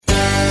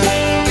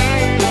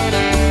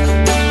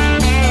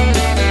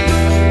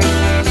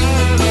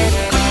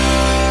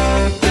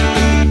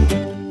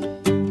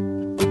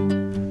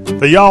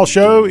The Y'all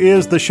Show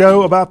is the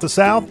show about the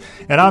South,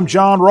 and I'm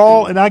John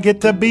Rawl, and I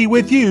get to be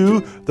with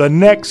you the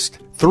next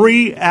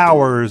 3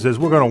 hours as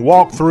we're going to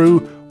walk through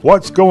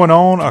what's going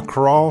on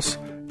across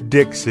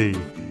Dixie.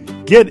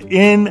 Get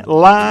in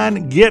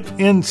line, get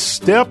in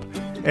step,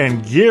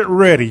 and get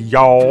ready,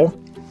 y'all.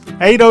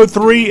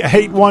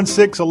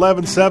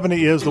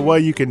 803-816-1170 is the way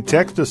you can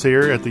text us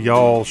here at the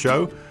Y'all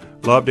Show.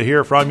 Love to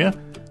hear from you.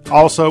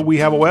 Also, we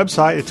have a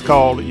website. It's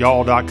called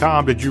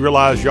y'all.com. Did you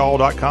realize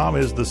y'all.com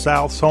is the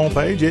South's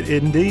homepage?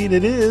 Indeed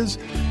it is.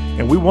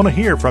 And we want to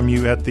hear from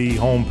you at the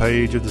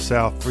homepage of the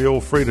South. Feel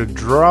free to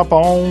drop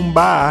on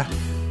by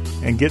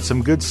and get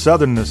some good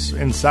southernness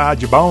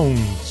inside your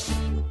bones.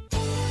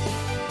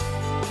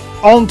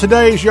 On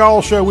today's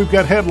Y'all Show, we've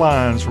got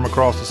headlines from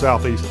across the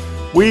Southeast.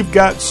 We've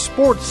got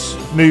sports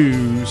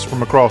news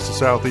from across the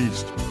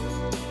Southeast.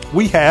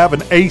 We have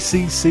an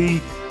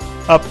ACC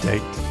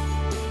update.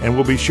 And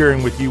we'll be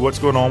sharing with you what's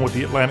going on with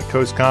the Atlantic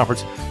Coast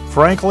Conference.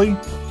 Frankly,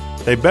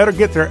 they better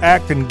get their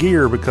act in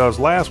gear because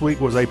last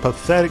week was a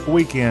pathetic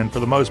weekend for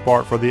the most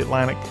part for the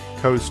Atlantic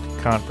Coast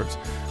Conference.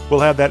 We'll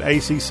have that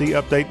ACC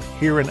update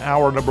here in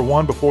hour number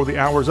 1 before the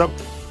hour's up.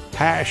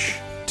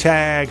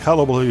 Hashtag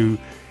Hullabaloo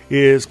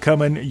is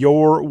coming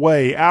your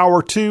way.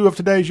 Hour 2 of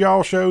today's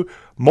Y'all Show,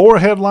 more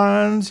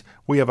headlines.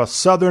 We have a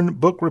Southern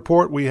book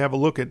report. We have a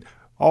look at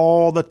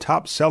all the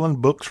top-selling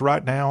books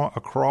right now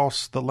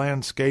across the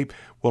landscape.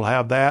 We'll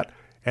have that.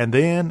 And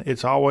then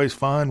it's always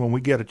fun when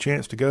we get a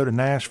chance to go to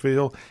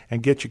Nashville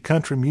and get your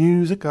country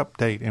music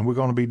update. And we're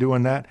going to be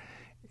doing that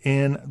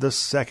in the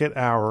second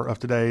hour of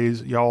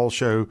today's Y'all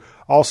Show.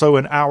 Also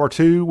in hour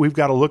 2, we've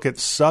got to look at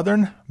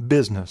Southern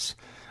business.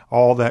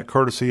 All that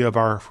courtesy of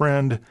our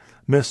friend,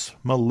 Miss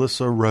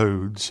Melissa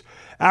Rhodes.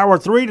 Hour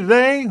 3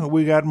 today,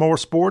 we got more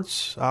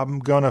sports. I'm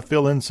going to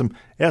fill in some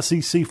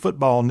SEC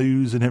football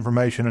news and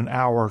information in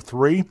hour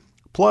 3.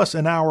 Plus,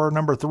 in hour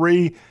number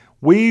 3,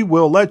 we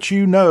will let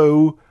you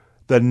know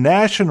the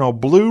National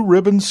Blue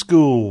Ribbon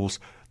Schools.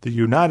 The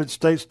United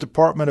States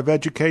Department of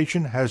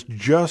Education has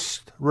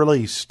just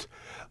released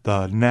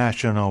the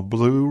National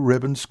Blue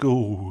Ribbon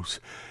Schools.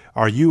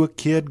 Are you a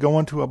kid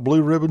going to a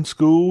Blue Ribbon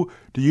School?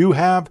 Do you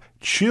have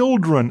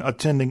children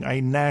attending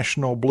a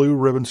National Blue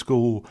Ribbon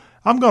School?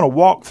 I'm going to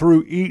walk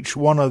through each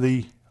one of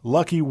the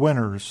lucky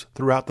winners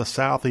throughout the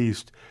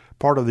Southeast,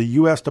 part of the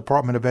U.S.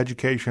 Department of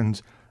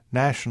Education's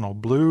National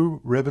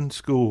Blue Ribbon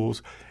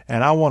Schools.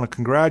 And I want to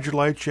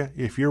congratulate you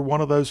if you're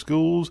one of those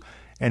schools.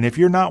 And if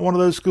you're not one of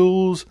those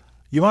schools,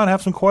 you might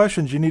have some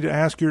questions you need to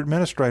ask your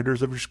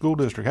administrators of your school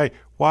district. Hey,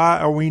 why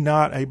are we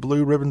not a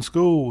Blue Ribbon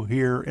School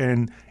here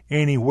in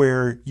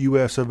anywhere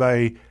US of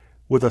A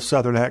with a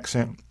Southern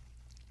accent?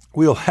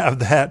 We'll have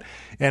that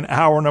in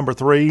hour number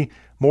 3,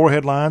 more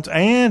headlines.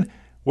 And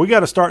we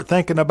got to start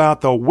thinking about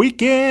the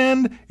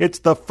weekend. It's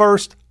the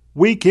first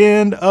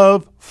weekend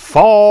of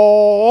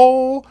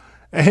fall.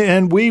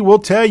 And we will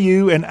tell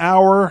you in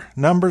hour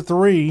number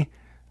 3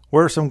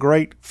 where some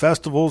great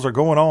festivals are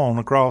going on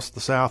across the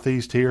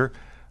Southeast here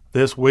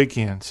this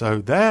weekend. So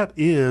that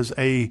is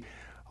a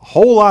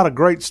whole lot of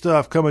great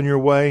stuff coming your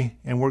way,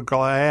 and we're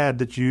glad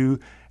that you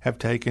have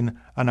taken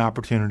an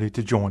opportunity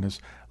to join us.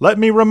 Let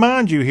me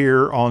remind you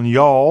here on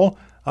Y'all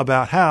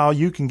about how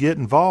you can get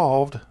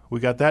involved.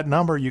 We got that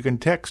number. You can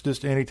text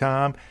us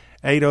anytime,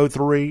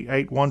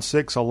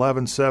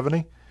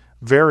 803-816-1170.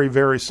 Very,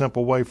 very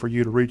simple way for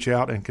you to reach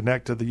out and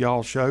connect to the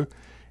Y'all Show.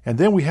 And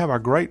then we have our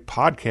great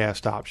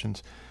podcast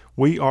options.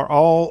 We are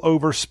all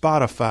over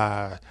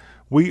Spotify.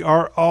 We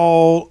are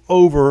all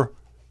over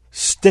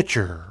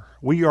Stitcher.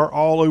 We are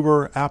all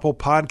over Apple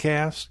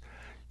Podcasts.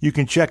 You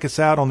can check us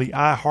out on the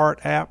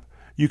iHeart app.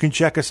 You can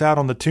check us out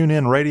on the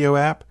TuneIn Radio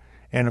app.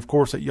 And, of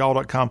course, at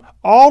y'all.com.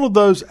 All of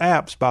those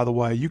apps, by the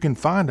way, you can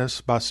find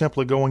us by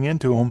simply going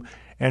into them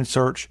and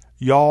search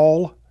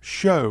Y'all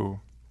Show.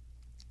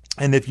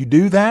 And if you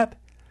do that,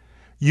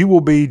 you will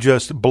be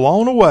just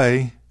blown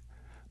away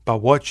by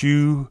what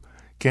you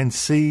can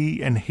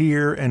see and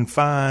hear and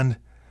find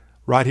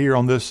right here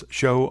on this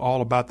show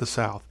all about the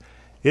South.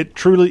 It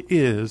truly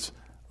is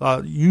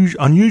an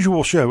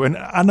unusual show. And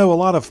I know a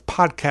lot of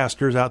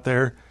podcasters out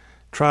there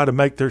try to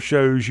make their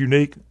shows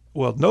unique.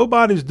 Well,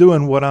 nobody's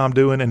doing what I'm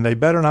doing, and they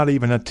better not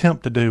even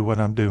attempt to do what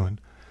I'm doing.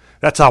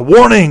 That's a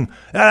warning.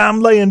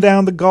 I'm laying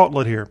down the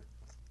gauntlet here.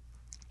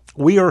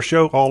 We are a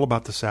show all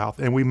about the South,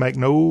 and we make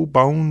no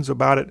bones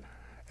about it,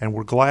 and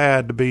we're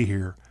glad to be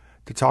here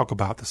to talk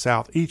about the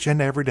South each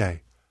and every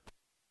day.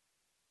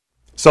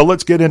 So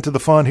let's get into the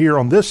fun here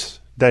on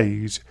this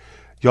day's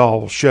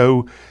Y'all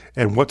Show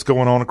and what's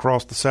going on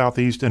across the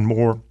Southeast and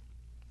more.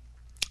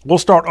 We'll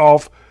start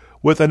off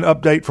with an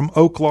update from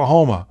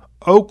Oklahoma.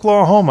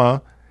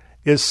 Oklahoma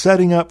is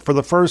setting up for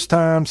the first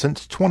time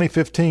since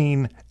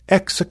 2015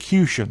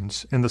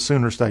 executions in the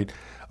Sooner State.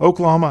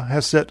 Oklahoma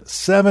has set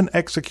 7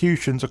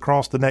 executions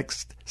across the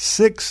next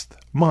 6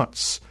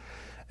 months,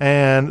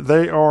 and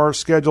they are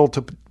scheduled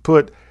to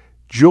put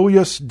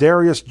Julius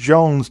Darius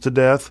Jones to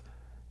death,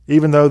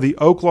 even though the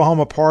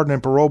Oklahoma Pardon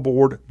and Parole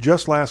Board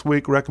just last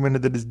week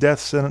recommended that his death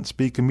sentence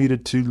be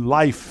commuted to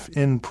life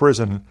in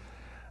prison.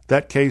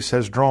 That case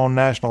has drawn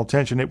national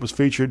attention. It was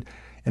featured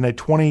in a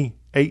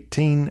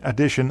 2018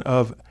 edition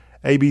of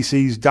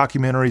ABC's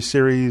documentary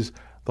series,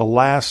 The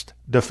Last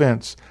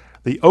Defense.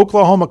 The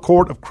Oklahoma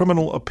Court of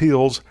Criminal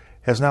Appeals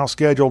has now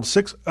scheduled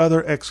 6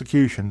 other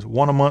executions,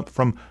 one a month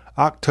from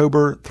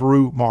October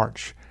through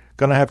March.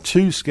 Going to have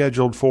 2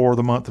 scheduled for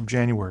the month of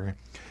January.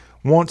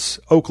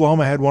 Once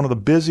Oklahoma had one of the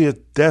busiest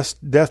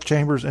death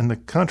chambers in the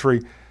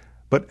country,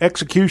 but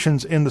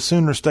executions in the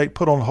Sooner State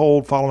put on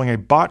hold following a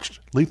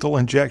botched lethal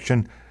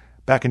injection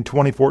back in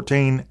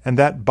 2014, and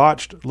that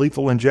botched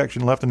lethal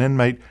injection left an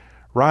inmate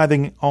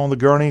writhing on the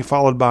gurney,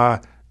 followed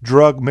by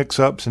drug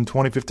mix-ups in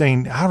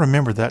 2015. I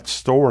remember that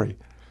story.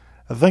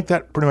 I think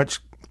that pretty much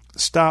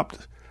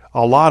stopped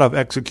a lot of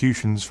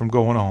executions from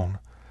going on.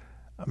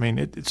 I mean,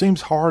 it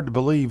seems hard to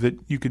believe that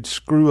you could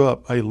screw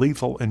up a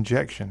lethal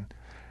injection.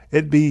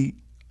 It'd be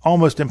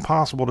almost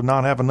impossible to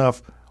not have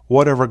enough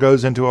whatever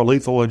goes into a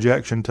lethal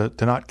injection to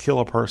not kill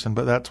a person,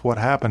 but that's what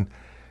happened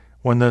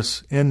when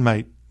this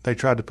inmate they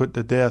tried to put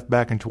to death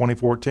back in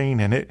 2014,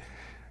 and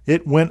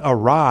it went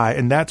awry,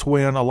 and that's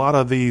when a lot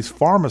of these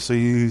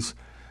pharmacies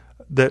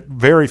that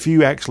very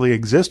few actually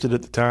existed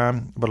at the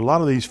time, but a lot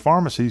of these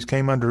pharmacies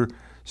came under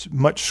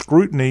much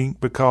scrutiny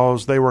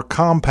because they were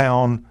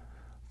compound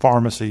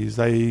pharmacies.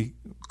 They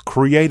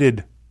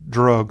created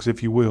drugs,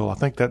 if you will. I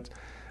think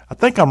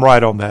I'm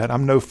right on that.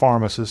 I'm no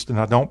pharmacist, and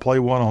I don't play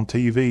one on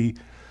TV.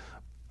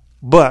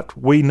 But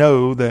we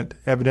know that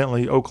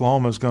evidently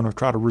Oklahoma is going to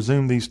try to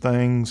resume these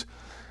things.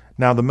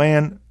 Now, the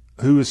man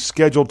who is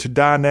scheduled to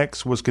die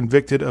next was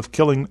convicted of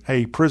killing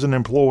a prison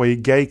employee,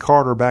 Gay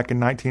Carter, back in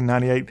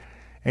 1998.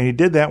 And he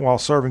did that while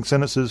serving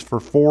sentences for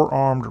 4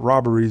 armed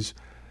robberies,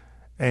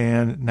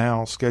 and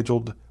now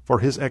scheduled for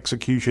his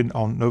execution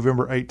on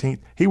November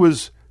 18th. He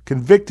was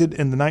convicted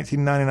in the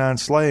 1999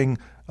 slaying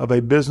of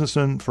a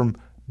businessman from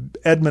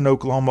Edmond,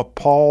 Oklahoma,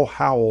 Paul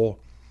Howell.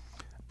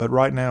 But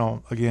right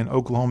now, again,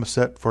 Oklahoma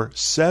set for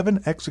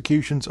 7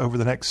 executions over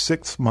the next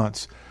 6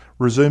 months,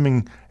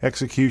 resuming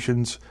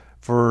executions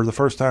for the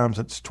first time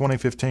since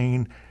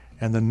 2015.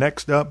 And the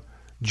next up,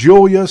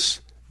 Julius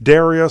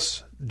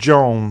Darius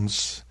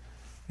Jones.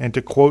 And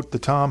to quote the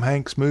Tom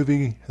Hanks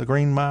movie, The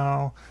Green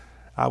Mile,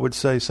 I would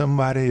say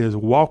somebody is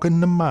walking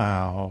the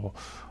mile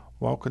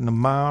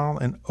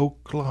in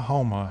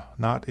Oklahoma,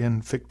 not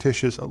in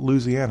fictitious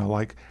Louisiana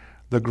like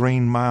The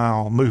Green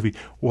Mile movie.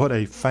 What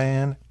a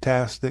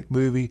fantastic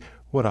movie.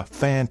 What a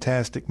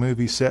fantastic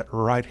movie set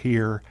right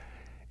here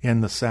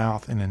in the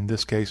South, and in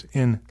this case,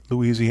 in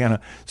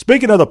Louisiana.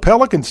 Speaking of the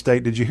Pelican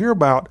State, did you hear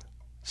about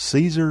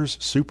Caesars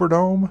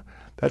Superdome?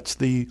 That's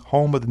the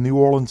home of the New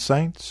Orleans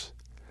Saints.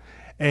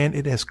 And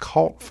it has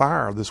caught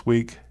fire this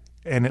week,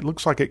 and it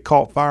looks like it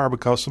caught fire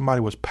because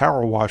somebody was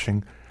power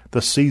washing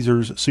the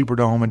Caesars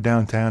Superdome in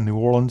downtown New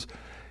Orleans.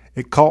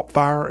 It caught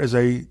fire as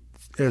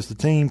the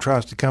team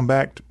tries to come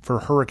back for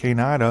Hurricane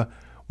Ida.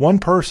 One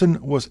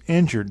person was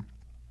injured.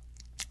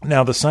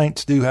 Now, the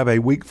Saints do have a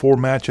Week 4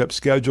 matchup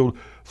scheduled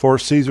for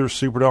Caesars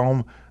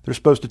Superdome. They're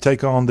supposed to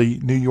take on the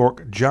New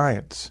York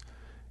Giants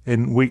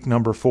in week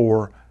number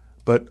 4.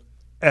 But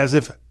as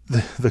if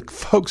the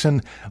folks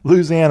in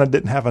Louisiana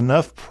didn't have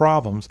enough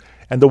problems.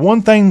 And the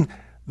one thing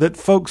that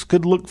folks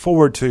could look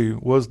forward to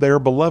was their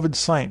beloved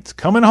Saints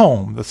coming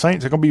home. The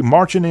Saints are going to be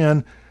marching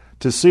in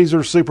to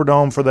Caesars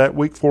Superdome for that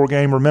Week 4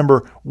 game.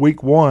 Remember,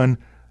 Week 1,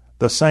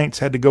 the Saints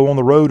had to go on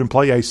the road and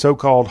play a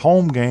so-called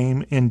home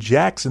game in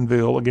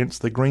Jacksonville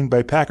against the Green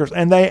Bay Packers,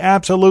 and they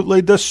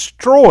absolutely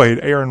destroyed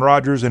Aaron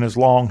Rodgers and his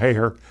long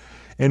hair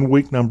in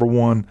week number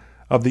 1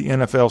 of the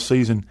NFL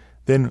season.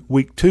 Then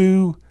Week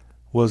 2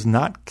 was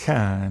not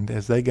kind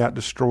as they got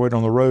destroyed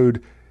on the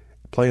road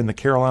playing the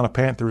Carolina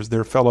Panthers,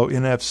 their fellow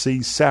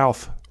NFC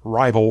South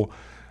rival.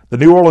 The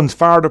New Orleans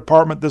Fire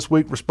Department this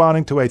week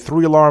responding to a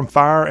 3-alarm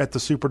fire at the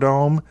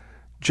Superdome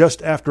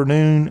just after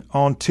noon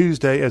on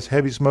Tuesday as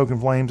heavy smoke and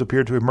flames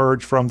appeared to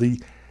emerge from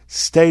the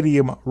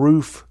stadium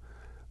roof.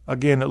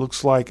 Again, it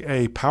looks like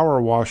a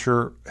power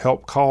washer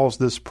helped cause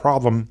this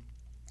problem.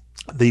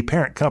 The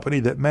parent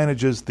company that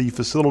manages the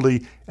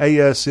facility,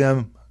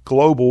 ASM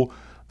Global,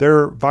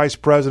 their vice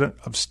president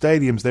of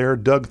stadiums there,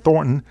 Doug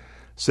Thornton,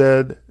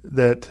 said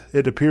that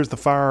it appears the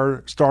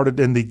fire started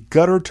in the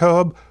gutter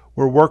tub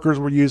where workers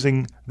were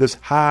using this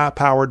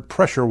high-powered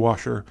pressure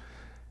washer.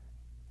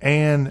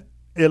 And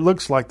it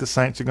looks like the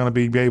Saints are going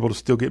to be able to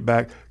still get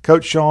back.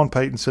 Coach Sean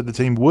Payton said the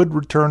team would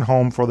return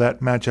home for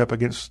that matchup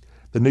against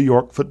the New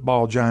York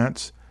Football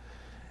Giants.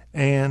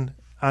 And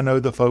I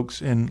know the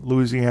folks in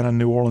Louisiana,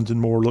 New Orleans,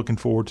 and more are looking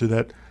forward to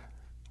that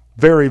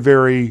very,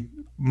 very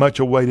much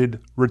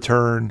awaited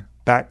return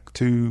back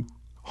to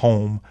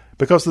home.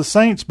 Because the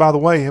Saints, by the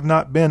way, have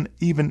not been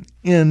even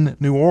in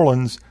New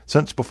Orleans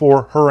since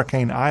before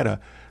Hurricane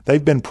Ida.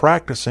 They've been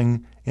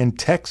practicing in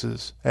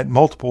Texas at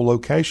multiple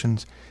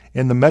locations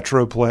in the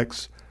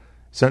Metroplex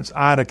since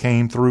Ida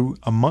came through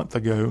a month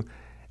ago.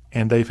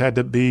 And they've had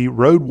to be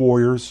road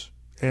warriors,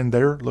 and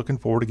they're looking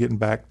forward to getting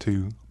back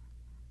to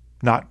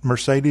not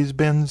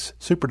Mercedes-Benz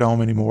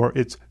Superdome anymore.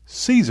 It's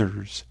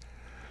Caesars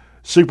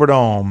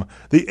Superdome.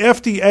 The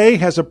FDA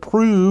has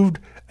approved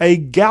a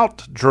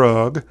gout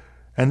drug,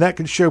 and that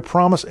could show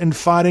promise in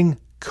fighting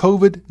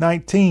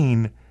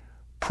COVID-19.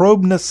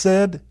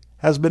 Probnaced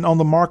has been on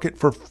the market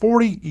for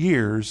 40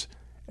 years,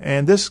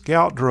 and this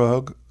gout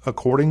drug,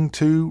 according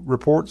to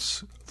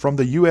reports from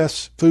the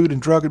U.S. Food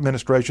and Drug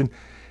Administration,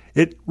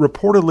 it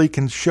reportedly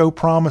can show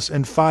promise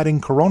in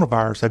fighting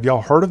coronavirus. Have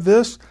y'all heard of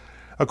this?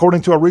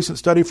 According to a recent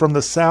study from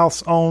the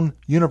South's own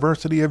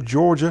University of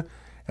Georgia,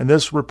 and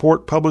this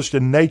report published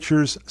in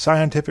Nature's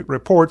Scientific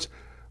Reports,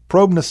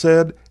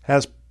 Probnaced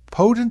has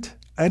potent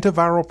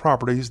antiviral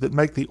properties that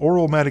make the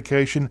oral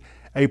medication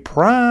a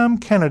prime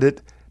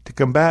candidate to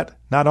combat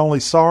not only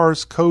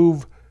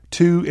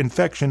SARS-CoV-2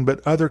 infection,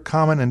 but other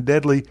common and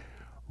deadly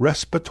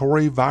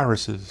respiratory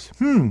viruses.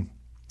 You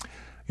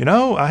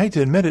know, I hate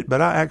to admit it,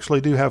 but I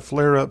actually do have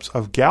flare-ups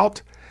of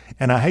gout,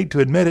 and I hate to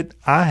admit it,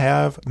 I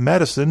have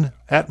medicine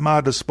at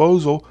my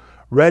disposal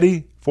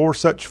ready for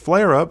such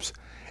flare-ups,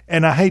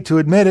 and I hate to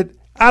admit it,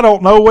 I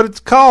don't know what it's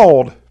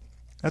called.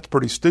 That's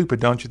pretty stupid,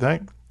 don't you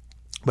think?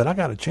 But I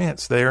got a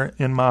chance there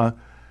in my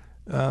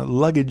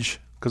luggage,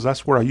 because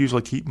that's where I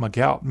usually keep my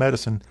gout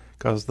medicine,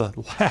 because the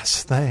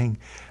last thing,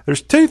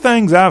 there's two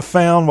things I've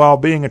found while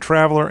being a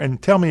traveler,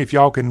 and tell me if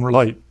y'all can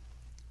relate.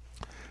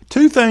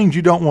 Two things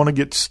you don't want to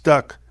get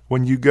stuck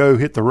when you go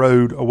hit the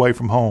road away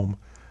from home.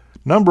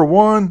 Number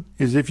one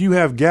is if you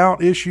have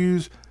gout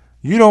issues,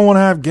 you don't want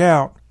to have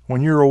gout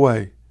when you're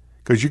away,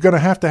 because you're going to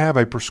have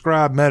a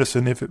prescribed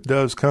medicine if it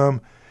does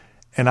come.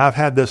 And I've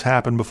had this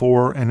happen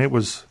before, and it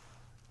was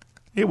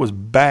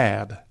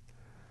bad.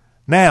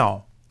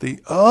 Now,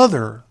 the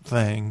other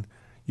thing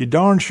you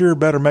darn sure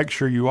better make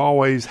sure you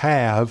always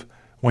have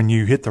when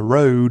you hit the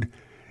road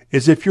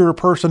is if you're a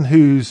person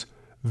who's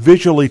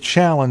visually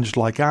challenged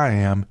like I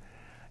am,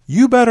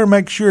 you better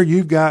make sure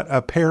you've got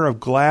a pair of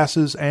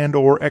glasses and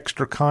or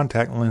extra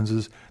contact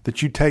lenses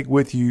that you take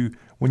with you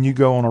when you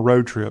go on a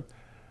road trip.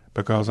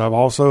 Because I've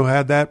also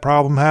had that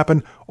problem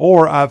happen,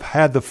 or I've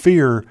had the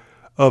fear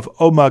of,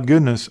 oh my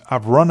goodness,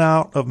 I've run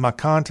out of my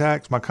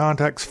contacts. My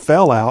contacts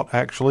fell out,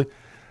 actually,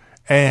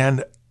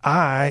 and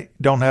I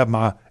don't have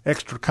my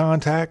extra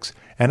contacts,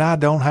 and I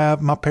don't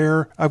have my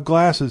pair of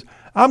glasses.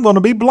 I'm going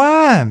to be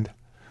blind.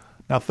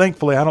 Now,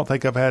 thankfully, I don't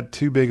think I've had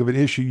too big of an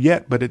issue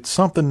yet, but it's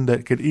something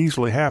that could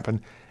easily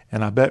happen,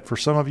 and I bet for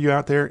some of you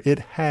out there, it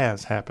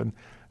has happened.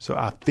 So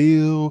I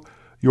feel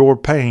your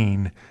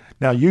pain.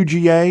 Now,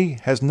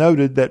 UGA has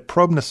noted that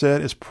Probnaced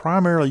is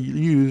primarily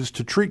used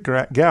to treat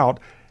gout,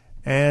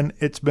 and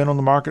it's been on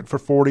the market for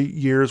 40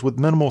 years with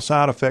minimal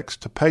side effects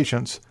to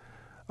patients.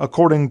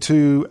 According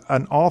to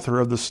an author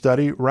of the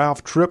study,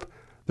 Ralph Tripp,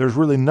 there's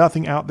really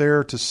nothing out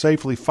there to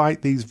safely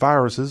fight these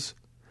viruses.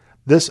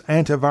 This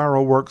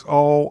antiviral works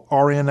all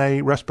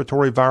RNA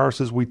respiratory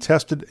viruses we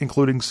tested,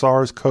 including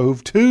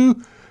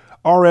SARS-CoV-2,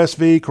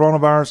 RSV,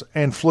 coronavirus,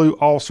 and flu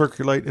all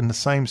circulate in the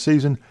same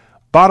season.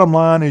 Bottom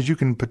line is you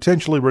can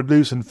potentially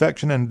reduce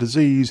infection and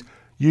disease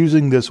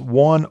using this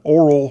one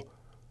oral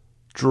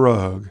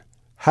drug.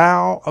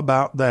 How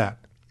about that?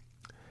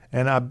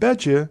 And I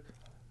bet you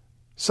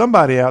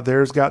somebody out there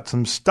has got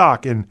some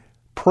stock in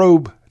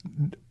Probnaced.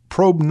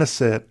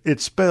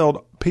 It's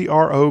spelled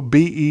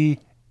Probenecid.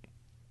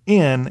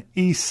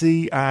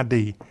 Probenecid.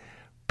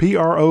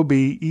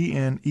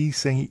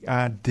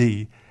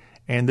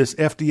 And this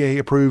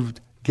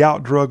FDA-approved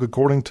gout drug,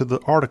 according to the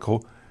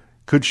article,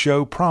 could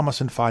show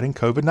promise in fighting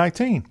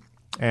COVID-19.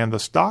 And the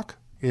stock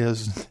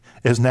is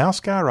now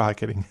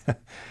skyrocketing.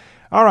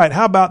 All right,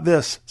 how about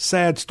this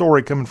sad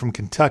story coming from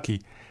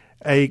Kentucky?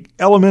 A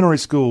elementary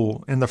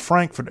school in the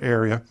Frankfort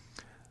area,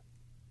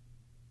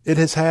 it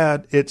has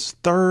had its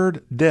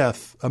third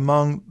death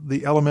among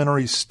the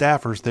elementary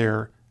staffers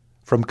there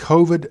from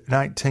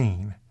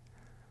COVID-19.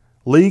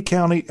 Lee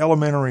County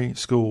Elementary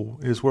School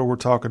is where we're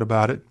talking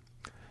about it.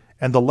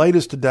 And the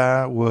latest to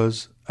die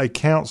was a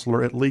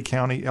counselor at Lee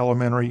County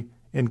Elementary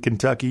in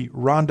Kentucky,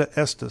 Rhonda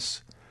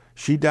Estes.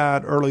 She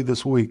died early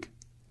this week.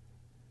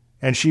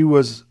 And she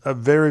was a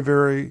very,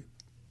 very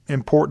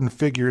important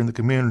figure in the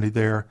community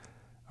there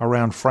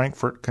around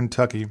Frankfort,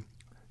 Kentucky.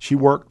 She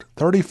worked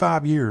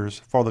 35 years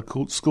for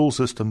the school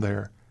system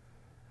there.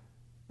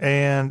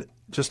 And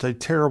just a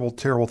terrible,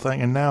 terrible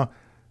thing. And now,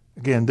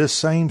 again, this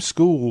same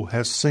school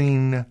has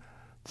seen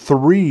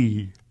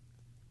 3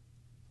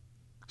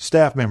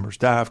 staff members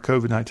die of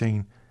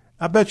COVID-19.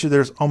 I bet you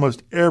there's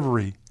almost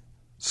every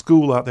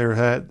school out there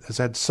has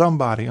had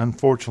somebody,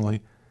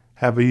 unfortunately,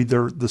 have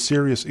either the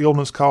serious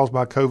illness caused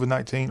by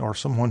COVID-19 or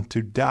someone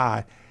to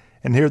die.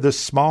 And here, this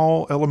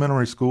small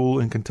elementary school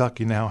in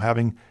Kentucky now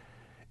having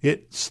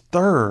its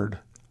third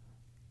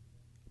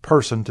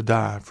person to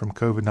die from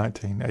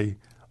COVID-19. A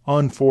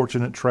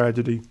unfortunate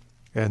tragedy,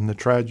 and the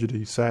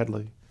tragedy,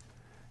 sadly,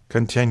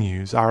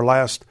 continues. Our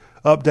last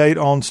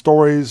update on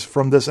stories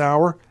from this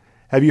hour.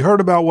 Have you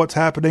heard about what's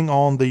happening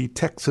on the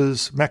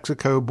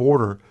Texas-Mexico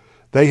border?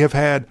 They have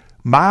had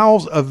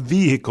miles of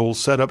vehicles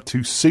set up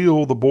to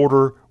seal the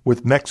border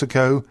with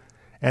Mexico.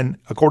 And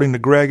according to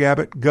Greg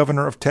Abbott,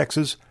 governor of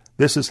Texas,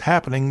 this is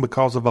happening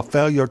because of a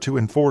failure to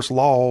enforce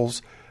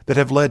laws that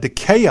have led to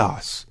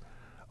chaos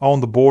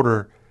on the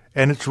border.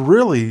 And it's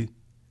really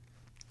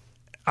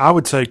I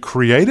would say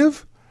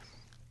creative,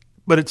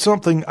 but it's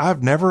something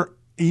I've never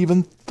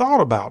even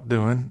thought about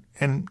doing,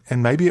 and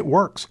maybe it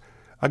works.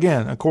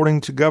 Again,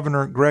 according to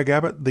Governor Greg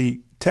Abbott, the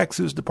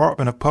Texas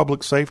Department of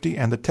Public Safety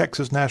and the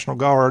Texas National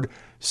Guard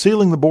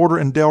sealing the border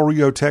in Del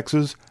Rio,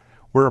 Texas,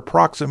 where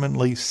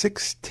approximately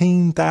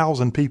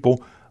 16,000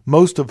 people,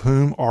 most of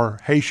whom are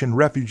Haitian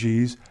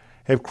refugees,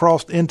 have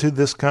crossed into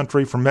this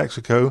country from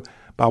Mexico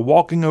by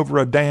walking over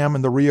a dam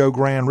in the Rio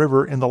Grande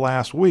River in the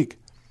last week.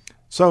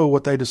 So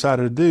what they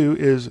decided to do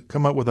is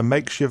come up with a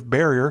makeshift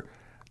barrier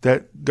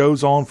that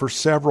goes on for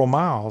several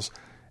miles,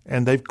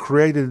 and they've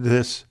created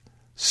this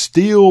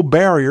steel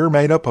barrier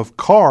made up of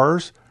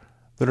cars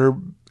that are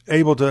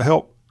able to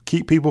help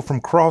keep people from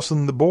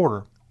crossing the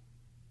border.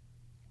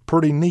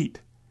 Pretty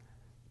neat,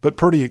 but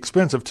pretty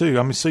expensive too.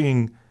 I'm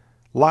seeing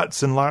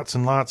lots and lots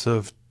and lots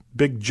of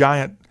big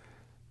giant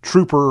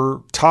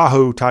Trooper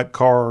Tahoe type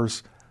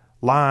cars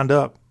lined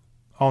up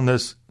on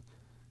this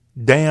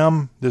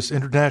dam, this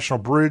international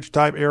bridge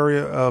type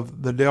area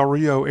of the Del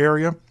Rio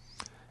area.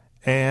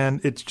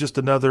 And it's just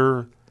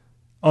another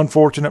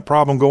unfortunate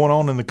problem going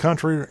on in the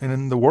country and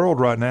in the world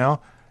right now.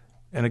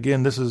 And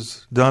again, this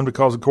is done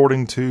because,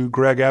 according to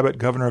Greg Abbott,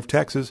 governor of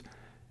Texas,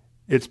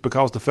 it's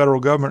because the federal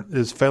government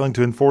is failing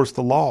to enforce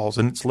the laws,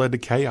 and it's led to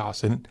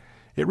chaos. And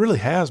it really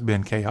has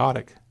been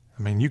chaotic.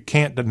 I mean, you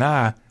can't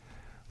deny.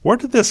 Where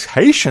did this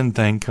Haitian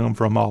thing come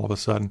from all of a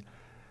sudden?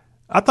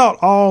 I thought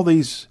all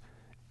these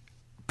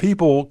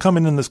people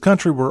coming in this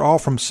country were all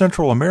from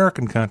Central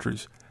American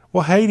countries.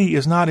 Well, Haiti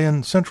is not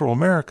in Central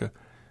America.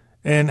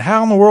 And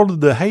how in the world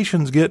did the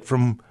Haitians get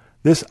from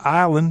this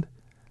island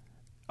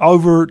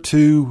over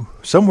to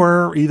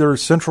somewhere, either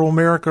Central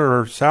America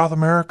or South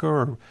America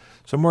or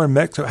somewhere in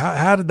Mexico?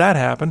 How did that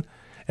happen?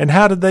 And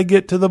how did they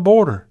get to the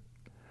border?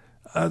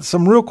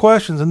 Some real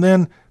questions. And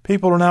then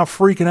people are now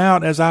freaking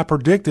out, as I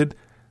predicted,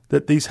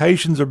 that these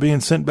Haitians are being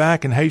sent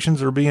back and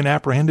Haitians are being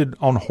apprehended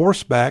on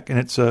horseback. And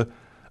it's a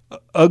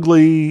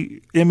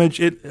ugly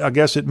image. I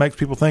guess it makes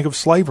people think of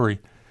slavery.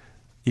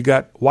 You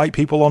got white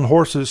people on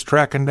horses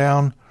tracking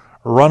down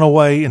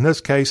runaway, in this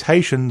case,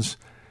 Haitians,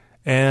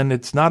 and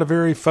it's not a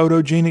very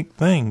photogenic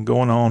thing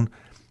going on,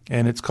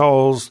 and it's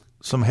caused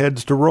some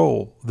heads to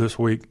roll this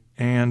week.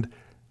 And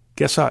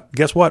guess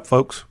what,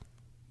 folks?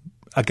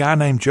 A guy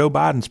named Joe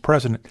Biden's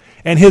president,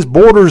 and his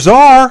border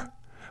czar,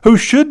 who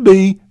should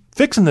be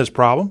fixing this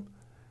problem,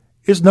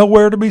 is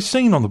nowhere to be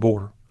seen on the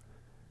border.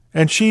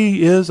 And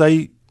she is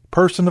a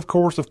person, of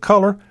course, of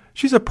color.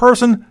 She's a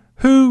person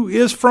who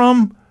is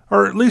from,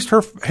 or at least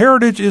her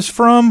heritage is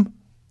from,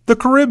 the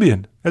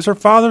Caribbean, as her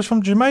father's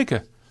from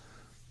Jamaica.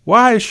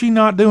 Why is she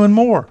not doing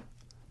more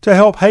to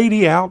help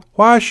Haiti out?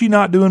 Why is she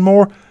not doing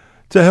more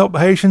to help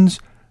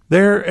Haitians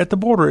there at the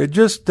border? It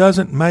just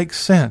doesn't make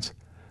sense.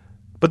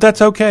 But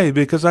that's okay,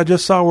 because I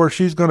just saw where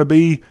she's going to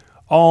be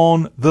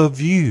on The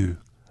View,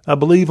 I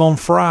believe on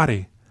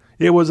Friday.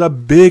 It was a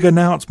big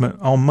announcement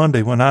on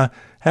Monday when I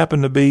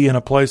happened to be in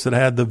a place that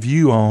had The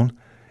View on,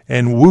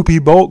 and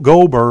Whoopi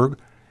Goldberg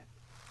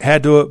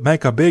had to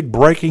make a big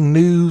breaking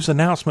news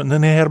announcement, and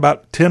then they had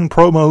about 10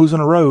 promos in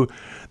a row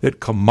that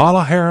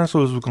Kamala Harris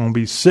was going to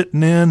be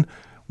sitting in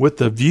with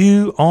The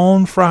View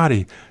on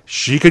Friday.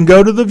 She can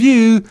go to The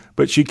View,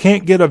 but she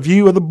can't get a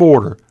view of the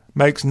border.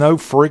 Makes no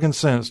friggin'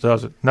 sense,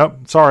 does it?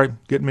 Nope, sorry,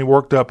 getting me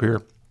worked up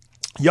here.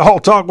 Y'all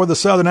talk with a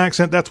Southern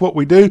accent. That's what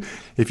we do.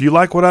 If you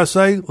like what I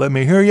say, let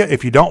me hear you.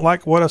 If you don't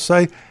like what I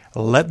say,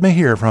 let me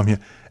hear from you.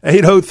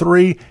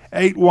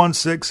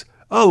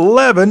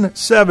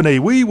 803-816-1170.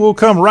 We will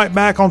come right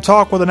back on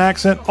Talk with an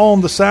Accent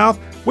on the South.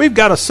 We've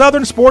got a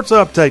Southern sports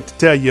update to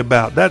tell you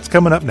about. That's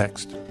coming up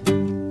next.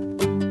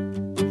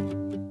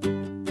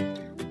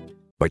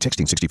 By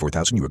texting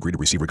 64,000, you agree to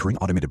receive recurring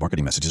automated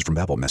marketing messages from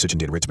Babbel. Message and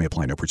data rates may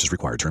apply. No purchase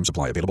required. Terms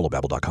apply. Available at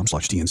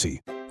babbel.com/TNC.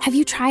 Have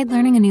you tried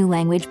learning a new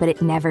language, but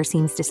it never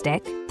seems to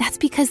stick? That's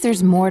because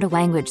there's more to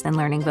language than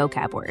learning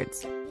vocab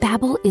words.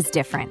 Babbel is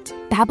different.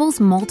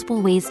 Babbel's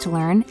multiple ways to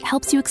learn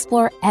helps you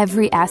explore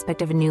every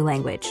aspect of a new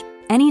language,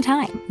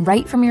 anytime,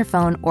 right from your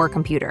phone or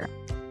computer.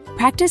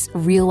 Practice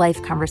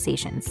real-life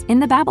conversations in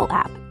the Babbel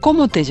app.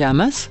 ¿Cómo te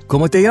llamas?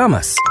 ¿Cómo te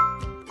llamas?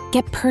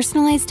 Get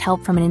personalized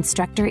help from an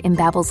instructor in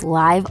Babbel's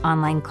live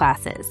online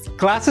classes.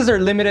 Classes are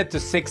limited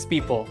to 6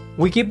 people.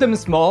 We keep them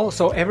small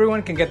so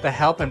everyone can get the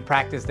help and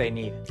practice they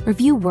need.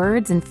 Review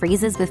words and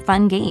phrases with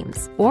fun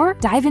games, or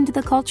dive into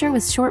the culture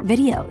with short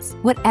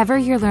videos. Whatever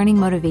your learning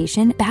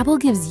motivation, Babbel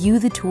gives you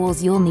the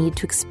tools you'll need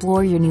to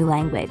explore your new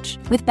language.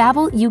 With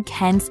Babbel, you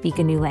can speak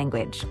a new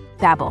language.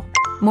 Babbel.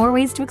 More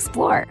ways to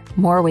explore,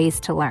 more ways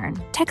to learn.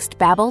 Text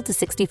Babbel to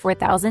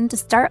 64,000 to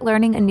start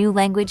learning a new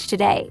language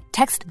today.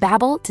 Text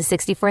Babbel to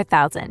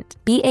 64,000.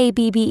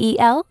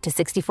 BABBEL to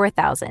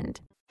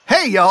 64,000.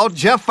 Hey y'all,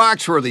 Jeff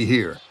Foxworthy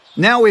here.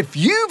 Now, if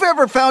you've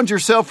ever found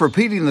yourself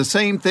repeating the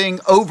same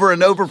thing over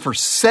and over for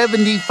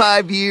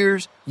 75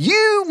 years,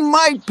 you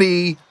might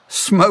be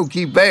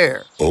Smokey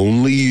Bear.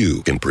 Only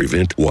you can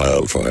prevent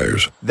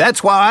wildfires.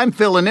 That's why I'm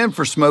filling in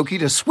for Smokey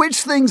to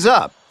switch things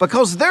up,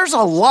 because there's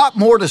a lot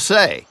more to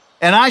say.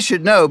 And I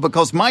should know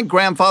because my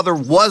grandfather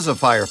was a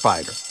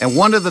firefighter. And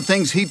one of the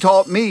things he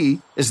taught me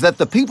is that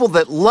the people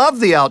that love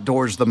the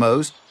outdoors the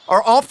most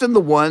are often the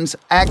ones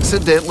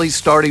accidentally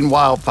starting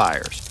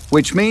wildfires,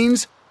 which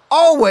means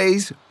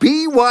always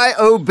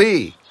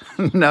BYOB.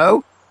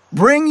 No,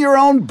 bring your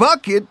own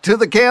bucket to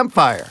the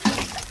campfire.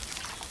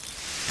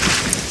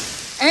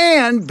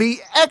 And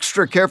be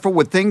extra careful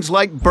with things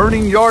like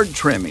burning yard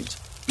trimmings.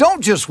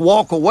 Don't just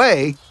walk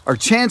away, or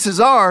chances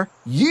are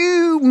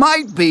you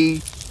might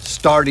be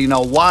starting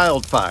a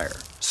wildfire.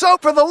 So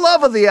for the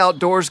love of the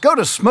outdoors, go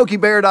to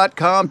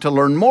SmokeyBear.com to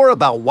learn more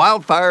about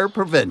wildfire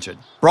prevention.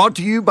 Brought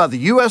to you by the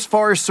U.S.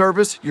 Forest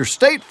Service, your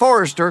state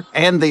forester,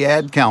 and the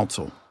Ad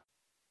Council.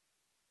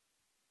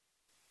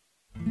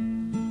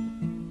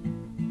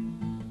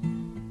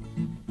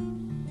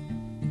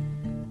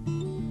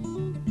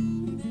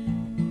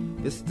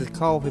 This is the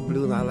coffee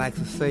blues. I like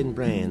a certain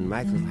brand,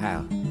 Michael's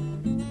House.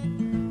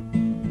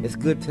 It's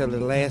good till the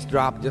last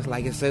drop, just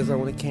like it says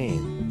on the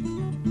can.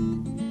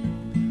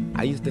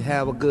 I used to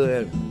have a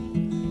good,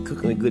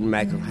 cooking a good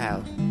Michael's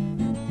House.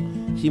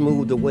 She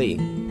moved away.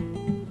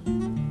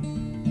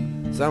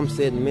 Some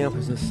said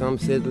Memphis and some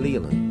said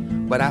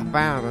Leland. But I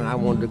found her, I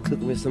wanted to cook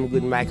me some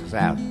good Michael's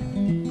House.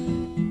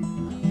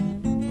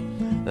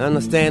 I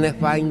understand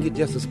if I can get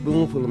just a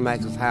spoonful of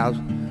Michael's House,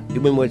 do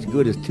me much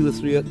good as 2 or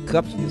 3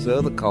 cups of this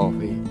other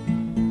coffee.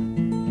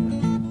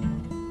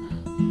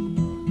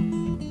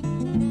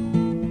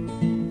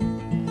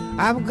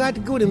 I've got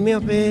to go to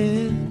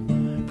Memphis,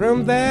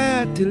 from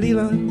there to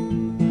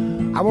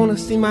Leland. I want to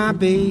see my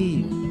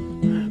babe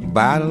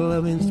by the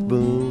loving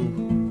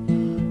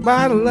spoon,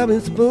 by the loving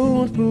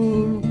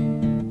spoonful.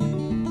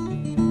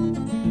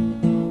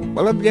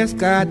 Well, I've just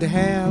got to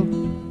have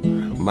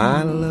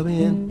my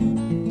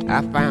loving.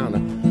 I found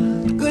her.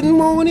 Good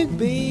morning,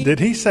 babe. Did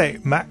he say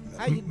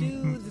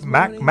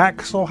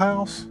Maxwell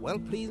House? Well,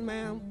 please,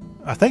 ma'am.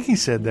 I think he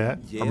said that.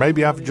 Or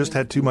maybe I've just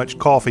had too much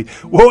coffee.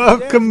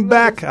 Welcome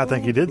back. I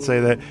think he did say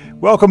that.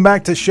 Welcome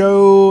back to the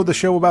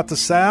show about the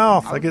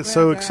South. I get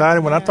so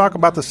excited. When I talk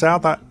about the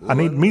South, I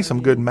need me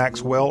some good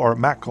Maxwell or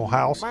Maxwell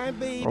House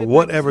or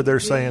whatever they're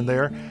saying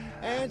there.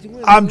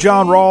 I'm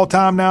John Rawl.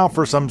 Time now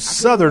for some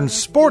Southern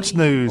sports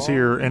news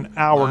here in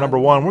hour number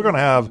 1. We're going to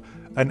have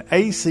an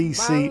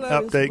ACC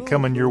update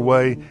coming your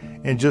way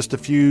in just a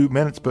few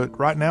minutes, but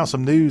right now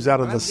some news out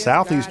of the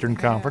Southeastern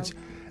Conference.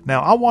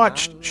 Now, I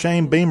watched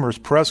Shane Beamer's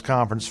press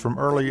conference from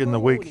early in the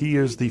week. He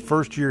is the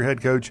first-year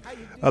head coach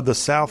of the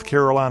South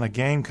Carolina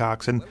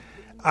Gamecocks, and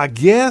I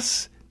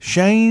guess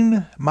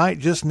Shane might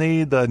just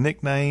need the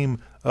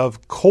nickname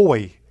of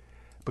Coy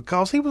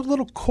because he was a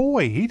little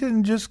coy. He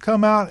didn't just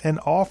come out and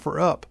offer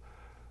up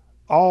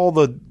all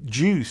the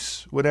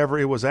juice whenever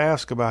it was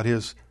asked about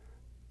his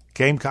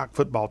Gamecock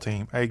football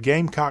team, a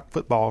Gamecock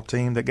football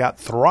team that got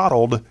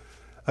throttled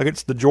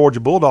against the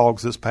Georgia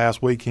Bulldogs this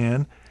past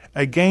weekend,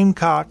 a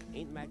Gamecock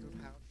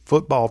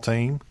football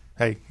team.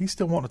 Hey, he's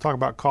still wanting to talk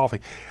about coffee.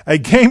 A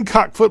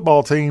Gamecock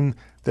football team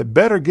that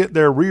better get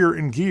their rear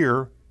in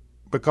gear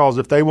because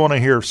if they want to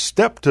hear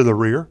Step to the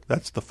Rear,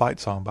 that's the fight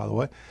song, by the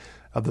way,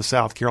 of the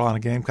South Carolina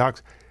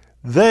Gamecocks,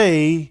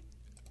 they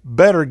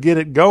better get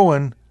it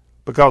going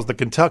because the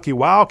Kentucky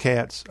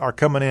Wildcats are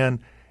coming in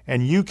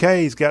and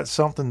UK's got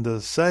something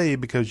to say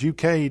because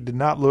UK did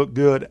not look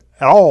good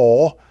at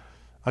all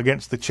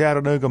against the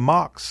Chattanooga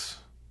Mocs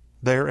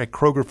there at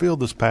Kroger Field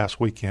this past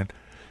weekend.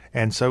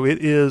 And so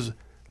it is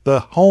the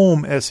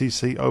home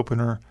SEC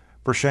opener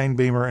for Shane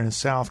Beamer and his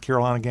South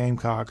Carolina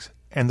Gamecocks.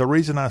 And the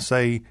reason I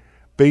say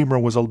Beamer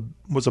was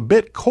a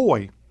bit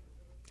coy,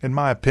 in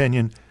my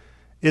opinion,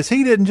 is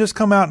he didn't just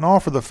come out and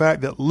offer the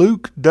fact that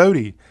Luke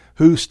Doty,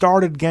 who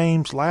started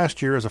games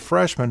last year as a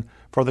freshman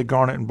for the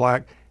Garnet and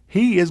Black,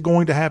 he is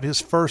going to have his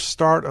first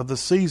start of the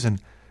season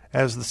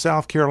as the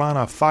South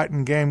Carolina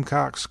Fighting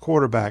Gamecocks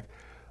quarterback.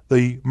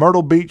 The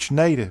Myrtle Beach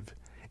native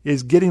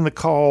is getting the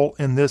call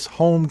in this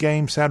home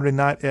game Saturday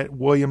night at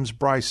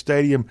Williams-Brice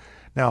Stadium.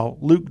 Now,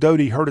 Luke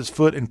Doty hurt his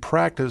foot in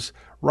practice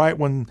right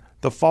when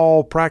the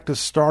fall practice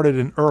started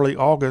in early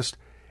August,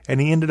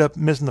 and he ended up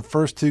missing the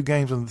first 2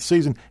 games of the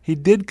season. He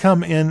did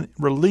come in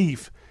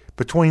relief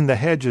between the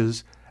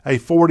hedges, a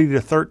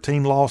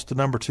 40-13 loss to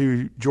number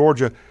 2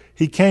 Georgia.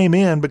 He came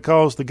in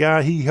because the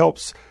guy he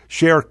helps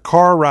share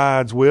car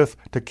rides with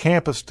to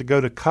campus to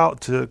go to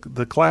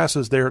the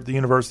classes there at the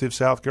University of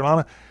South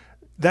Carolina,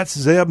 that's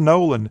Zeb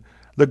Nolan,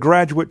 the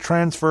graduate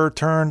transfer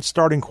turned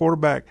starting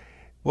quarterback.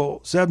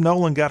 Well, Zeb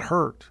Nolan got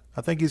hurt.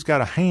 I think he's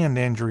got a hand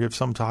injury of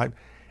some type.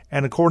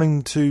 And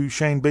according to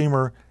Shane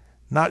Beamer,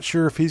 not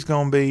sure if he's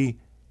going to be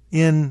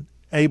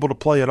able to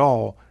play at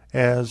all,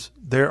 as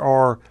there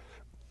are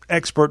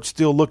experts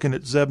still looking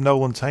at Zeb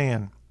Nolan's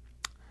hand.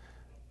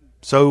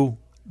 So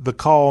the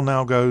call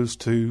now goes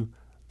to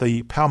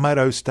the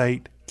Palmetto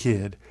State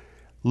kid,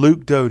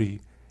 Luke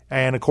Doty.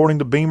 And according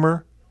to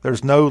Beamer,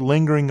 there's no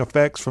lingering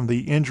effects from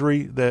the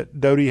injury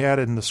that Doty had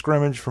in the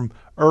scrimmage from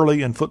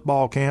early in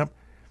football camp,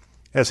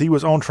 as he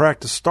was on track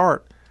to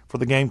start for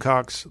the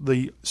Gamecocks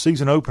the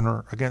season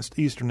opener against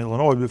Eastern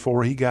Illinois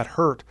before he got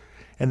hurt.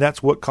 And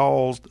that's what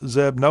caused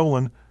Zeb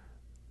Nolan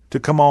to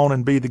come on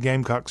and be the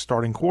Gamecocks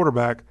starting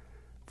quarterback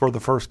for the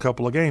first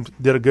couple of games.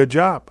 Did a good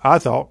job, I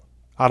thought.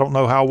 I don't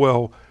know how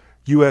well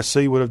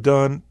USC would have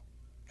done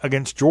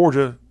against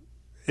Georgia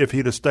if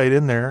he'd have stayed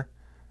in there,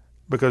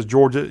 because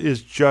Georgia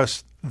is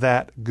just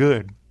that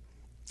good.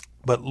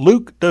 But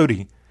Luke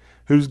Doty,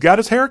 who's got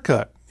his hair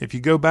cut, if you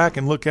go back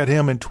and look at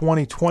him in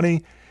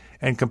 2020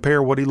 and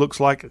compare what he looks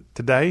like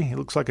today, he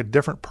looks like a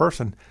different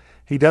person.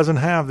 He doesn't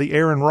have the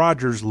Aaron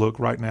Rodgers look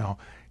right now.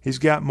 He's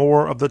got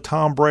more of the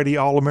Tom Brady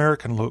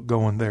All-American look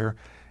going there.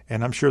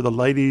 And I'm sure the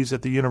ladies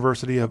at the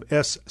University of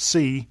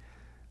SC,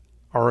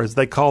 or as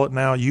they call it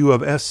now, U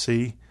of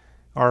SC,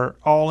 are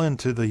all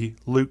into the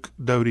Luke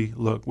Doty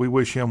look. We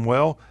wish him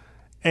well.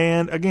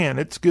 And again,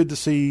 it's good to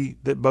see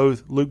that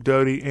both Luke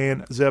Doty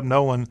and Zeb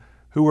Nolan,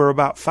 who are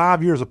about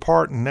 5 years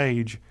apart in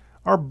age,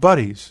 are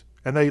buddies.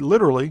 And they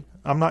literally,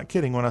 I'm not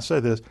kidding when I say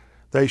this,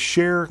 they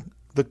share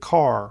the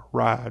car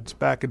rides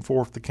back and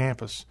forth to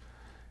campus.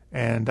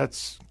 And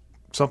that's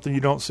something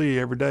you don't see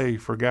every day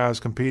for guys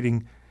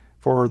competing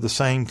for the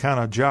same kind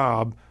of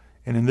job.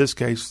 And in this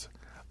case,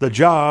 the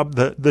job,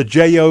 the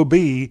job,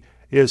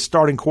 is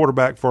starting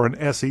quarterback for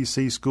an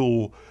SEC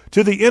school.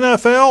 To the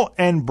NFL,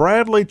 and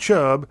Bradley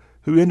Chubb,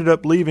 who ended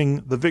up leaving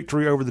the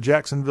victory over the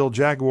Jacksonville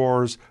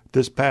Jaguars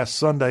this past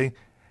Sunday,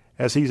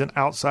 as he's an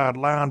outside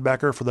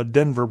linebacker for the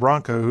Denver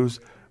Broncos.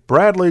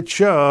 Bradley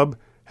Chubb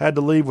had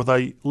to leave with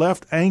a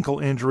left ankle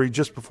injury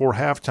just before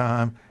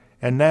halftime,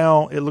 and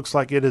now it looks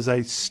like it is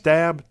a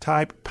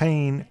stab-type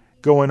pain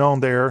going on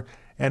there,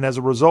 and as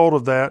a result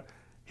of that,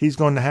 he's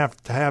going to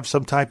have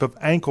some type of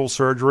ankle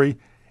surgery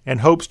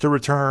and hopes to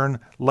return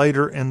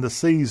later in the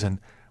season.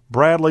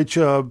 Bradley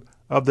Chubb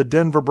of the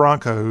Denver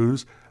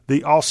Broncos,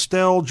 the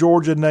Austell,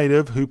 Georgia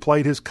native who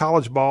played his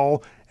college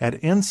ball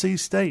at NC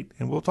State,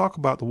 and we'll talk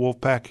about the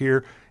Wolfpack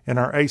here in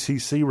our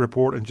ACC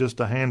report in just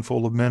a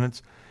handful of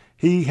minutes.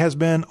 He has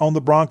been on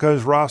the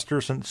Broncos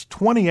roster since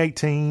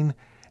 2018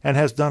 and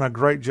has done a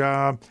great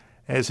job,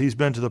 as he's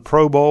been to the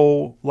Pro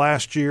Bowl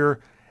last year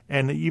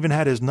and even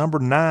had his number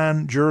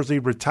 9 jersey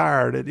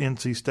retired at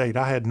NC State.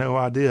 I had no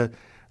idea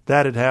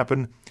that had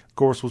happened. Of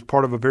course, was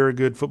part of a very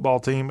good football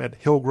team at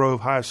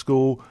Hillgrove High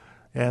School,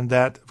 and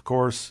that, of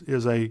course,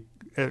 is a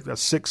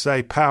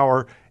 6A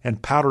power in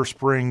Powder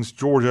Springs,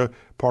 Georgia,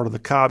 part of the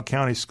Cobb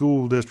County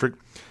School District.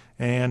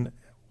 And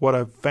what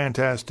a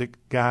fantastic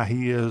guy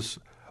he is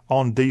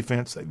on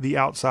defense, the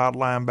outside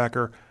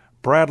linebacker,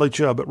 Bradley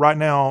Chubb. But right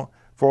now,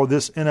 for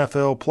this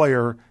NFL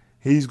player,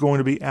 he's going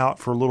to be out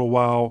for a little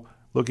while,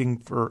 looking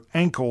for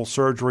ankle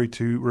surgery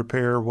to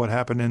repair what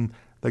happened in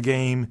the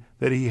game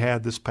that he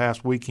had this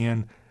past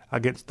weekend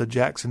against the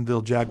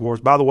Jacksonville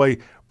Jaguars. By the way,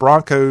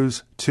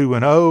 Broncos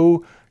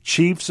 2-0.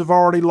 Chiefs have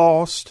already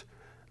lost.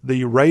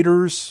 The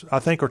Raiders, I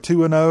think, are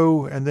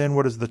 2-0, and then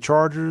what is the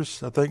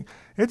Chargers? I think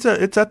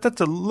that's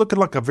looking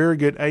like a very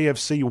good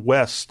AFC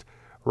West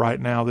right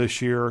now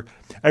this year.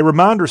 A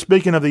reminder,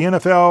 speaking of the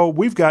NFL,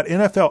 we've got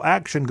NFL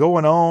action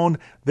going on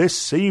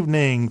this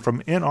evening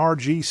from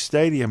NRG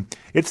Stadium.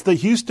 It's the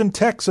Houston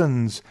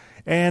Texans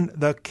and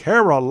the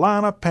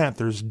Carolina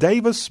Panthers.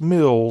 Davis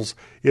Mills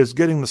is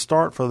getting the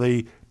start for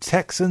the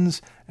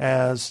Texans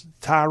as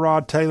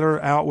Tyrod Taylor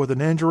out with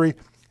an injury,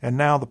 and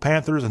now the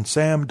Panthers and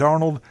Sam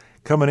Darnold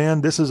coming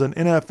in. This is an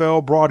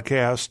NFL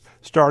broadcast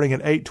starting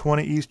at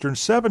 8:20 Eastern,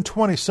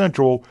 7:20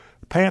 Central.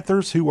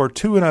 Panthers, who are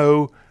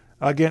 2-0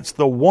 against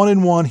the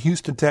 1-1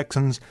 Houston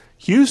Texans.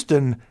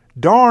 Houston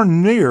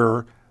darn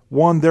near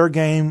won their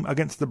game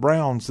against the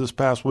Browns this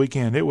past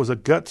weekend. It was a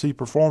gutsy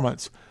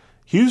performance.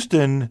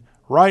 Houston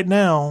right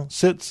now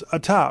sits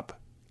atop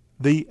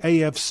the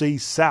AFC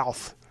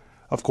South.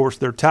 Of course,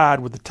 they're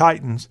tied with the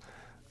Titans.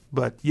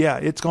 But, yeah,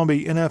 it's going to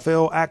be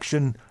NFL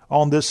action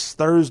on this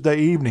Thursday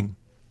evening.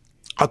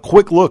 A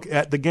quick look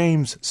at the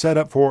games set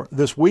up for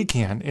this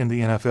weekend in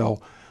the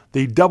NFL.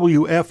 The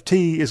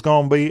WFT is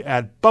going to be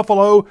at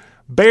Buffalo.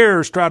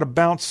 Bears try to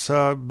bounce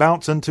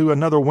into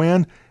another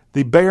win.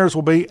 The Bears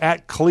will be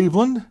at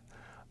Cleveland.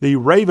 The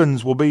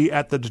Ravens will be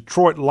at the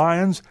Detroit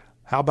Lions.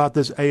 How about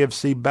this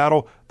AFC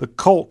battle? The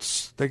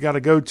Colts, they got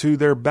to go to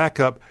their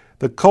backup.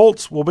 The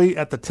Colts will be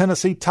at the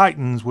Tennessee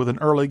Titans with an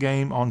early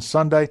game on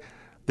Sunday.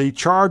 The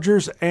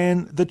Chargers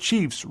and the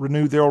Chiefs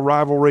renew their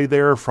rivalry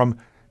there from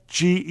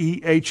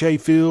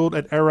GEHA Field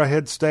at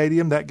Arrowhead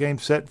Stadium. That game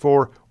set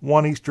for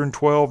 1 Eastern,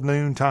 12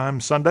 noon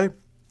time Sunday.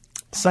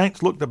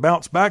 Saints look to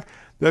bounce back.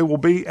 They will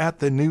be at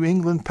the New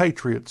England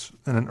Patriots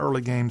in an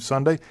early game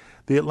Sunday.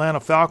 The Atlanta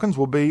Falcons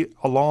will be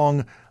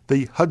along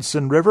the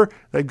Hudson River.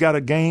 They've got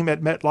a game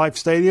at MetLife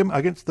Stadium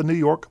against the New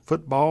York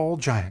Football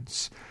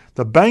Giants.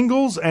 The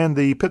Bengals and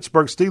the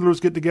Pittsburgh Steelers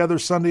get together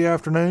Sunday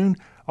afternoon.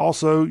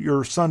 Also,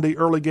 your Sunday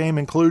early game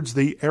includes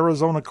the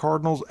Arizona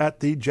Cardinals at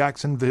the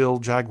Jacksonville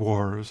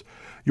Jaguars.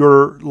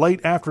 Your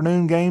late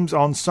afternoon games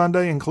on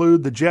Sunday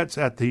include the Jets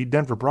at the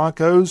Denver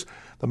Broncos.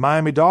 The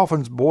Miami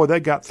Dolphins, boy, they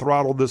got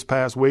throttled this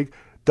past week.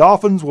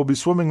 Dolphins will be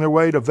swimming their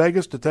way to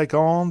Vegas to take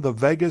on the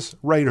Vegas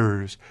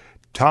Raiders.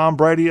 Tom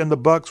Brady and the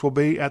Bucs will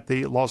be at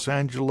the Los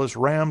Angeles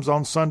Rams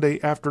on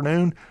Sunday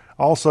afternoon.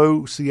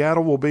 Also,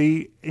 Seattle will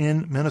be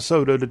in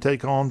Minnesota to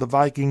take on the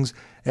Vikings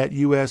at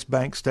U.S.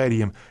 Bank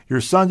Stadium.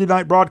 Your Sunday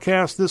night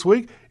broadcast this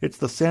week, it's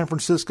the San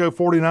Francisco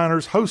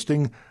 49ers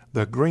hosting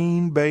the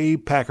Green Bay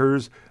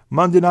Packers.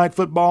 Monday Night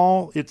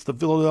Football, it's the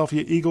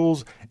Philadelphia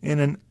Eagles in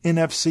an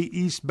NFC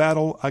East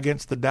battle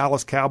against the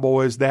Dallas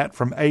Cowboys, that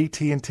from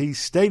AT&T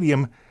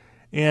Stadium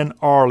in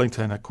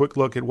Arlington. A quick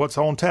look at what's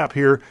on tap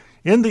here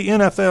in the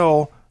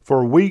NFL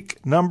for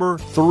week number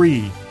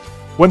 3.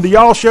 When the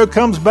Y'all Show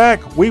comes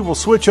back, we will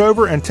switch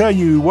over and tell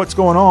you what's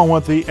going on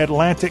with the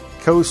Atlantic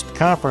Coast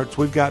Conference.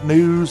 We've got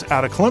news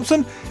out of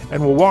Clemson,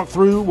 and we'll walk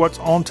through what's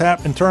on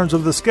tap in terms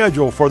of the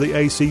schedule for the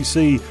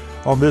ACC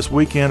on this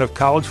weekend of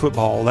college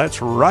football.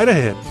 That's right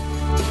ahead.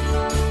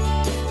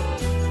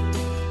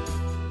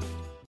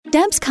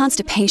 Deb's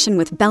constipation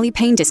with belly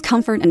pain,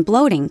 discomfort, and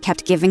bloating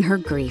kept giving her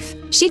grief.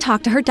 She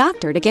talked to her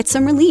doctor to get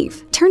some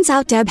relief. Turns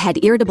out Deb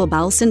had irritable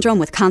bowel syndrome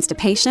with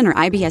constipation, or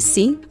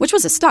IBS-C, which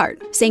was a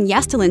start. Saying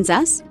yes to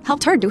Linzess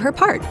helped her do her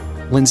part.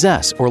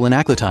 Linzess, or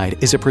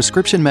linaclotide, is a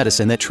prescription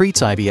medicine that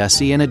treats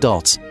IBS-C in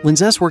adults.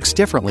 Linzess works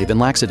differently than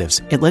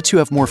laxatives. It lets you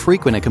have more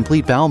frequent and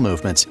complete bowel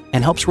movements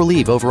and helps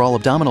relieve overall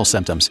abdominal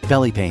symptoms,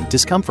 belly pain,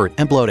 discomfort,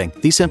 and bloating.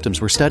 These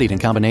symptoms were studied in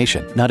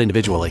combination, not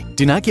individually.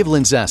 Do not give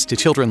Linzess to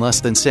children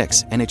less than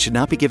 6, and it should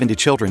not be given to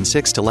children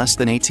 6 to less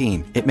than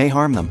 18. It may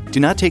harm them.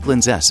 Do not take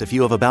Linzess if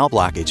you have a bowel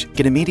blockage.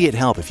 Get immediate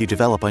help if you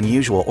develop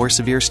unusual or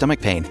severe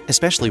stomach pain,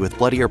 especially with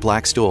bloody or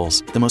black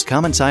stools. The most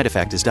common side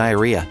effect is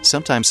diarrhea,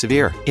 sometimes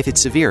severe. If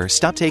it's severe,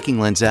 stop taking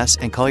Linzess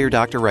and call your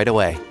doctor right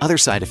away. Other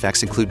side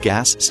effects include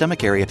gas,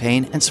 stomach area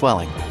pain, and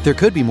swelling. There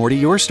could be more to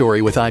your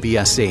story with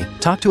IBS-C.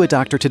 Talk to a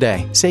doctor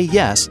today. Say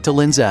yes to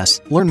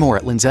Linzess. Learn more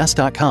at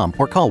linzess.com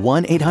or call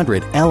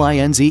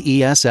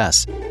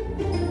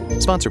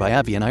 1-800-LINZESS. Sponsored by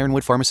AbbVie and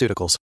Ironwood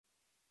Pharmaceuticals.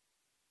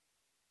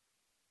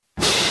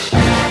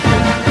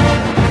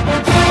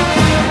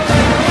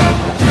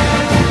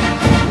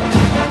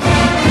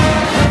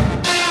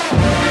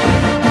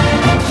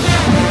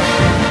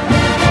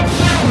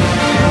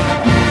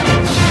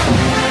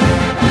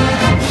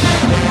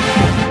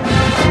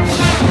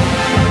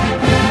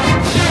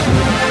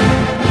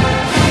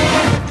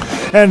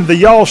 And the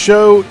Y'all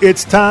Show,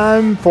 it's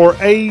time for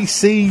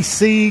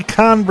ACC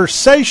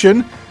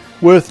Conversation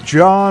with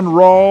John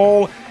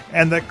Rawl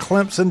and the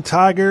Clemson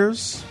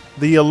Tigers,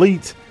 the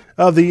elite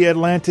of the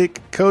Atlantic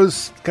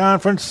Coast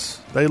Conference.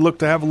 They look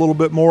to have a little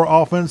bit more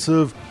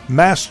offensive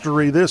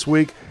mastery this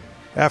week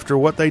after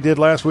what they did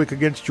last week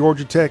against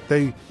Georgia Tech.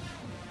 They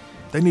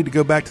need to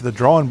go back to the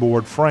drawing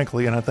board,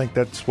 frankly, and I think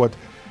that's what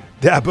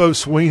Dabo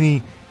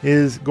Swinney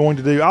is going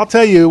to do. I'll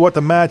tell you what the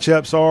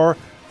matchups are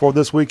for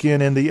this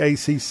weekend in the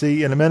ACC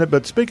in a minute.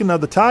 But speaking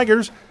of the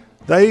Tigers,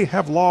 they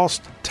have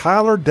lost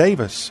Tyler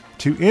Davis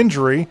to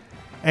injury,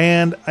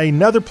 and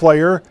another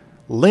player,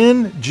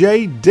 Lynn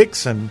J.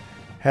 Dixon,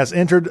 has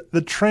entered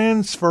the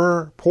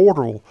transfer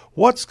portal.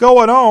 What's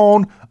going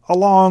on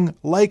along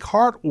Lake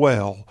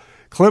Hartwell?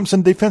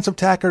 Clemson defensive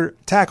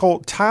tackle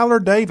Tyler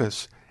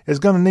Davis is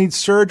going to need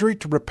surgery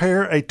to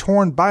repair a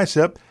torn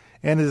bicep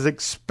and is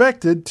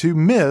expected to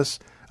miss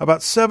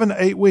about 7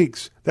 to 8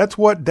 weeks. That's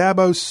what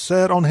Dabo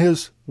said on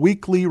his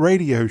weekly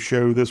radio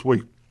show this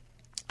week.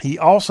 He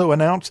also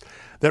announced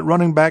that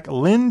running back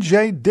Lynn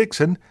J.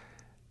 Dixon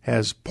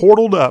has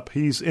portaled up.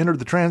 He's entered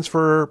the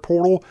transfer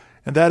portal,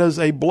 and that is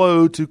a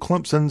blow to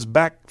Clemson's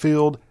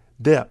backfield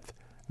depth.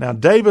 Now,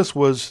 Davis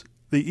was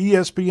the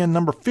ESPN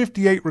number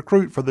 58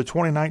 recruit for the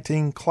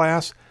 2019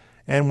 class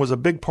and was a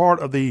big part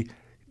of the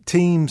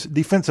team's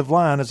defensive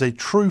line as a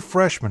true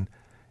freshman.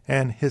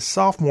 And his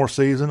sophomore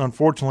season,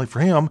 unfortunately for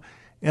him,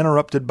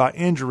 interrupted by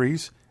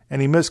injuries, and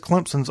he missed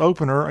Clemson's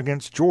opener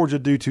against Georgia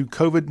due to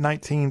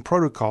COVID-19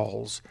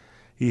 protocols.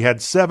 He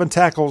had 7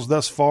 tackles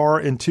thus far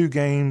in 2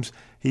 games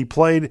he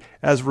played.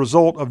 As a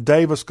result of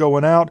Davis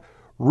going out,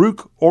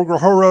 Rook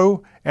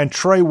Orgahoro and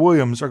Trey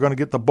Williams are going to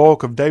get the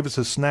bulk of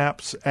Davis's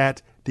snaps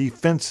at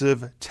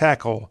defensive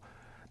tackle.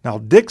 Now,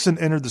 Dixon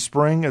entered the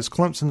spring as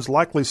Clemson's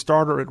likely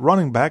starter at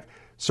running back,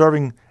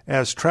 serving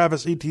as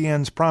Travis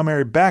Etienne's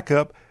primary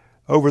backup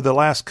over the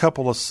last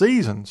couple of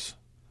seasons.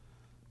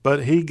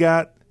 But he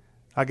got,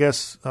 I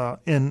guess,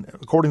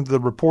 according to the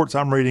reports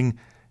I'm reading,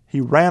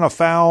 he ran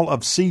afoul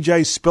of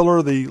C.J.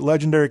 Spiller, the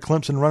legendary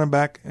Clemson running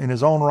back in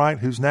his own right,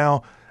 who's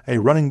now a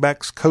running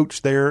backs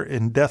coach there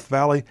in Death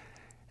Valley.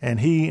 And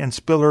he and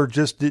Spiller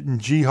just didn't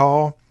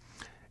gee-haw,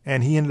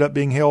 and he ended up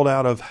being held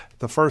out of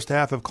the first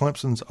half of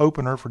Clemson's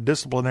opener for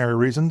disciplinary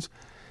reasons.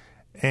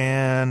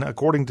 And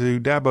according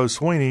to Dabo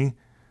Swinney,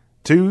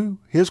 to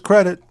his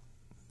credit,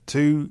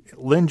 to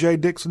Lynn J.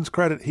 Dixon's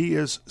credit, he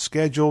is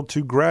scheduled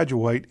to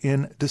graduate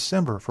in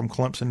December from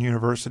Clemson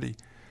University.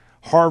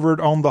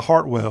 Harvard on the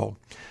Hartwell.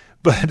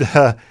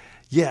 But,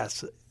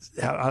 yes,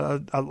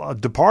 a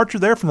departure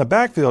there from the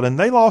backfield. And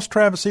they lost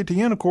Travis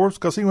Etienne, of course,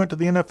 because he went to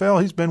the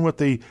NFL. He's been with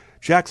the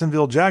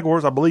Jacksonville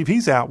Jaguars. I believe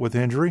he's out with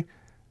injury.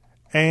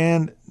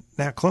 And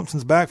now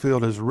Clemson's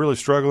backfield is really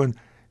struggling.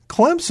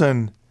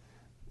 Clemson,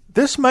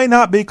 this may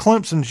not be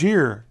Clemson's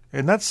year.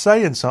 And that's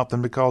saying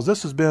something because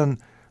this has been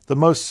the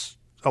most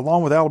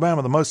along with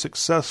Alabama, the most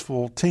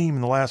successful team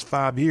in the last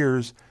 5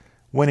 years,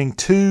 winning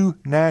 2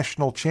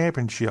 national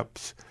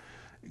championships,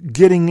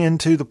 getting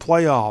into the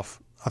playoff,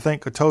 I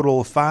think a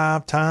total of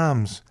 5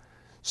 times.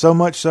 So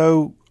much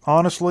so,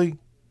 honestly,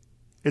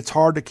 it's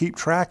hard to keep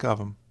track of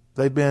them.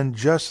 They've been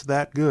just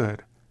that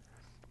good.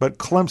 But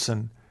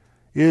Clemson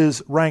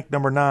is ranked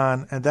number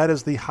 9, and that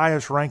is the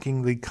highest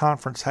ranking the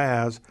conference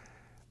has.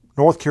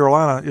 North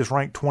Carolina is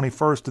ranked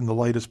 21st in the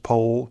latest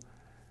poll.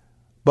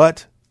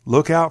 But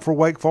look out for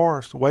Wake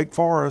Forest. Wake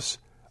Forest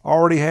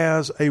already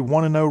has a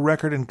 1-0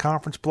 record in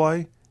conference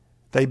play.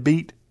 They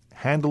beat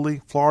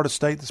handily Florida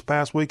State this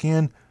past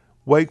weekend.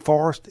 Wake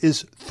Forest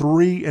is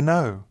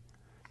 3-0.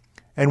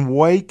 And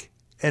Wake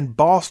and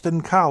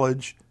Boston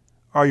College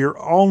are your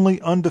only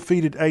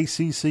undefeated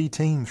ACC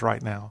teams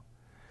right now.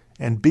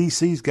 And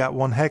BC's got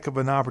one heck of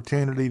an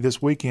opportunity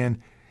this weekend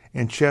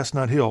in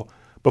Chestnut Hill.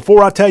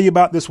 Before I tell you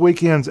about this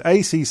weekend's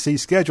ACC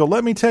schedule,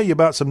 let me tell you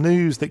about some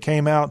news that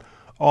came out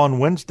on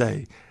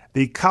Wednesday.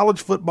 The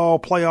College Football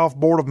Playoff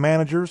Board of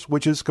Managers,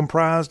 which is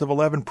comprised of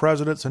 11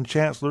 presidents and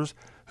chancellors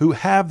who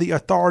have the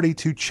authority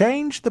to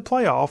change the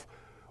playoff,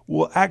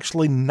 will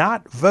actually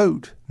not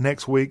vote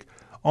next week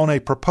on a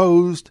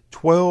proposed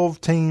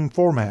 12-team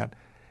format,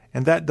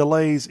 and that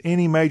delays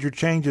any major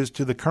changes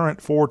to the current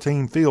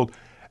 4-team field.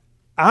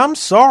 I'm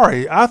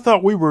sorry, I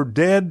thought we were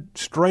dead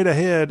straight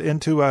ahead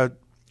into a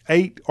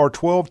 8 or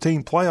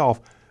 12-team playoff,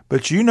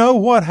 but you know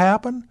what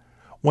happened?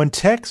 When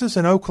Texas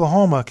and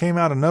Oklahoma came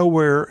out of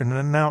nowhere and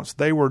announced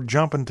they were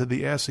jumping to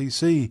the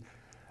SEC,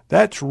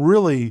 that's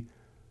really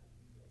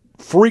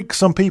freaked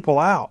some people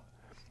out.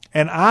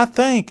 And I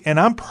think, and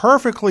I'm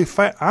perfectly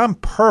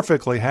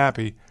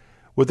happy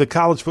with the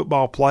college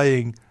football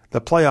playing the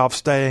playoff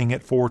staying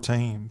at 4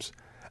 teams.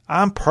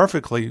 I'm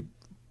perfectly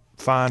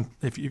fine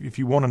if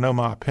you want to know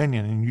my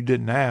opinion, and you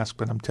didn't ask,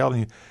 but I'm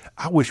telling you,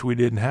 I wish we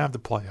didn't have the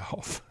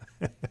playoff.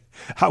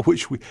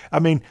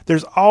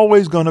 There's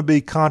always going to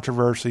be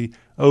controversy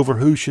over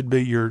who should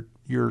be your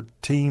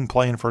team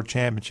playing for a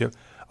championship.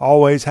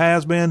 Always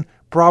has been,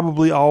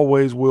 probably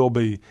always will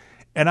be.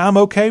 And I'm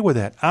okay with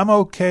that. I'm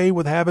okay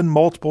with having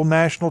multiple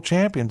national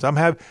champions. I'm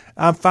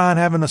fine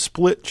having a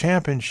split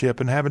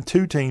championship and having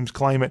 2 teams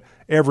claim it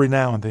every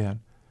now and then.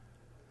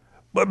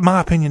 But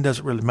my opinion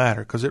doesn't really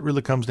matter because it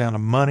really comes down to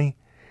money,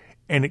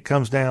 and it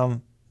comes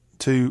down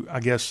to, I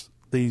guess,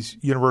 these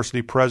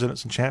university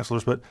presidents and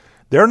chancellors. But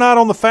they're not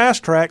on the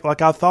fast track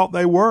like I thought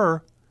they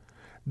were.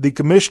 The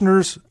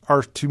commissioners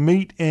are to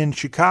meet in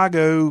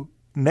Chicago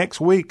next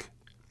week,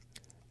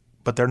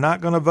 but they're not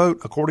going to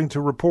vote, according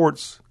to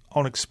reports,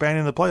 on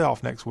expanding the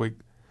playoff next week.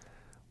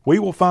 We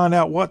will find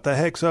out what the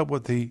heck's up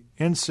with the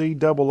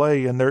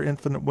NCAA and their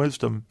infinite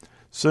wisdom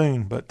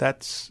soon, but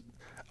that's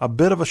a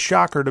bit of a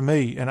shocker to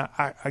me. And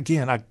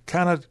I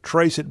kind of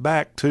trace it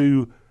back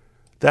to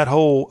that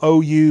whole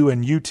OU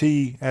and UT,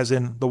 as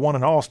in the one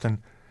in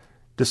Austin,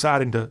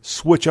 deciding to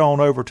switch on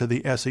over to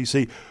the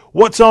SEC.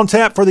 What's on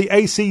tap for the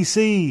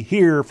ACC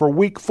here for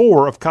week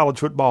 4 of college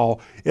football?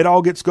 It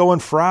all gets going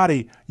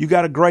Friday. You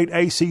got a great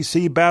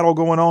ACC battle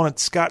going on at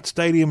Scott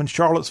Stadium in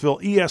Charlottesville.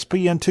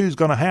 ESPN2 is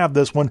going to have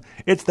this one.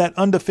 It's that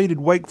undefeated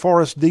Wake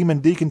Forest Demon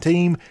Deacon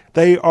team.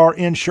 They are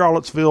in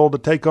Charlottesville to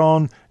take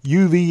on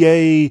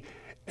UVA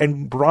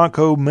and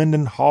Bronco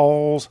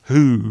Mendenhall's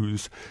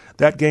Hoos.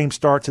 That game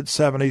starts at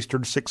 7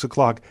 Eastern, 6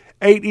 o'clock.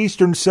 8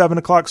 Eastern, 7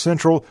 o'clock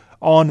Central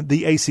on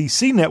the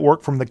ACC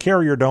network from the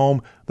Carrier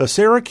Dome. The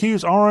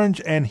Syracuse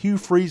Orange and Hugh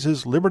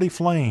Freeze's Liberty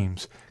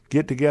Flames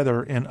get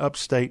together in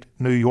upstate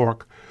New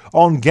York.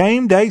 On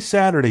game day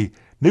Saturday,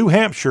 New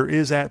Hampshire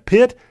is at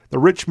Pitt. The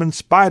Richmond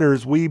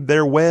Spiders weave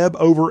their web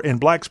over in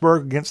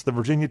Blacksburg against the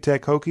Virginia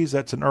Tech Hokies.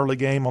 That's an early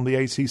game on the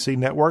ACC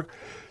network.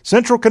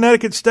 Central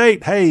Connecticut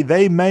State,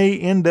 they may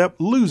end up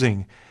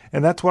losing.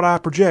 And that's what I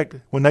project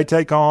when they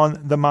take on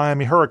the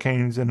Miami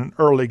Hurricanes in an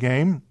early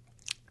game.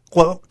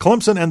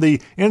 Clemson and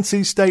the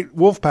NC State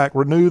Wolfpack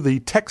renew the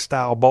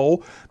Textile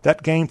Bowl.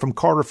 That game from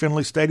Carter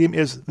Finley Stadium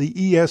is the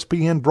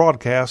ESPN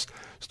broadcast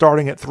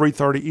starting at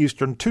 3:30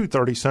 Eastern,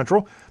 2:30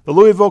 Central. The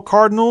Louisville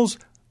Cardinals,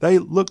 they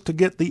look to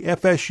get the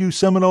FSU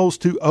Seminoles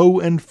to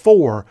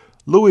 0-4.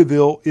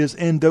 Louisville is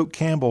in Doak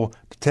Campbell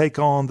to take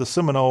on the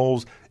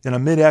Seminoles in a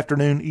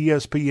mid-afternoon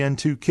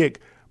ESPN2 kick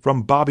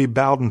from Bobby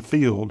Bowden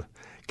Field.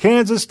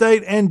 Kansas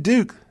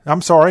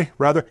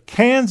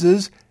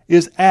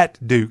is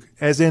at Duke,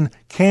 as in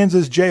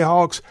Kansas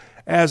Jayhawks,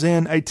 as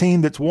in a team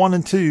that's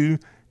 1-2,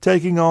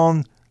 taking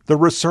on the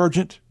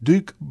resurgent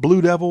Duke Blue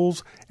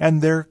Devils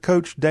and their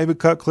coach David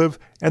Cutcliffe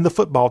and the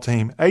football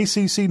team.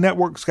 ACC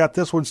Network's got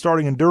this one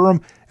starting in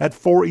Durham at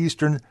 4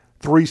 Eastern,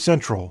 3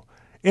 Central.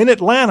 In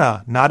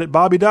Atlanta, not at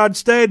Bobby Dodd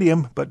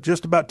Stadium, but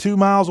just about 2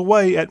 miles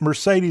away at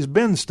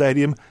Mercedes-Benz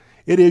Stadium,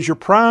 it is your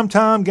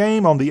primetime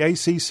game on the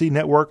ACC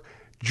Network.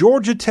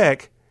 Georgia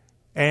Tech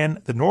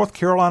and the North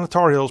Carolina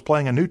Tar Heels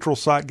playing a neutral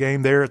site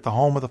game there at the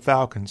home of the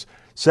Falcons.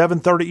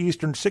 7:30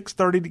 Eastern,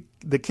 6:30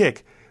 the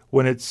kick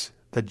when it's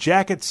the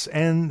Jackets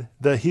and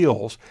the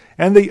Heels.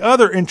 And the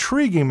other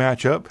intriguing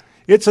matchup,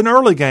 it's an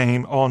early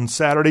game on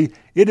Saturday.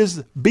 It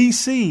is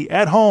BC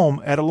at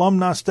home at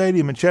Alumni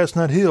Stadium in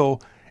Chestnut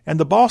Hill, And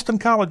the Boston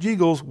College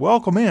Eagles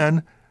welcome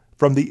in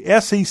from the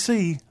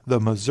SEC, the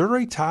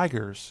Missouri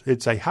Tigers.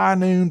 It's a high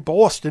noon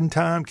Boston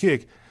time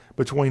kick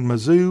between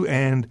Mizzou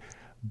and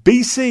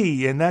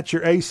BC, and that's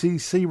your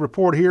ACC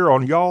report here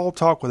on Y'all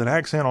Talk with an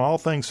Accent on all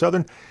things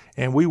Southern,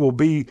 and we will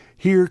be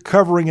here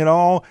covering it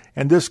all,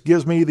 and this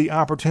gives me the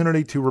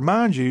opportunity to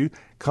remind you,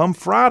 come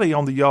Friday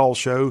on the Y'all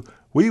Show,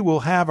 we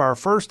will have our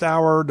first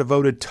hour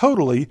devoted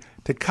totally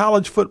to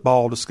college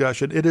football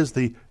discussion. It is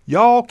the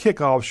Y'all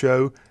Kickoff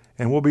Show,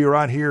 and we'll be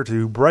right here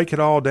to break it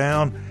all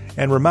down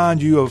and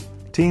remind you of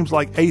teams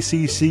like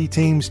ACC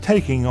teams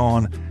taking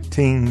on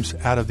teams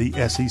out of the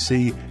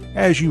SEC,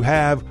 as you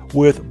have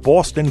with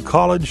Boston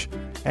College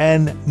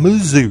and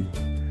Mizzou.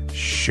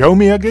 Show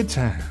me a good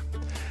time.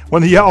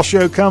 When the Y'all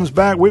Show comes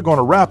back, we're going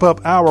to wrap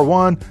up Hour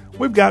 1.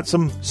 We've got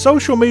some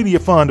social media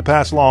fun to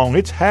pass along.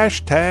 It's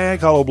hashtag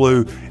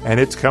Hullabaloo, and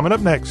it's coming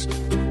up next.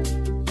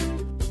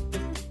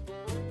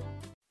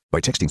 By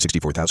texting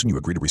 64000, you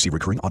agree to receive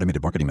recurring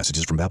automated marketing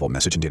messages from Babbel.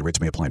 Message and data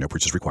rates may apply. No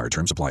purchase required.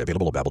 Terms apply.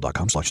 Available at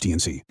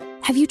babbel.com/TNC.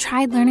 Have you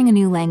tried learning a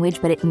new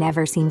language but it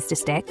never seems to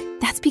stick?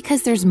 That's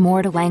because there's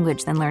more to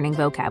language than learning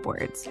vocab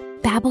words.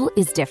 Babbel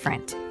is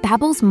different.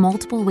 Babbel's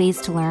multiple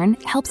ways to learn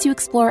helps you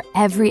explore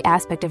every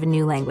aspect of a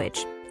new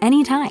language,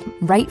 anytime,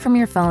 right from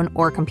your phone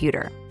or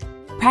computer.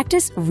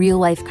 Practice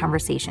real-life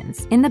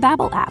conversations in the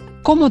Babbel app.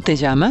 ¿Cómo te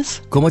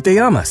llamas? ¿Cómo te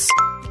llamas?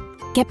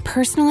 Get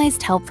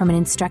personalized help from an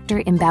instructor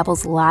in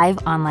Babbel's live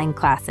online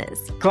classes.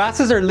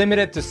 Classes are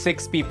limited to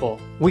 6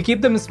 people. We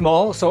keep them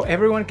small so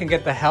everyone can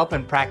get the help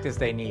and practice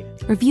they need.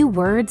 Review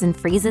words and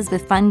phrases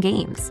with fun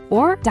games,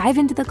 or dive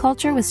into the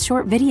culture with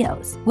short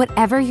videos.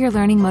 Whatever your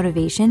learning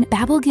motivation,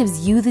 Babbel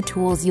gives you the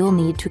tools you'll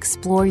need to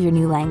explore your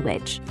new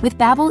language. With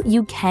Babbel,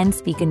 you can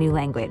speak a new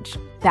language.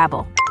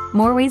 Babbel.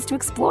 More ways to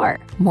explore,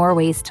 more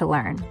ways to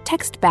learn.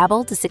 Text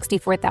Babbel to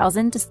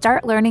 64,000 to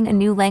start learning a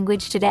new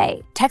language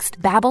today. Text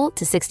Babbel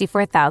to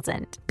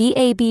 64,000.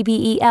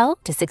 BABBEL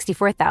to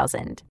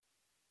 64,000.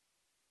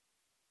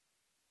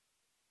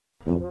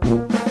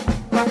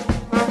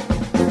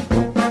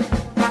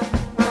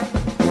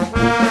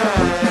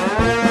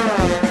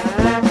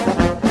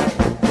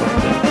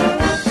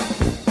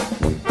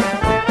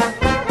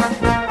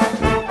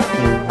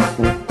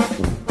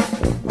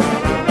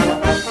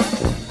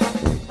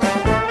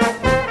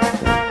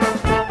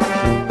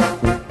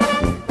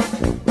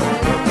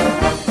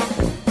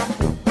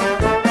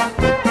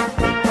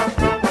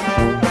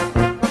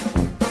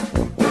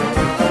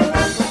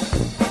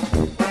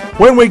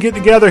 When we get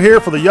together here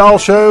for the Y'all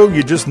Show,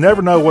 you just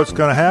never know what's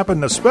going to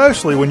happen,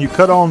 especially when you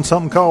cut on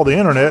something called the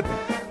internet.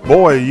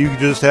 Boy, you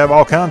just have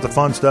all kinds of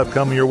fun stuff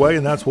coming your way,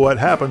 and that's what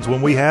happens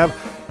when we have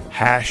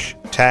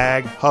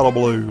hashtag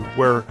Hullabaloo,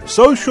 where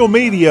social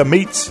media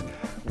meets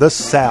the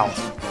South.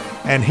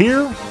 And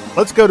here,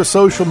 let's go to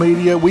social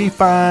media. We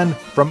find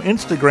from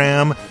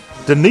Instagram,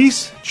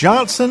 Denise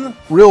Johnson,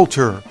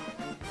 Realtor.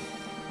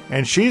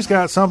 And she's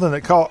got something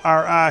that caught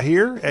our eye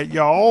here at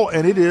Y'all,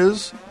 and it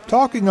is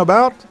talking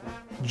about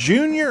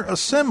Junior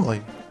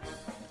Assembly.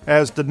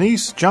 As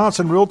Denise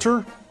Johnson,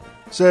 Realtor,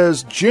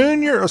 says,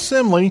 Junior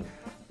Assembly,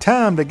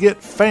 time to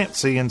get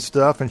fancy and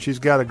stuff. And she's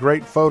got a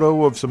great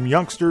photo of some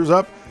youngsters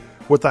up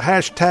with the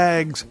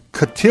hashtags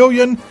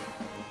cotillion,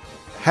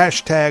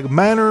 hashtag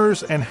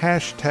manners, and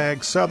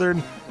hashtag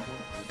Southern.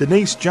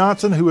 Denise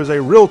Johnson, who is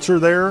a realtor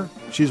there,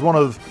 she's one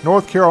of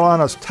North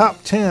Carolina's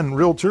top 10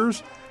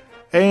 realtors,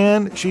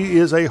 and she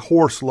is a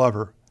horse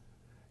lover.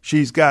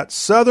 She's got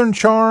Southern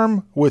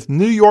charm with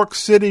New York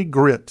City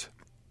grit.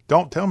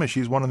 Don't tell me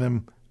she's one of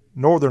them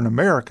Northern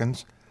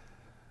Americans.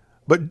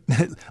 But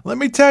let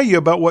me tell you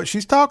about what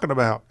she's talking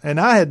about.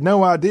 And I had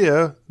no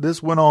idea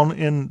this went on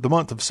in the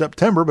month of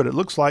September, but it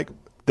looks like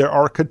there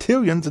are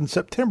cotillions in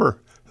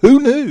September. Who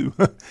knew?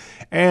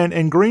 And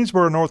in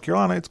Greensboro, North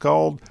Carolina, it's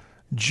called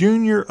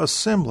Junior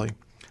Assembly.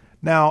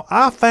 Now,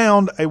 I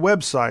found a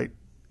website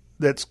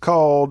that's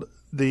called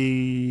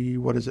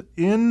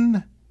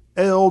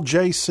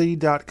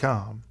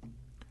NLJC.com.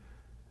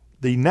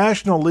 The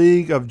National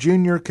League of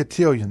Junior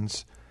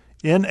Cotillions,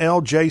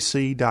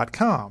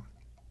 NLJC.com.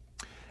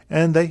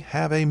 And they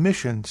have a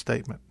mission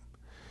statement.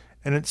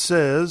 And it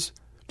says,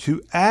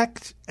 to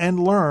act and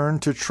learn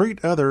to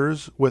treat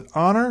others with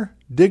honor,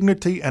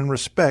 dignity, and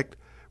respect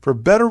for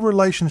better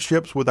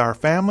relationships with our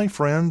family,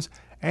 friends,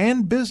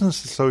 and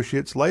business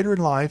associates later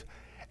in life,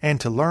 and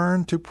to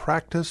learn to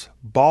practice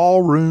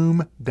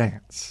ballroom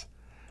dance.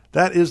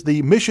 That is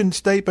the mission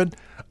statement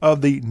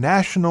of the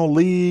National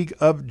League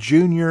of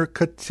Junior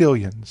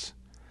Cotillions.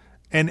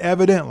 And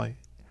evidently,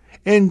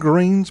 in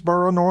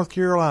Greensboro, North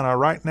Carolina,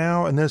 right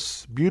now in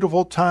this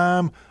beautiful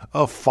time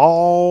of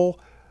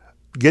fall,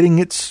 getting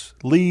its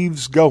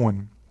leaves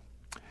going,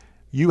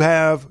 you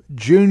have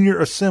Junior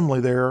Assembly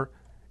there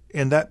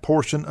in that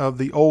portion of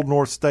the Old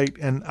North State.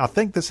 And I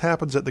think this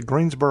happens at the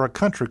Greensboro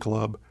Country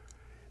Club.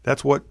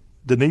 That's what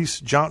Denise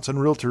Johnson,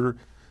 Realtor,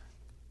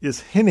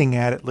 is hinting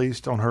at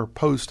least on her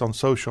post on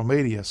social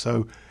media.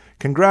 So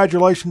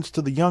congratulations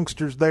to the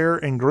youngsters there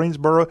in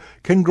Greensboro.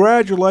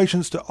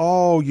 Congratulations to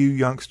all you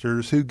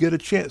youngsters who get a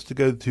chance to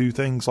go to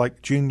things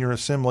like Junior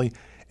Assembly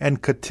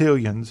and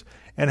cotillions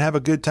and have a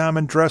good time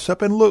and dress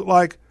up and look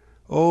like,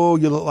 you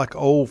look like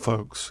old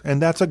folks.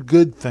 And that's a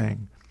good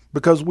thing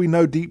because we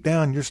know deep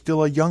down you're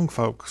still a young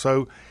folk.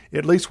 So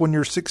at least when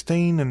you're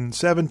 16 and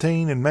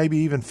 17 and maybe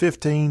even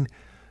 15,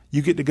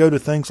 you get to go to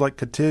things like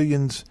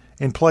cotillions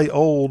and play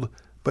old,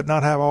 but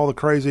not have all the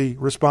crazy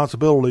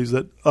responsibilities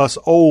that us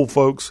old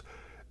folks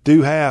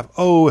do have.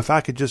 Oh, if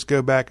I could just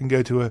go back and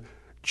go to a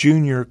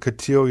junior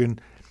cotillion.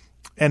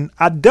 And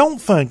I don't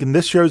think, and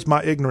this shows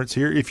my ignorance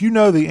here, if you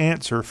know the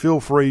answer, feel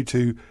free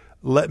to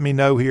let me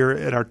know here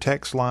at our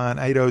text line,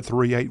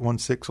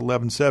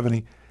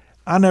 803-816-1170.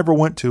 I never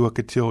went to a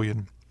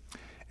cotillion.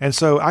 And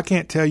so I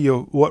can't tell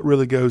you what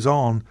really goes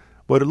on,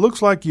 but it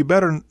looks like you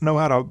better know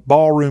how to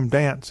ballroom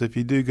dance if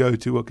you do go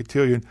to a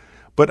cotillion.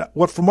 But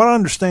from what I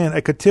understand,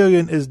 a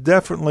cotillion is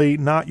definitely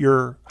not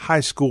your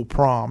high school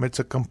prom. It's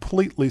a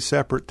completely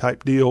separate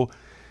type deal.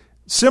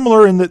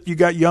 Similar in that you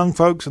got young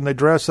folks and they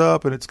dress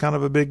up and it's kind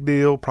of a big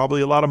deal.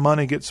 Probably a lot of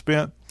money gets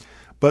spent.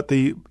 But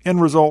the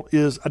end result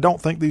is I don't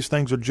think these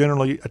things are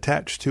generally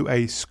attached to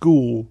a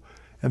school.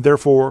 And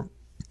therefore,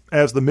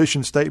 as the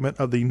mission statement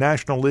of the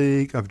National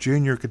League of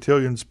Junior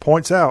Cotillions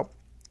points out,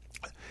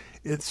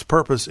 its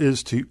purpose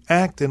is to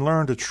act and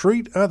learn to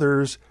treat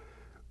others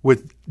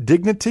with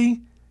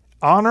dignity,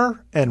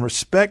 honor, and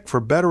respect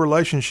for better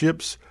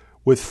relationships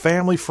with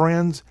family,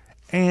 friends,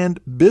 and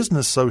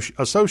business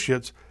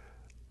associates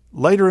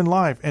later in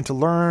life, and to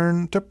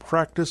learn to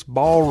practice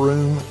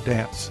ballroom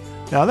dance.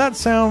 Now that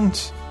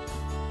sounds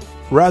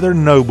rather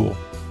noble.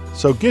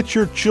 So get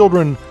your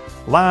children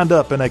lined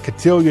up in a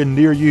cotillion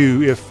near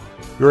you if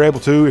you're able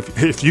to,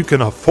 if you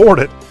can afford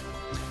it,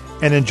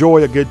 and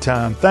enjoy a good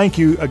time. Thank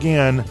you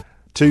again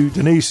to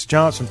Denise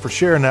Johnson for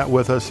sharing that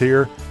with us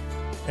here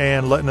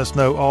and letting us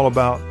know all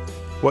about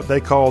what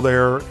they call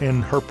there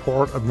in her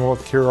part of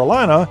North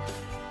Carolina,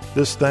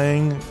 this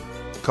thing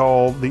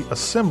called the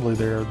assembly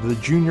there, the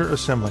Junior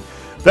Assembly.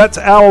 That's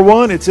hour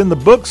one. It's in the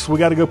books. We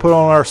got to go put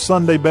on our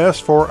Sunday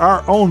best for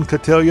our own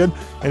cotillion,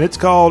 and it's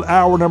called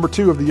hour number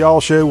 2 of the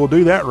Y'all Show. We'll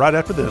do that right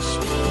after this.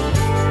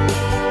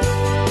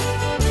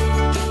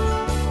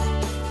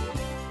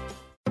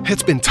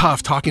 It's been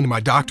tough talking to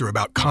my doctor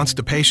about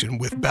constipation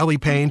with belly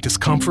pain,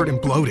 discomfort, and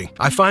bloating.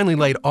 I finally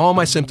laid all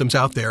my symptoms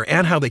out there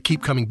and how they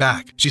keep coming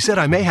back. She said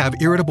I may have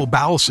irritable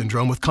bowel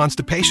syndrome with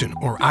constipation,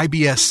 or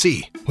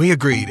IBS-C. We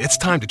agreed it's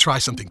time to try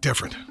something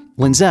different.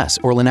 Linzess,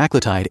 or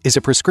linaclotide, is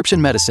a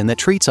prescription medicine that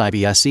treats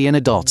IBS-C in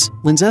adults.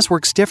 Linzess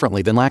works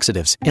differently than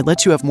laxatives. It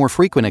lets you have more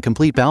frequent and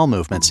complete bowel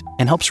movements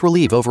and helps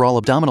relieve overall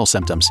abdominal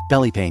symptoms,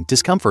 belly pain,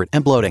 discomfort,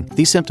 and bloating.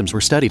 These symptoms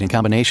were studied in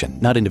combination,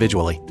 not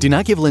individually. Do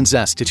not give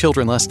Linzess to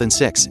children less than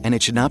 6, and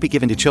it should not be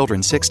given to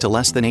children 6 to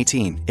less than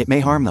 18. It may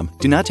harm them.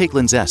 Do not take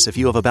Linzess if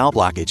you have a bowel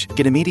blockage.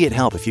 Get immediate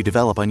help if you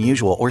develop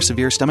unusual or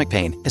severe stomach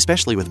pain,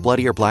 especially with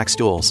bloody or black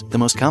stools. The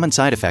most common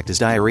side effect is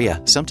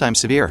diarrhea,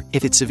 sometimes severe.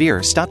 If it's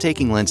severe, stop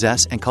taking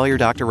Linzess and call your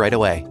doctor right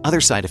away.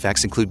 Other side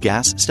effects include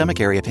gas, stomach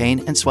area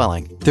pain, and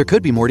swelling. There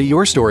could be more to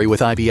your story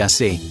with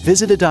IBS-C.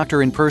 Visit a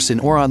doctor in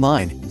person or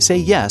online. Say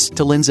yes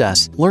to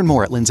Linzess. Learn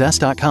more at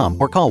linzess.com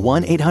or call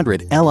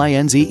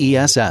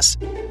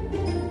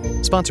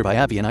 1-800-LINZESS. Sponsored by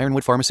AbbVie and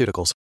Ironwood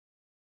Pharmaceuticals.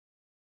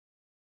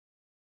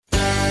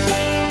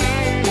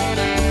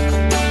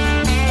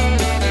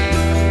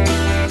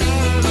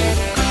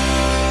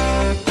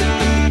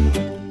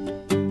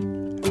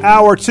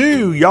 Hour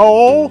 2,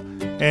 y'all.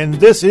 And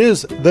this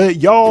is the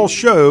Y'all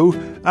Show.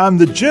 I'm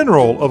the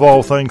general of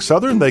all things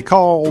Southern. They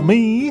call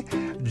me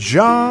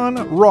John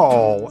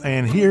Rawl.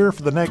 And here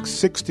for the next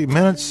 60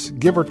 minutes,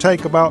 give or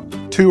take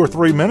about 2 or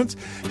 3 minutes,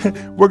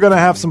 we're going to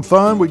have some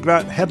fun. We've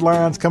got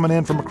headlines coming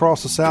in from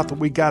across the South that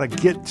we got to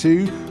get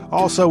to.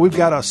 Also, we've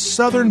got a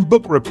Southern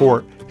book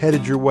report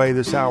headed your way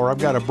this hour. I've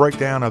got a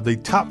breakdown of the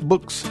top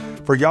books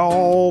for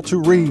y'all to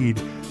read.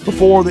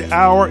 Before the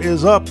hour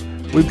is up,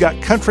 we've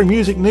got country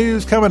music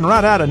news coming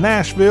right out of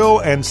Nashville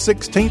and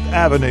 16th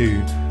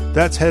Avenue.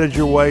 That's headed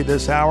your way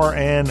this hour.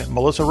 And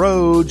Melissa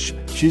Rhodes,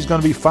 she's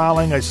going to be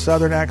filing a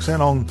Southern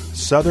accent on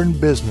Southern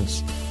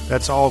business.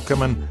 That's all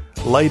coming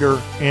later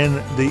in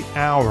the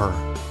hour.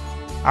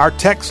 Our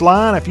text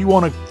line, if you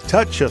want to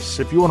touch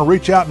us, if you want to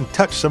reach out and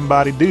touch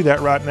somebody, do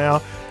that right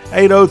now.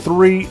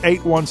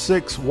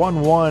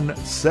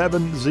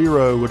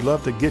 803-816-1170. Would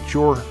love to get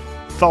your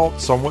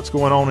thoughts on what's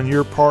going on in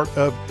your part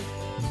of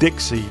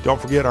Dixie. Don't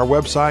forget our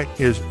website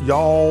is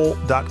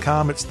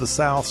y'all.com. It's the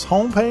South's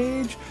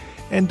homepage.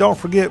 And don't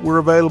forget we're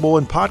available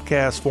in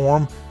podcast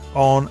form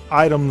on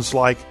items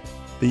like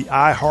the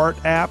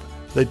iHeart app,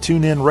 the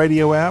TuneIn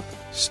Radio app,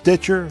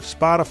 Stitcher,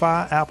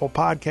 Spotify, Apple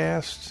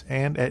Podcasts,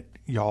 and at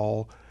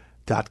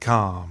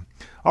y'all.com.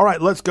 All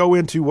right, let's go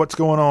into what's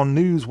going on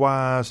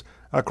news-wise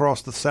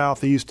across the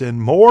Southeast and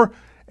more.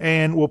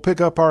 And we'll pick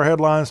up our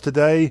headlines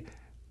today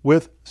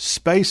with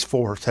Space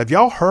Force. Have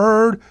y'all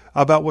heard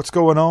about what's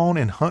going on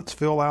in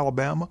Huntsville,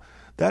 Alabama?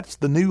 That's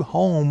the new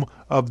home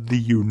of the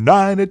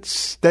United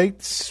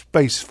States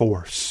Space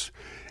Force.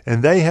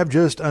 And they have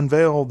just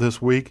unveiled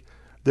this week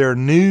their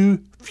new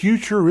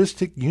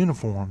futuristic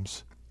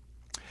uniforms.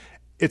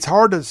 it's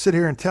hard to sit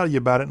here and tell you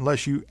about it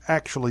unless you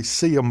actually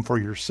see them for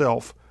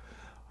yourself.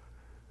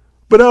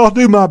 But I'll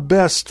do my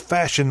best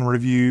fashion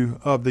review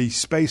of the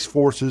Space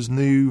Force's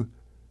new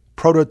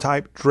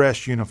prototype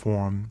dress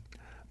uniform.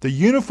 The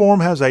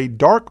uniform has a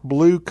dark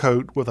blue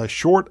coat with a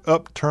short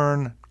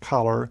upturned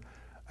collar,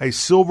 a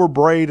silver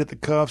braid at the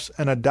cuffs,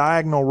 and a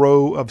diagonal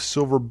row of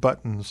silver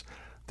buttons.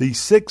 The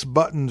 6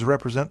 buttons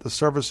represent the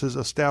service's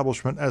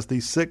establishment as the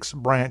 6th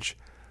branch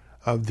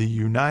of the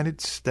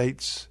United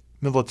States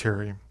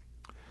military.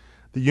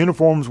 The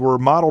uniforms were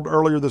modeled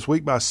earlier this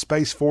week by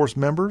Space Force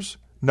members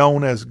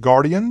known as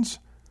Guardians,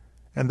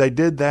 and they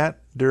did that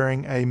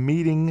during a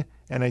meeting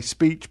and a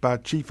speech by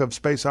Chief of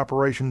Space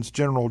Operations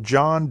General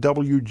John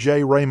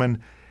W.J.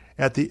 Raymond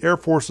at the Air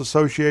Force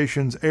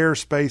Association's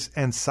Airspace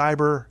and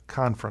Cyber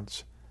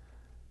Conference.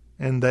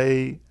 And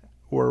they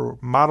were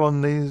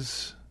modeling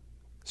these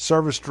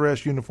service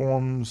dress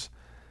uniforms.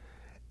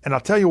 And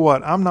I'll tell you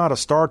what, I'm not a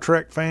Star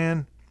Trek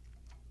fan,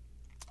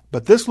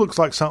 but this looks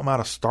like something out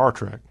of Star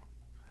Trek.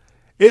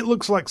 It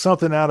looks like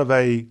something out of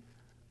a,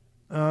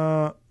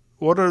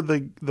 what are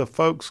the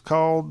folks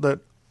called that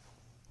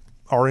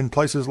are in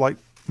places like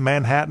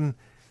Manhattan,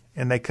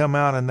 and they come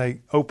out and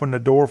they open the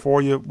door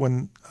for you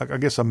when, I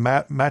guess, a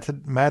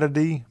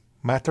matadee.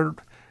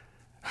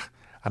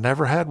 I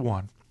never had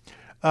one.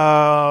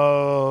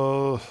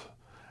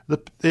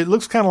 It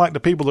looks kind of like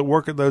the people that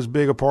work at those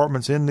big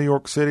apartments in New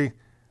York City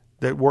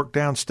that work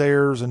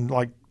downstairs and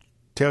like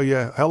tell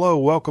you, hello,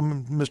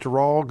 welcome, Mr.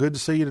 Rawl. Good to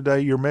see you today.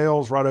 Your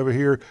mail's right over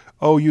here.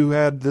 Oh, you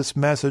had this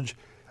message.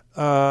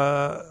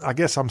 I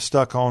guess I'm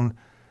stuck on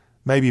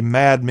maybe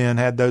Mad Men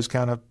had those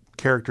kind of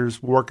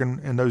characters working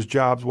in those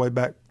jobs way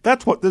back.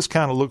 That's what this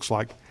kind of looks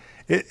like.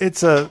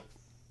 It's a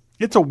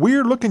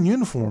weird looking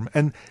uniform,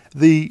 and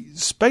the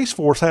Space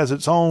Force has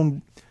its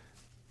own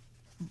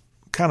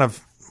kind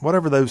of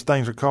whatever those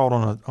things are called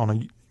on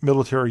a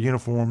military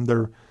uniform.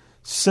 Their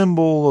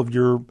symbol of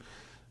your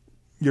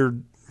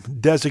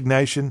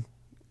designation.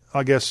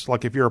 I guess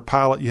like if you're a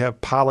pilot, you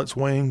have pilot's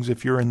wings.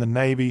 If you're in the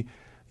Navy,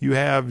 you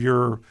have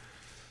your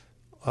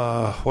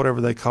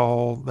whatever they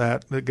call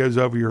that goes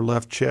over your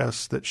left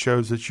chest that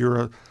shows that you're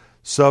a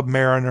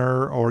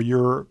submariner or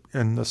you're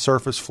in the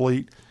surface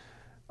fleet.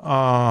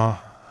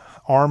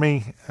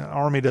 Army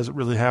doesn't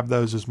really have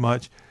those as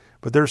much,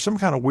 but there's some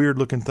kind of weird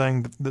looking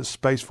thing that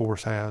Space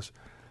Force has,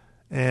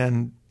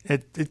 and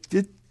it's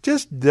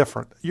just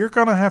different. You're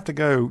going to have to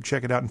go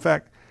check it out. In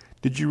fact,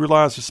 did you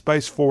realize the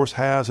Space Force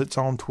has its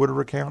own Twitter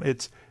account?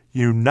 It's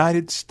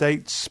United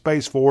States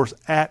Space Force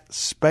at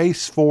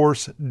Space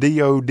Force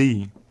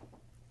DOD.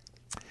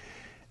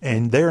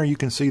 And there you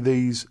can see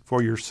these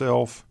for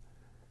yourself.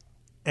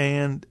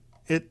 And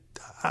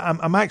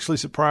I'm actually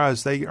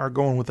surprised they are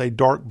going with a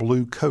dark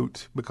blue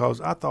coat, because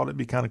I thought it'd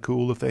be kind of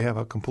cool if they have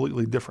a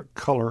completely different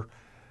color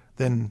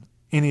than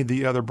any of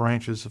the other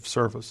branches of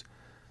service.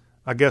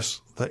 I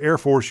guess the Air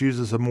Force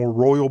uses a more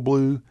royal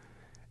blue,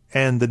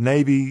 and the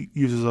Navy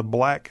uses a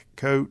black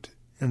coat,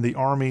 and the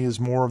Army is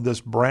more of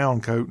this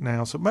brown coat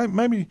now. So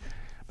maybe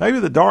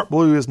the dark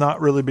blue is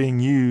not really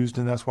being used,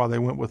 and that's why they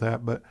went with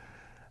that. But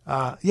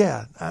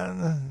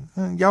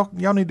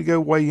y'all need to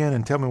go weigh in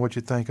and tell me what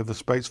you think of the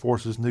Space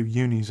Force's new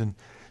unis and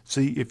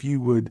see if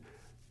you would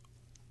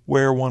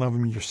wear one of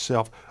them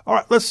yourself. All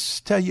right, let's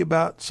tell you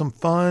about some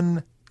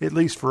fun, at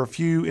least for a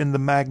few, in the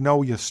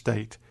Magnolia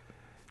State.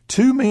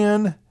 2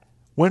 men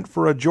went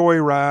for a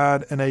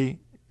joyride in a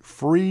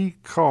free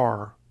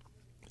car,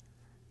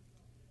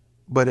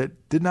 but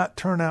it did not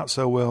turn out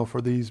so well for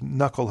these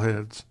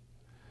knuckleheads.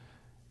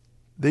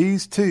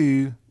 These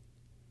 2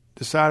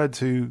 decided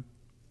to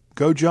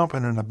go jump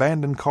in an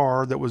abandoned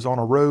car that was on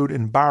a road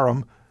in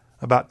Byram,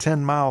 about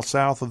 10 miles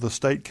south of the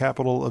state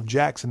capital of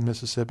Jackson,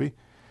 Mississippi.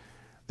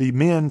 The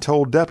men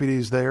told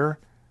deputies there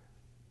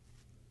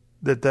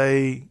that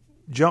they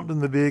jumped in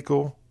the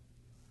vehicle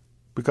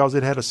because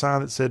it had a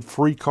sign that said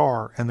free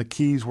car and the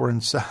keys were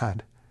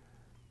inside.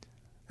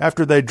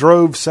 After they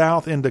drove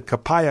south into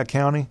Copiah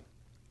County,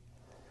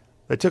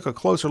 they took a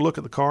closer look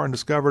at the car and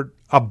discovered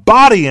a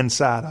body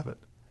inside of it.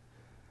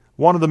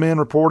 One of the men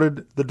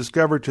reported the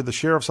discovery to the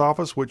sheriff's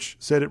office, which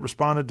said it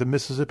responded to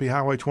Mississippi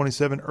Highway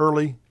 27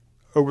 early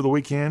over the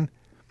weekend.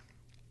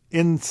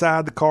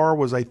 Inside the car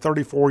was a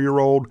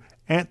 34-year-old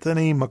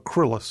Anthony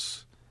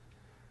McCrillis.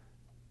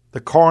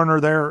 The coroner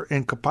there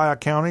in Copiah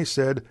County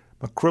said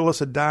McCrillis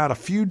had died a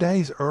few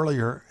days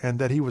earlier and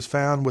that he was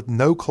found with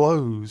no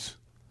clothes.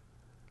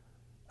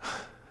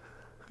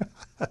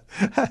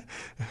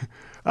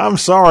 I'm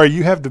sorry,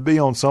 you have to be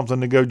on something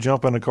to go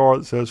jump in a car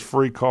that says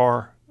free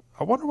car.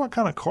 I wonder what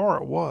kind of car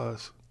it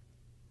was.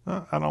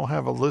 I don't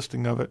have a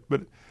listing of it,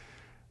 but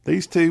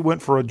these 2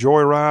 went for a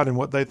joyride in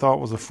what they thought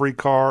was a free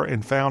car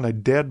and found a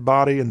dead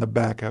body in the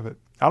back of it.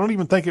 I don't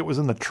even think it was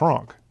in the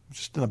trunk. It was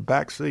just in the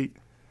back seat.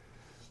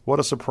 What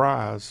a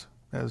surprise.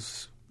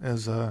 As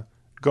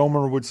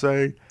Gomer would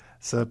say,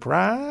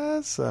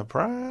 surprise,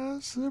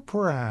 surprise,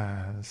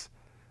 surprise.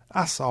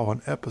 I saw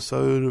an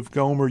episode of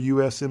Gomer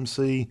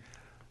USMC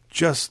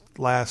just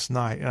last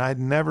night, and I'd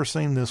never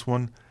seen this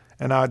one.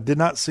 and I did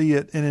not see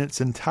it in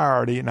its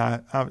entirety, and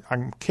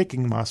I'm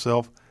kicking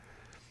myself.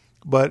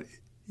 But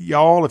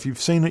y'all, if you've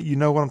seen it, you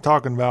know what I'm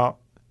talking about,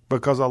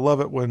 because I love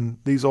it when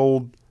these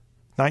old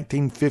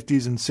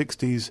 1950s and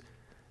 60s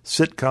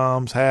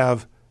sitcoms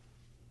have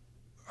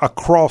a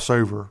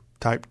crossover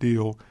type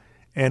deal.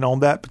 And on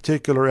that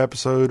particular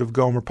episode of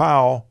Gomer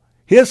Pyle,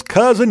 his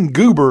cousin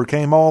Goober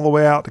came all the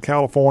way out to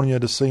California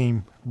to see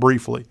him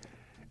briefly.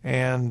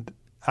 And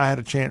I had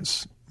a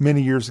chance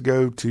many years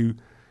ago to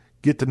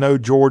get to know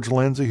George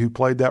Lindsay, who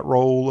played that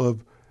role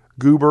of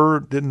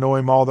Goober. Didn't know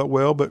him all that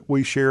well, but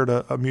we shared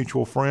a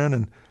mutual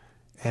friend,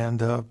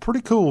 and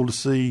pretty cool to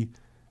see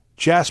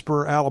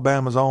Jasper,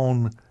 Alabama's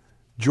own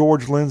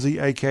George Lindsay,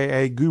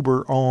 a.k.a.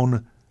 Goober,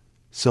 on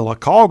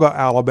Sylacauga,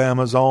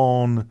 Alabama's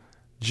own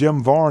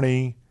Jim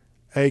Varney,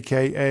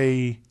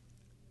 a.k.a.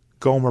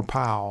 Gomer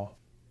Pyle.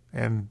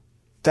 And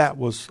that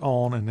was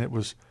on, and it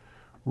was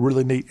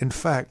really neat. In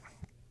fact,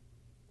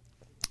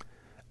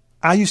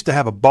 I used to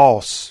have a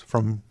boss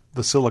from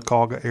the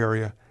Sylacauga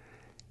area,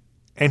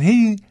 and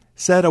he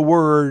said a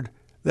word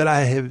that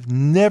I have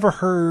never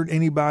heard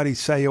anybody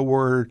say a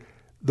word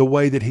the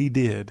way that he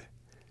did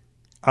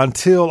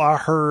until I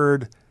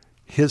heard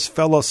his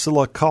fellow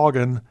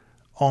Sylacaugan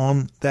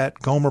on that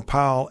Gomer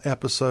Pyle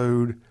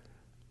episode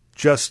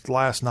just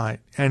last night.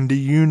 And do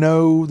you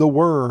know the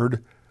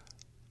word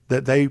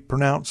that they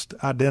pronounced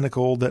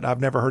identical, that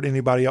I've never heard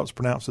anybody else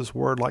pronounce this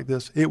word like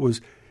this? It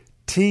was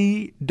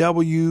Twice.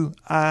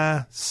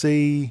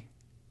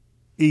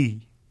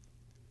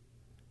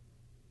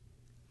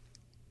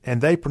 And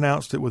they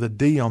pronounced it with a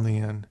D on the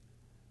end.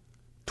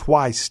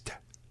 Twice.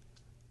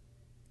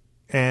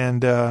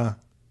 And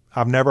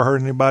I've never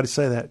heard anybody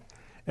say that.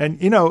 And,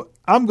 you know,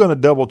 I'm going to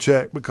double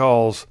check,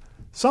 because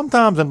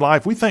sometimes in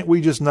life we think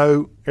we just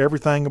know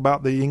everything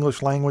about the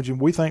English language,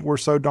 and we think we're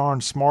so darn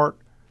smart.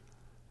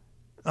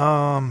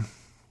 I'm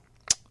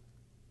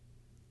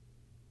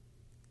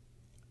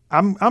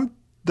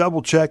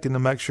double checking to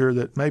make sure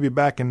that maybe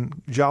back in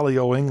jolly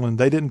old England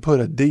they didn't put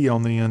a D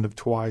on the end of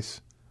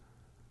twice.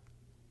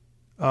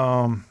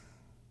 No,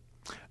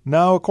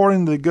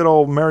 according to the good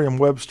old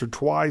Merriam-Webster,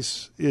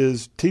 twice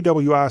is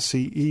Twice,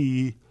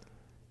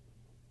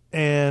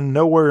 and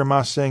nowhere am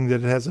I saying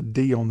that it has a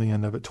D on the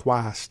end of it,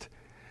 twice.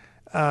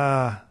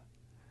 Yeah,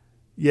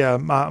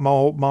 my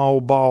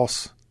old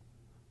boss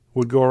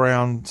would go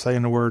around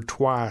saying the word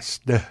twice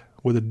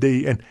with a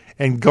D,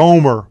 and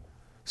Gomer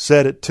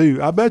said it too.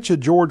 I bet you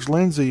George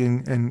Lindsay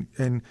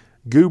and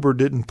Goober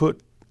didn't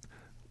put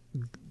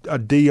a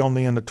D on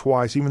the end of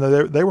twice, even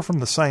though they were from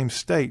the same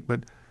state.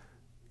 But,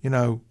 you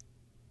know,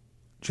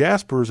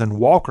 Jasper's in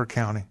Walker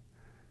County,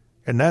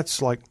 and that's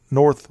like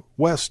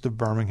northwest of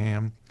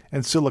Birmingham,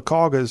 and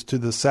Sylacauga is to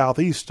the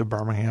southeast of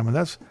Birmingham, and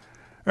there's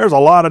a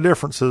lot of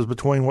differences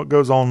between what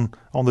goes on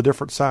the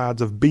different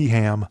sides of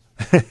Beeham.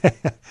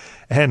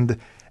 And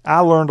I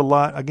learned a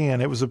lot.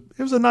 Again, it was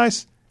a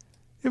nice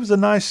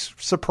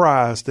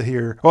surprise to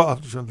hear. Well,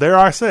 there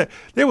I said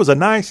it was a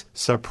nice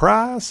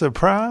surprise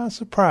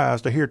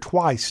to hear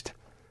twice.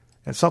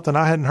 And something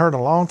I hadn't heard in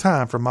a long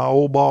time from my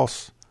old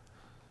boss,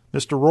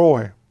 Mr.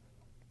 Roy.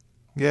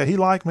 Yeah, he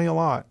liked me a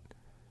lot.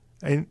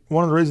 And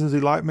one of the reasons he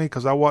liked me,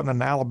 because I wasn't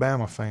an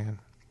Alabama fan.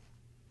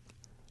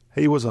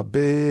 He was a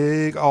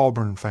big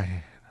Auburn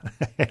fan.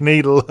 And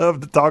he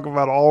loved to talk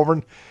about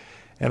Auburn.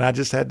 And I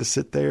just had to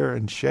sit there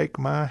and shake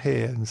my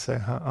head and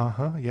say,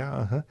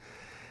 yeah.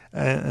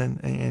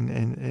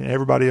 And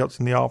everybody else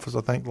in the office,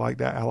 I think, like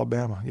that,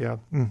 Alabama. Yeah.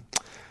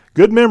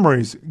 Good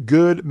memories.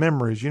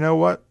 You know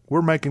what?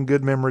 We're making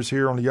good memories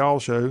here on the Y'all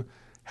Show.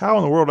 How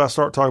in the world did I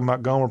start talking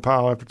about Gomer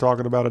Pyle after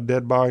talking about a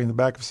dead body in the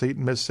back of a seat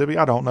in Mississippi?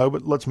 I don't know,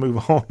 but let's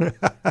move on.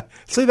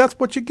 See, that's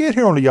what you get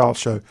here on the Y'all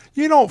Show.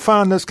 You don't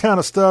find this kind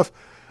of stuff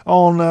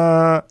on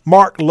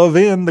Mark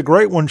Levin, the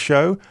Great One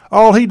show.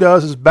 All he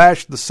does is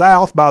bash the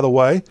South, by the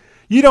way.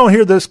 You don't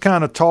hear this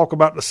kind of talk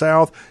about the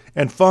South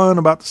and fun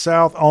about the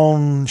South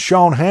on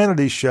Sean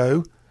Hannity's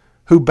show,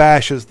 who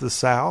bashes the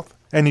South.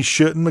 And he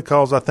shouldn't,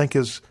 because I think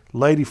his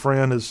lady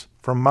friend is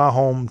from my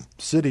home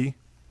city,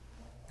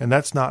 and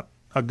that's not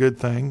a good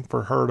thing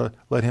for her to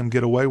let him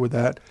get away with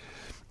that.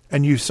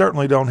 And you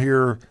certainly don't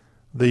hear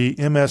the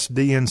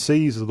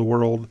MSDNCs of the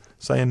world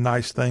saying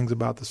nice things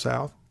about the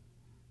South.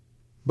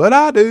 But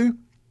I do.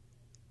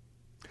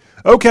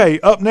 Okay,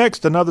 up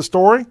next, another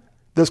story.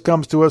 This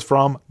comes to us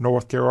from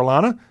North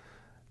Carolina.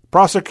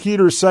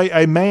 Prosecutors say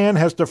a man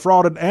has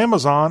defrauded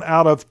Amazon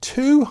out of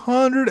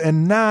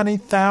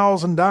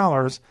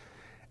 $290,000,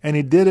 and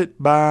he did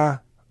it by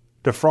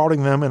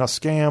defrauding them in a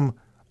scam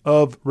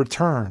of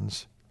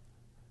returns.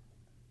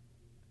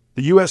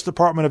 The U.S.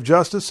 Department of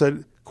Justice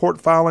said court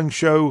filings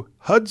show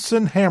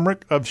Hudson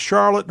Hamrick of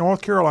Charlotte,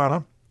 North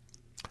Carolina,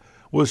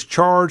 was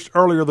charged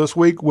earlier this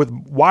week with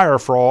wire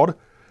fraud.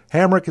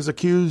 Hamrick is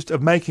accused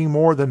of making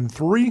more than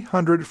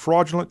 300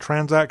 fraudulent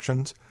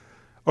transactions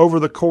over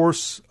the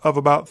course of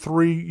about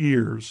 3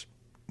 years.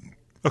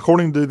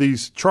 According to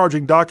these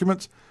charging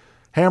documents,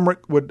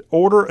 Hamrick would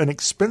order an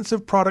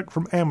expensive product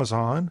from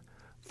Amazon,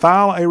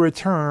 file a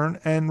return,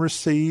 and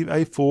receive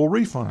a full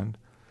refund.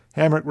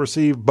 Hamrick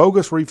received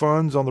bogus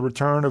refunds on the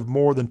return of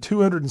more than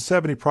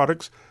 270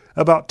 products,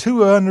 about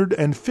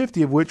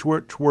 250 of which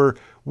were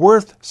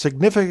worth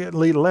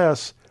significantly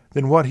less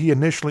than what he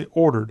initially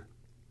ordered.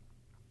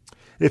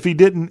 If he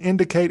didn't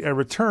indicate a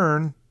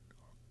return,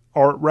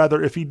 or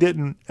rather if he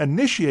didn't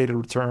initiate a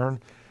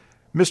return,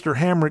 Mr.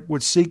 Hamrick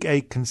would seek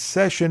a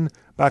concession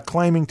by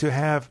claiming to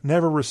have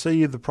never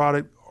received the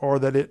product or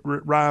that it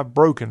arrived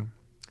broken,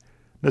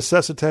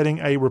 necessitating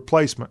a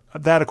replacement.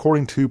 That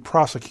according to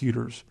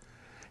prosecutors.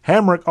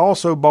 Hamrick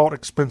also bought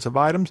expensive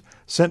items,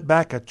 sent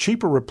back a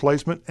cheaper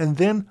replacement, and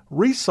then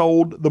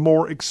resold the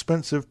more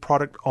expensive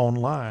product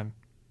online.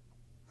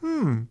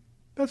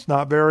 That's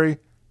not very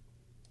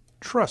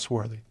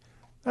trustworthy.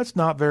 That's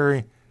not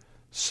very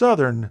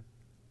Southern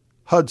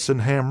Hudson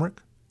Hamrick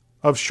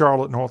of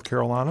Charlotte, North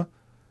Carolina.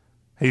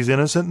 He's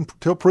innocent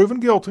until proven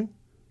guilty,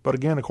 but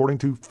again, according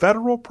to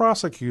federal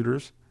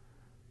prosecutors,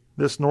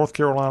 this North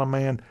Carolina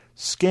man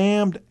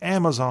scammed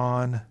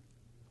Amazon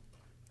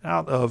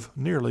out of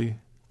nearly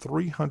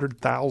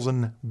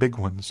 300,000 big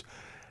ones.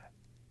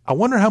 I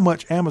wonder how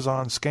much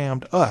Amazon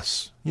scammed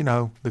us,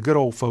 the good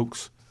old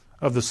folks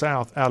of the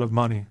South, out of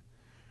money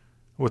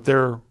with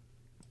their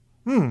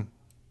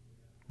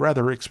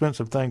rather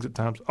expensive things at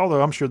times.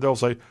 Although I'm sure they'll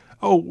say,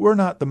 oh, we're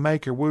not the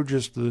maker, we're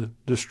just the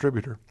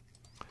distributor.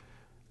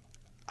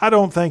 I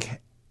don't think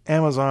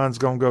Amazon's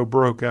going to go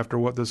broke after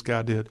what this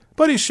guy did,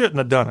 but he shouldn't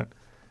have done it.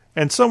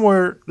 And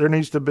somewhere there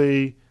needs to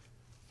be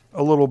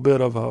a little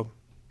bit of a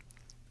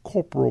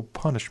corporal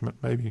punishment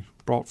maybe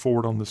brought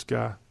forward on this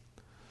guy.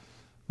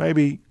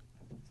 Maybe,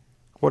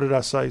 what did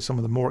I say, some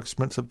of the more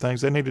expensive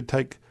things, they need to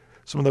take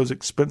some of those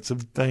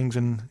expensive things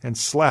and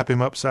slap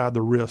him upside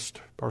the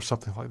wrist or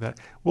something like that.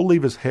 We'll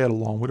leave his head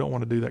alone. We don't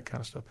want to do that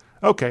kind of stuff.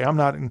 Okay,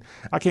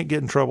 I can't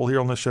get in trouble here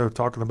on this show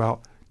talking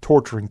about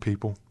torturing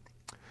people.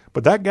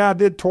 But that guy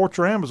did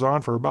torture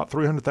Amazon for about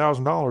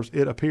 $300,000,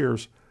 it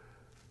appears.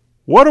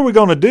 What are we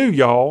going to do,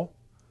 y'all?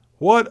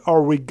 What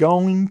are we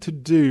going to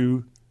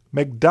do?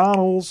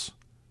 McDonald's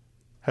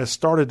has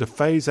started to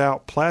phase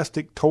out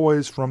plastic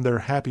toys from their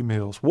Happy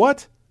Meals.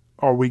 What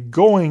are we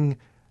going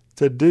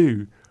to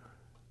do?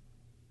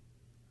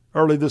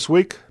 Early this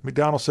week,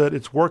 McDonald's said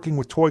it's working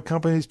with toy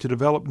companies to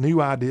develop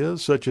new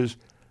ideas such as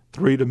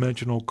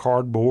three-dimensional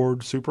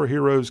cardboard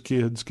superheroes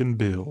kids can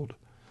build.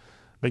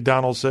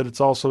 McDonald's said it's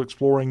also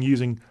exploring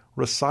using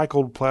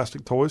recycled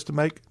plastic toys to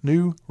make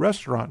new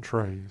restaurant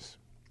trays.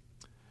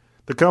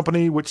 The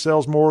company, which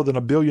sells more than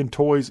 1 billion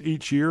toys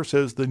each year,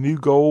 says the new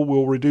goal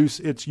will reduce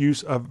its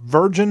use of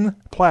virgin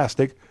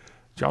plastic.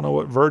 Do y'all know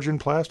what virgin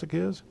plastic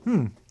is?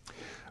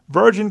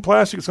 Virgin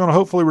plastic is going to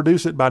hopefully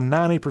reduce it by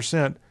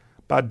 90%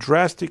 by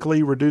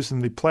drastically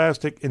reducing the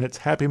plastic in its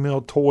Happy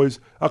Meal toys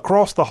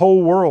across the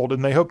whole world,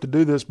 and they hope to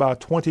do this by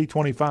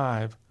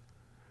 2025.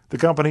 The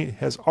company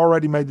has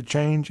already made the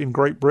change in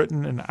Great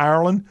Britain and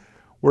Ireland,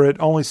 where it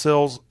only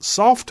sells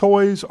soft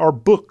toys or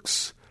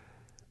books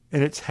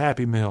in its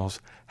Happy Meals.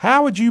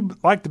 How would you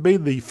like to be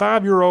the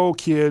 5-year-old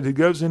kid who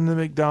goes into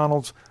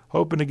McDonald's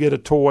hoping to get a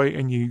toy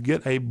and you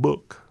get a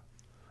book?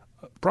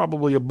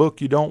 Probably a book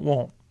you don't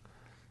want.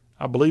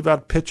 I believe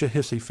I'd pitch a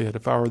hissy fit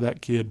if I were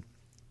that kid.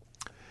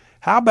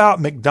 How about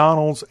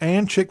McDonald's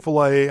and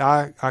Chick-fil-A?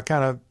 I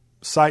kind of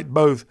cite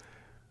both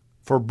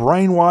for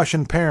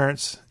brainwashing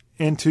parents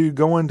into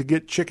going to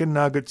get chicken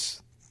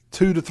nuggets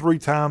 2 to 3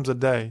 times a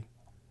day.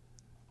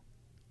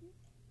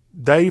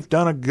 They've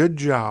done a good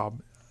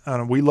job.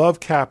 We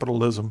love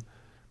capitalism,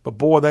 but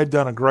boy, they've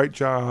done a great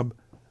job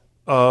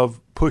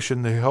of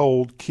pushing the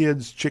whole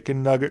kids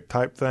chicken nugget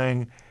type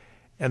thing.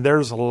 And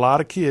there's a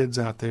lot of kids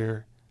out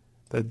there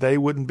that they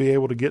wouldn't be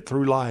able to get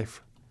through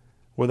life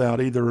without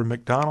either a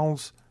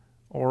McDonald's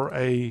or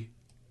a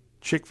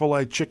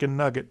Chick-fil-A chicken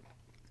nugget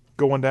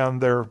going down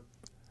their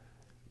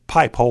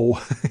pipe hole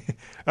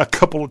a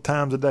couple of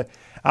times a day.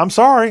 I'm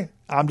sorry.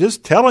 I'm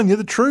just telling you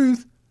the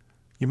truth.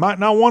 You might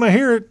not want to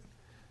hear it,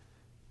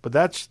 but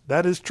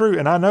that is true.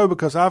 And I know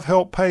because I've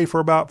helped pay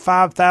for about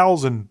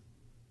 5,000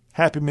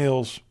 Happy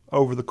Meals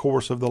over the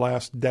course of the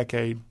last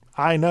decade.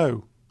 I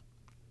know.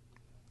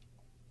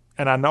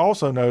 And I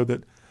also know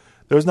that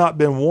there's not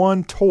been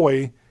one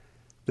toy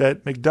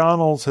that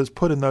McDonald's has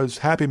put in those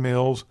Happy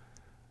Meals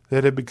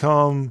that had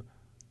become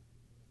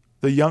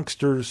the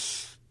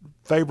youngsters'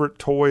 favorite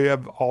toy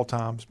of all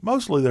times.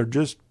 Mostly they're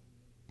just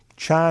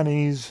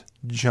Chinese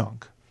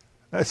junk.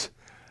 That's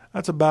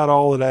about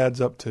all it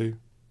adds up to.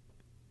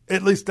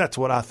 At least that's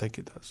what I think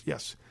it does,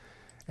 yes.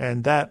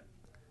 And that,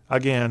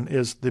 again,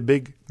 is the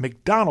big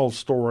McDonald's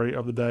story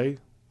of the day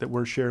that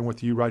we're sharing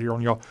with you right here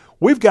on Y'all.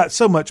 We've got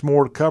so much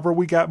more to cover.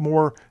 We got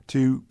more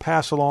to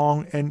pass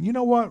along. And you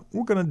know what?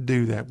 We're going to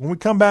do that. When we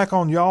come back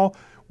on Y'all,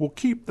 we'll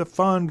keep the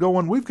fun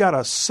going. We've got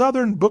a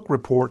Southern Book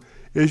Report.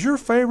 Is your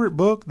favorite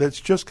book that's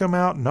just come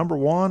out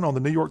 #1 on the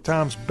New York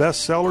Times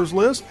bestsellers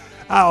list?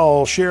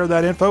 I'll share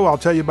that info. I'll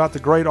tell you about the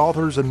great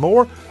authors and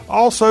more.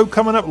 Also,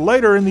 coming up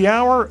later in the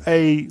hour,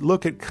 a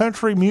look at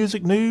country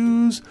music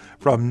news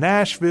from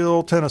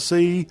Nashville,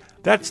 Tennessee.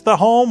 That's the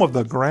home of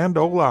the Grand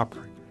Ole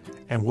Opry.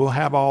 And we'll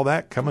have all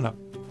that coming up.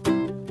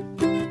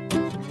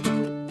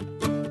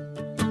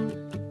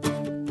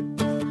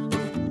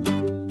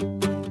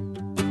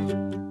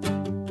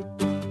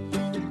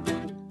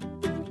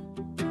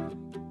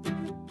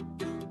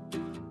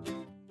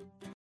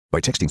 By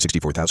texting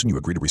 64000, you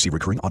agree to receive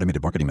recurring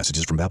automated marketing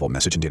messages from Babbel.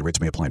 Message and data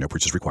rates may apply. No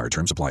purchase required.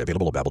 Terms apply.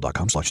 Available at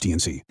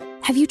babbel.com/TNC.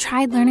 Have you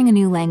tried learning a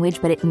new language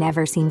but it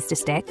never seems to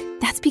stick?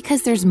 That's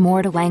because there's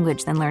more to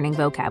language than learning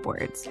vocab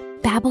words.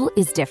 Babbel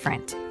is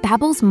different.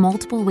 Babbel's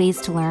multiple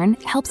ways to learn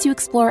helps you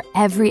explore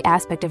every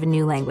aspect of a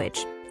new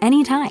language,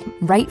 anytime,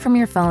 right from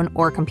your phone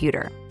or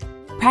computer.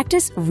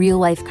 Practice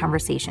real-life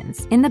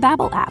conversations in the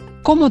Babbel app.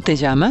 ¿Cómo te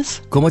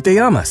llamas? ¿Cómo te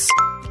llamas?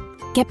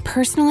 Get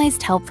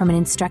personalized help from an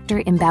instructor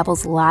in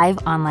Babbel's live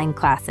online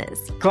classes.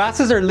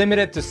 Classes are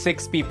limited to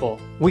 6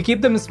 people. We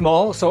keep them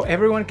small so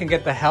everyone can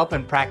get the help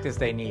and practice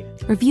they need.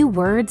 Review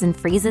words and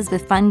phrases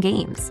with fun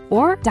games,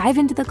 or dive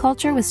into the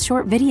culture with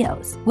short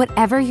videos.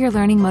 Whatever your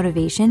learning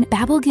motivation,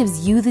 Babbel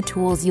gives you the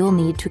tools you'll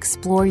need to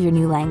explore your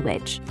new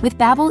language. With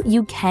Babbel,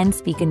 you can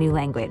speak a new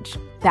language.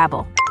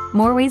 Babbel.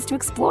 More ways to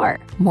explore,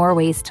 more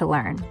ways to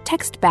learn.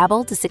 Text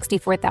Babbel to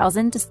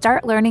 64,000 to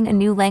start learning a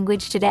new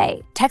language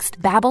today. Text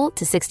Babbel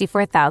to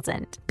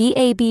 64,000.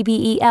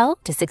 BABBEL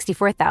to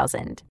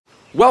 64,000.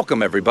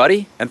 Welcome,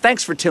 everybody, and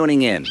thanks for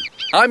tuning in.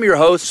 I'm your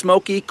host,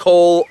 Smokey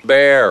Cole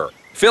Bear,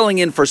 filling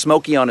in for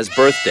Smokey on his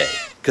birthday.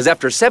 Because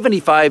after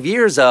 75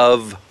 years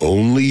of...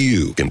 Only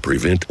you can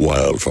prevent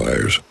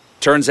wildfires.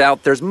 Turns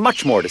out there's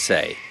much more to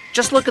say.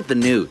 Just look at the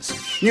news.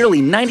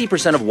 Nearly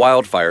 90% of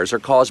wildfires are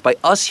caused by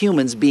us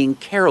humans being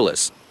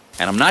careless.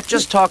 And I'm not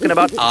just talking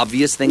about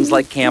obvious things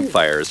like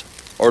campfires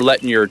or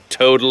letting your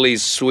totally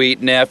sweet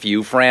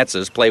nephew,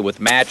 Francis, play with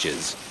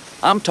matches.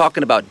 I'm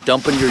talking about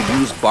dumping your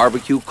used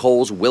barbecue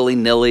coals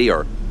willy-nilly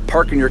or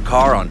parking your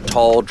car on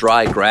tall,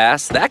 dry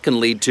grass. That can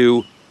lead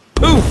to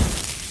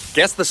poof!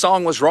 Guess the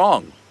song was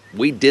wrong.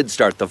 We did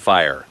start the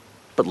fire.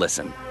 But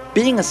listen.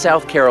 Being a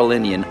South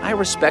Carolinian, I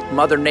respect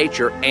Mother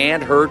Nature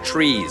and her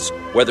trees,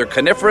 whether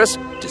coniferous,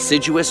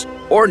 deciduous,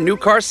 or new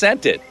car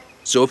scented.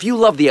 So if you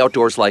love the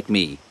outdoors like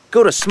me,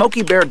 go to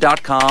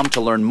SmokeyBear.com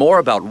to learn more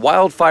about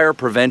wildfire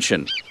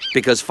prevention,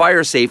 because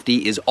fire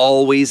safety is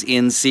always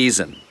in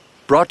season.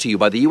 Brought to you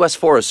by the U.S.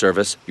 Forest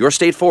Service, your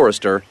state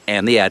forester,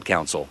 and the Ad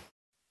Council.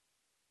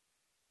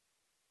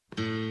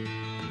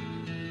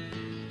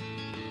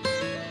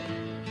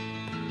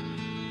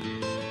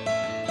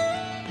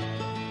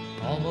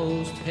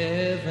 Almost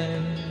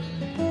heaven,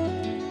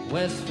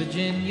 West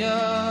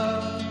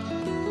Virginia,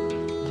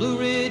 Blue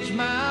Ridge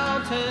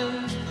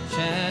Mountains,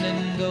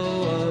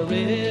 Shenandoah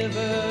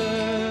River.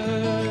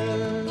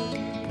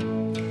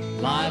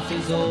 Life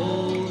is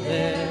old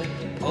there,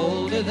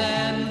 older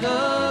than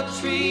the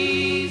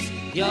trees,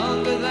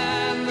 younger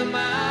than the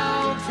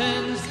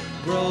mountains,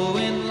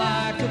 growing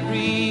like a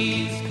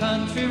breeze.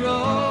 Country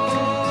roads,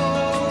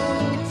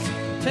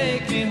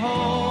 take me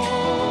home.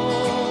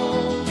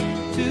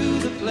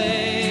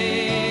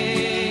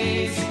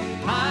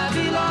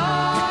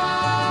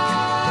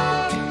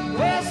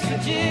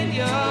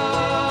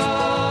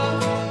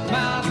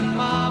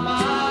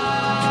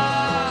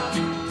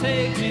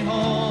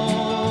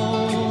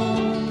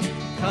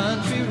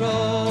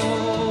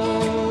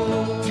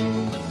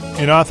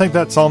 You know, I think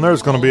that song there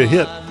is going to be a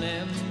hit.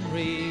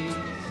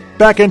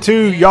 Back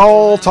into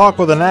Y'all Talk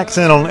with an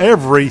Accent on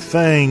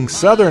Everything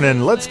Southern,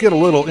 and let's get a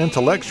little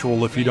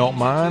intellectual if you don't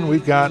mind.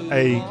 We've got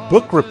a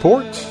book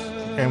report,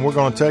 and we're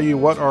going to tell you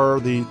what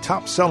are the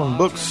top-selling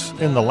books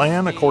in the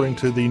land according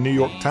to the New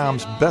York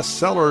Times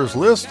bestsellers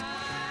list.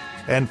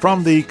 And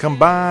from the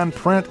combined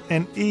print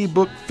and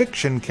ebook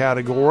fiction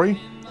category,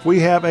 we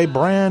have a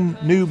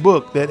brand new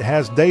book that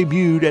has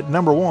debuted at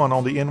number 1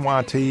 on the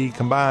NYT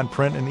combined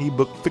print and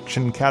ebook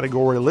fiction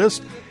category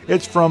list.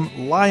 It's from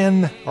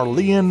Leon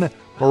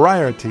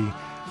Moriarty,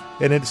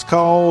 and it's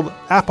called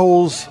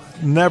Apples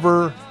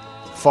Never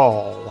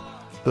Fall.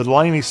 The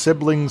Delaney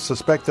siblings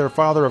suspect their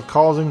father of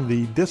causing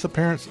the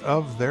disappearance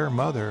of their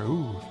mother.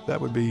 Ooh,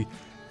 that would be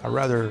a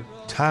rather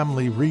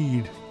timely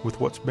read with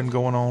what's been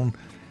going on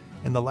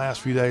in the last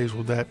few days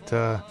with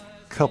that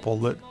couple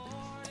that,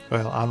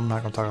 well, I'm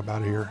not going to talk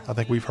about it here. I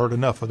think we've heard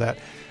enough of that.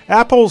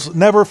 Apples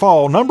Never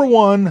Fall, number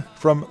 1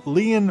 from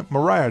Leon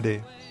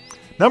Moriarty.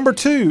 Number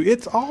 2,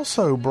 it's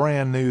also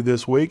brand new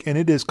this week, and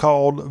it is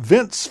called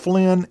Vince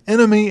Flynn,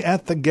 Enemy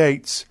at the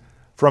Gates,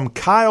 from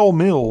Kyle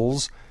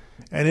Mills,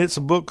 and it's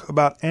a book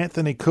about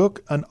Anthony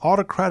Cook, an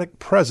autocratic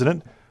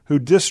president who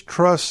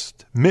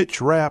distrusts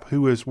Mitch Rapp,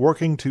 who is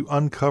working to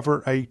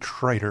uncover a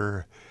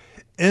traitor.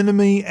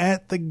 Enemy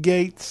at the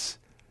Gates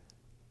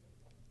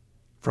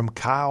from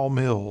Kyle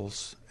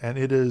Mills, and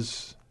it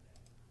is,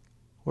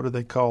 what do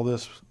they call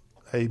this?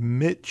 A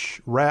Mitch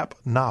Rapp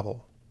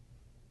novel.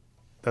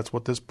 That's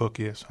what this book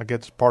is. I guess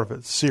it's part of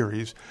its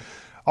series.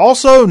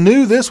 Also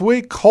new this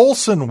week,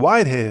 Colson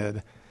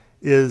Whitehead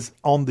is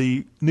on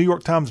the New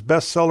York Times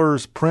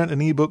bestsellers print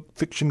and ebook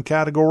fiction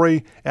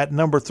category at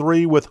number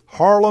 3 with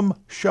Harlem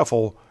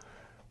Shuffle.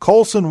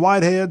 Colson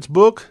Whitehead's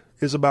book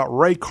is about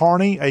Ray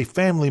Carney, a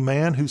family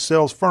man who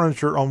sells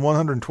furniture on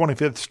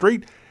 125th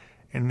Street,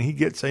 and he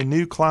gets a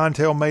new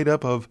clientele made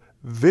up of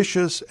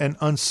vicious and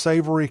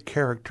unsavory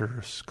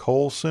characters.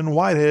 Colson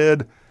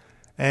Whitehead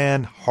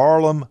and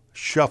Harlem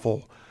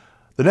Shuffle.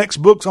 The next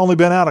book's only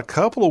been out a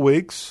couple of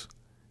weeks.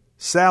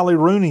 Sally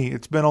Rooney,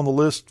 it's been on the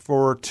list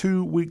for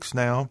 2 weeks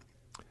now.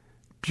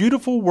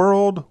 Beautiful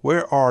World,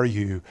 Where Are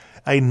You?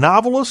 A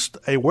novelist,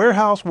 a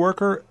warehouse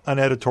worker, an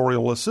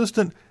editorial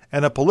assistant,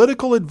 and a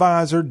political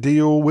advisor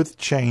deal with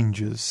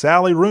changes.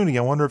 Sally Rooney,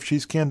 I wonder if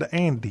she's kin to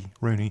Andy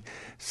Rooney.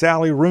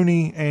 Sally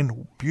Rooney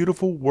and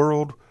Beautiful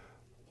World,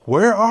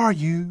 Where Are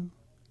You?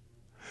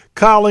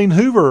 Colleen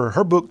Hoover,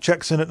 her book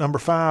checks in at number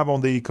 5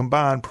 on the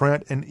combined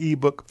print and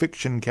ebook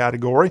fiction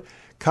category.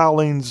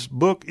 Colleen's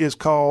book is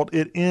called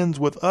It Ends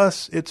With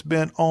Us. It's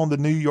been on the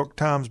New York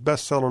Times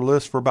bestseller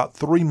list for about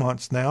 3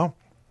 months now.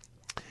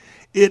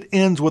 It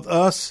Ends With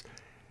Us.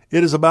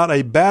 It is about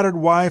a battered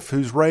wife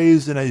who's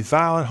raised in a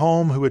violent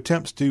home who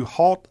attempts to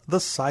halt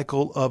the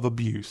cycle of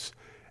abuse.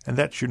 And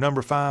that's your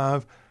number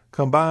 5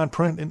 combined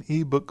print and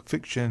ebook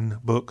fiction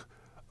book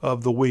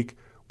of the week.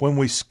 When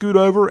we scoot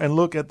over and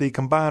look at the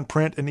combined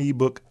print and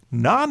ebook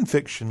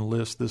nonfiction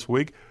list this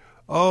week,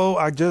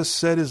 I just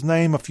said his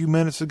name a few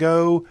minutes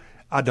ago.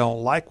 I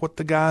don't like what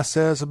the guy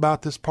says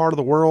about this part of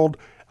the world.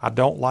 I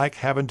don't like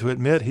having to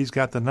admit he's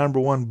got the number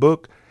 1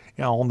 book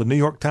on the New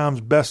York Times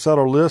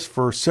bestseller list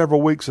for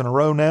several weeks in a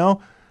row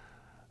now.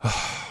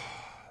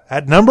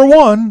 At number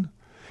 1,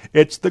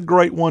 it's the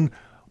great one,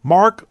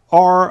 Mark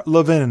R.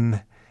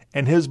 Levin,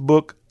 and his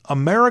book,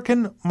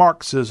 American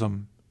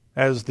Marxism,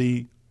 as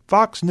the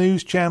Fox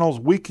News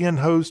Channel's weekend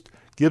host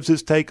gives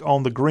his take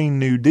on the Green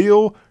New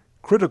Deal,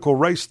 critical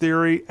race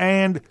theory,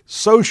 and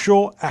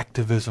social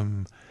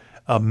activism.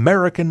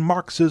 American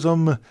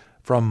Marxism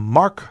from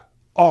Mark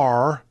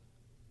R.,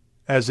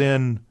 as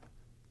in,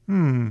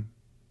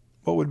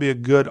 what would be a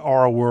good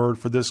R word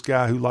for this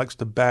guy who likes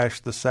to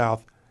bash the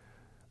South?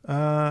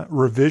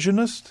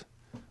 Revisionist?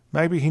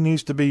 Maybe he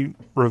needs to be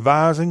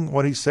revising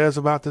what he says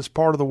about this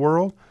part of the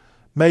world.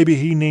 Maybe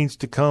he needs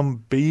to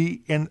come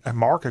be in.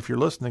 Mark, if you're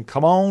listening,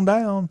 come on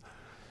down.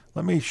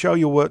 Let me show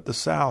you what the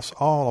South's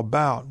all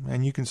about.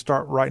 And you can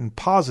start writing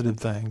positive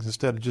things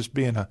instead of just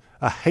being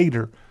a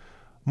hater.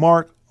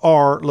 Mark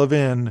R.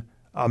 Levin,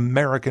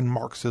 American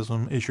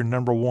Marxism, is your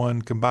number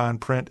 1 combined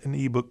print and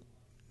ebook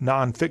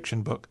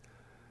nonfiction book.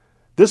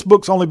 This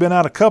book's only been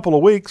out a couple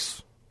of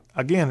weeks.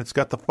 Again, it's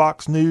got the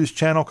Fox News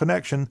Channel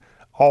connection,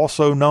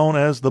 also known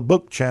as the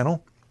Book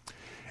Channel.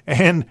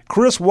 And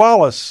Chris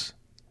Wallace,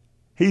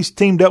 he's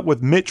teamed up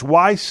with Mitch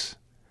Weiss,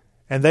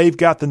 and they've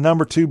got the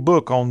number 2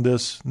 book on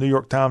this New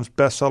York Times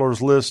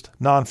bestsellers list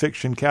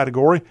nonfiction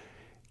category,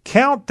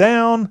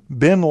 Countdown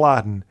Bin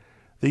Laden,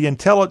 the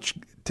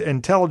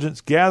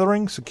intelligence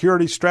gathering,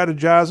 security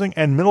strategizing,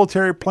 and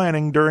military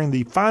planning during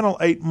the final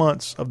 8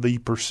 months of the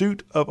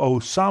pursuit of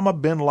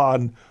Osama bin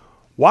Laden.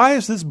 Why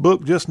is this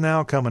book just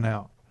now coming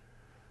out?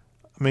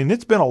 I mean,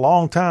 it's been a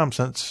long time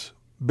since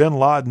bin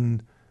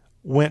Laden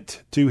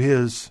went to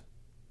his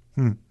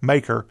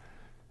maker,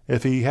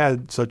 if he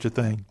had such a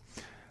thing.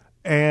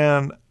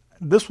 And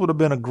this would have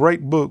been a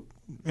great book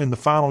in the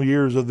final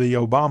years of the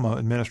Obama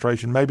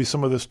administration. Maybe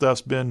some of this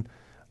stuff's been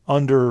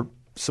under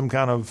some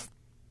kind of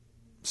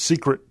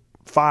secret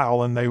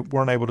file and they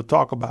weren't able to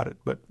talk about it.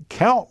 But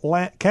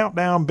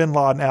Countdown bin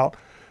Laden out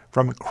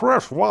from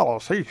Chris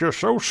Wallace. He's just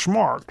so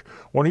smart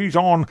when he's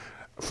on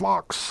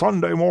Fox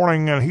Sunday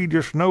morning and he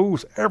just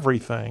knows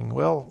everything.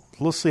 Well,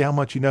 let's see how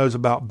much he knows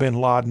about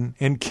bin Laden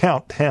in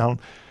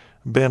Countdown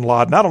bin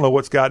Laden. I don't know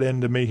what's got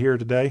into me here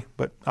today,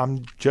 but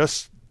I'm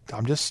just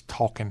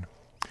talking.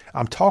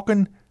 I'm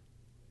talking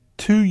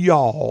to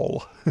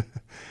y'all.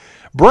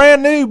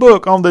 Brand new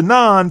book on the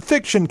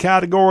nonfiction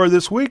category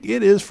this week.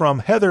 It is from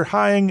Heather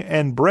Hying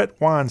and Brett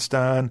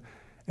Weinstein,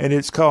 and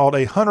it's called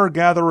A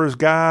Hunter-Gatherer's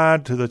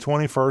Guide to the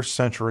 21st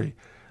Century.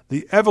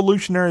 The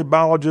evolutionary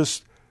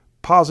biologists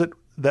posit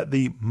that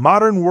the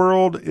modern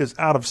world is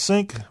out of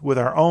sync with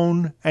our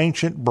own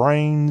ancient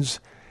brains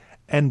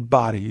and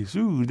bodies.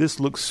 Ooh, this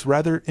looks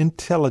rather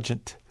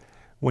intelligent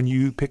when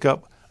you pick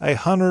up A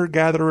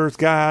Hunter-Gatherer's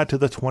Guide to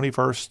the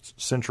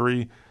 21st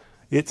Century.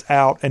 It's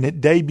out, and it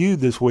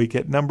debuted this week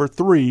at number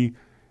 3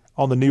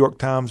 on the New York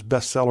Times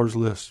bestsellers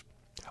list.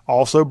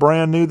 Also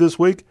brand new this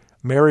week,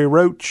 Mary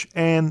Roach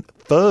and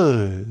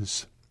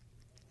Fuzz.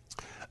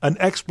 An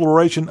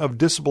exploration of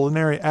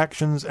disciplinary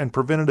actions and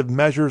preventative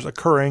measures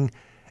occurring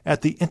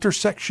at the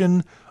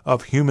intersection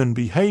of human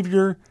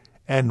behavior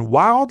and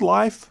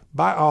wildlife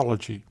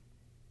biology.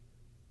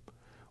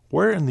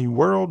 Where in the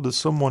world does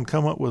someone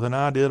come up with an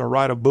idea to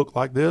write a book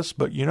like this?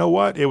 But you know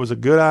what? It was a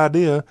good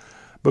idea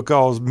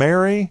because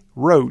Mary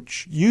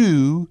Roach,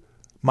 you,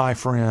 my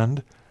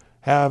friend,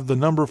 have the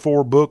number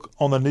 4 book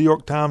on the New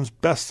York Times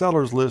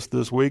bestsellers list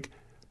this week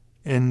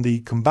in the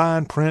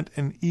combined print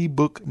and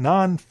ebook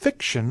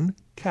nonfiction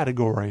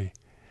category.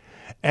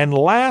 And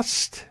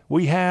last,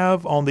 we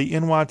have on the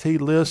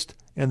NYT list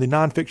in the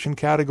nonfiction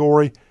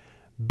category,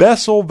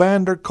 Bessel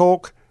van der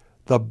Kolk,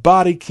 The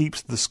Body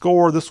Keeps the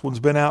Score. This one's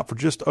been out for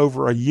just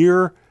over a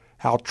year.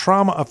 How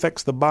Trauma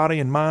Affects the Body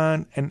and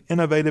Mind and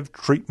Innovative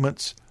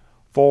Treatments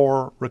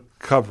for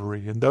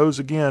Recovery. And those,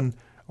 again,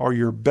 are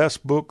your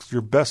best books,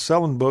 your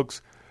best-selling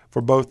books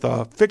for both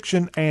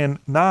fiction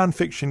and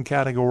nonfiction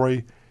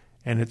category.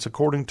 And it's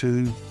according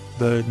to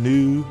the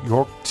New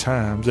York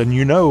Times. And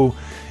you know,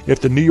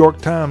 If the New York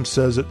Times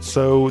says it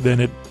so, then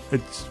it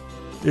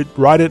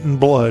write it in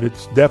blood.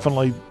 It's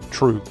definitely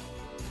true.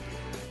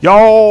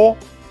 Y'all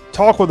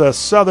talk with a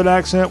Southern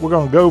accent. We're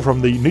going to go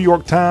from the New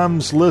York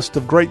Times list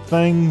of great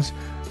things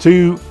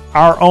to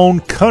our own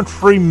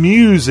country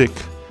music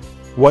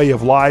way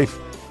of life.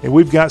 And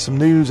we've got some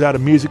news out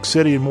of Music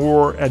City and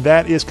more, and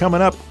that is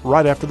coming up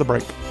right after the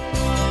break.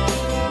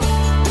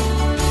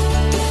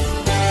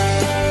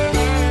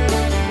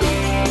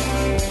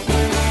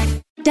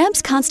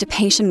 Deb's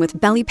constipation with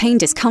belly pain,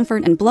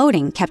 discomfort, and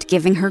bloating kept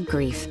giving her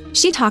grief.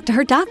 She talked to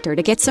her doctor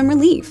to get some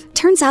relief.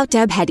 Turns out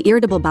Deb had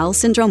irritable bowel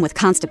syndrome with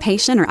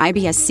constipation or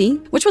IBS-C,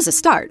 which was a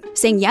start.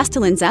 Saying yes to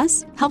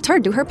Linzess helped her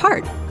do her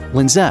part.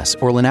 Linzess,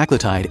 or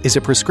linaclotide, is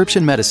a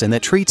prescription medicine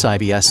that treats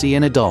IBS-C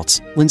in adults.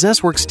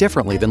 Linzess works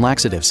differently than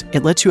laxatives.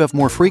 It lets you have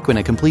more frequent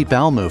and complete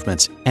bowel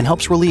movements and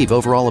helps relieve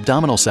overall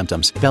abdominal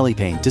symptoms, belly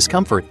pain,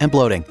 discomfort, and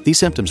bloating. These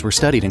symptoms were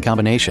studied in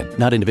combination,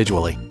 not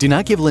individually. Do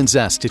not give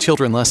Linzess to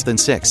children less than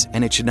 6,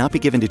 and it should not be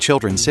given to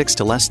children 6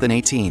 to less than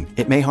 18.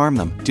 It may harm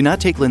them. Do not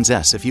take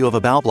Linzess if you have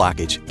a bowel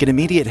blockage. Get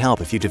immediate help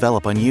if you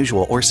develop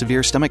unusual or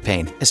severe stomach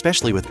pain,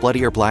 especially with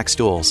bloody or black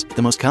stools.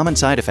 The most common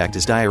side effect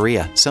is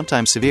diarrhea,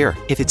 sometimes severe.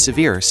 If it's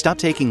severe, stop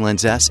taking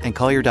Linzess and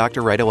call your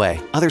doctor right away.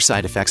 Other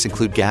side effects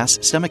include gas,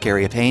 stomach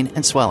area pain,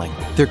 and swelling.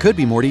 There could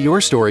be more to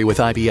your story with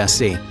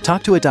IBS-C.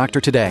 Talk to a doctor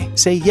today.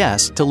 Say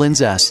yes to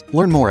Linzess.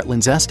 Learn more at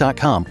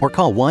linzess.com or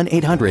call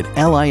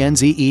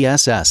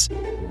 1-800-LINZESS.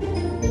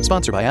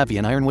 Sponsored by AbbVie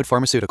and Ironwood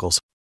Pharmaceuticals.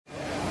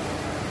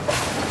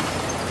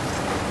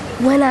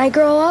 When I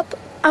grow up,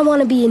 I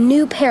want to be a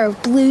new pair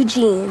of blue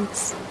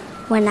jeans.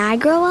 When I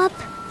grow up,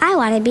 I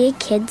want to be a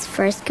kid's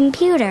first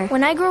computer.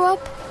 When I grow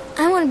up,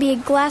 I want to be a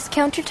glass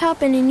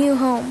countertop in a new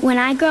home. When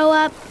I grow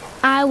up,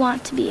 I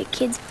want to be a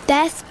kid's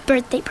best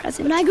birthday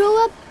present. When I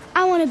grow up,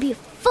 I want to be a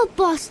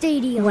football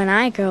stadium. When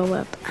I grow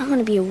up, I want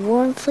to be a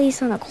warm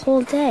fleece on a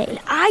cold day. When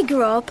I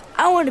grow up,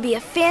 I want to be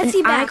a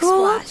fancy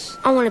backsplash.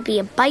 I want to be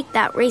a bike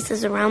that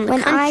races around the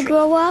country. When I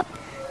grow up,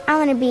 I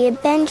want to be a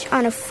bench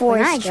on a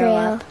forest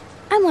trail.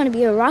 I want to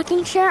be a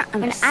rocking chair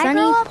on a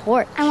sunny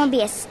porch. I want to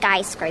be a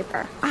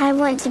skyscraper. I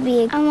want to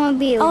be.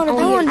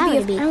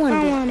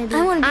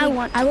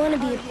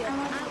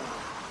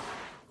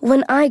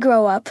 When I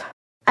grow up,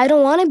 I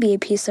don't want to be a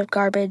piece of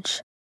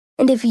garbage.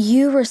 And if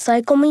you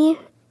recycle me,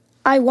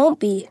 I won't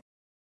be.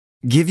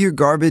 Give your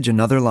garbage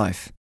another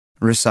life.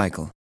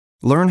 Recycle.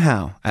 Learn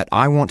how at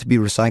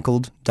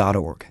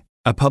iwanttoberecycled.org.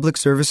 A public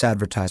service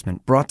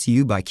advertisement brought to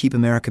you by Keep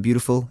America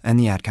Beautiful and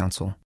the Ad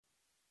Council.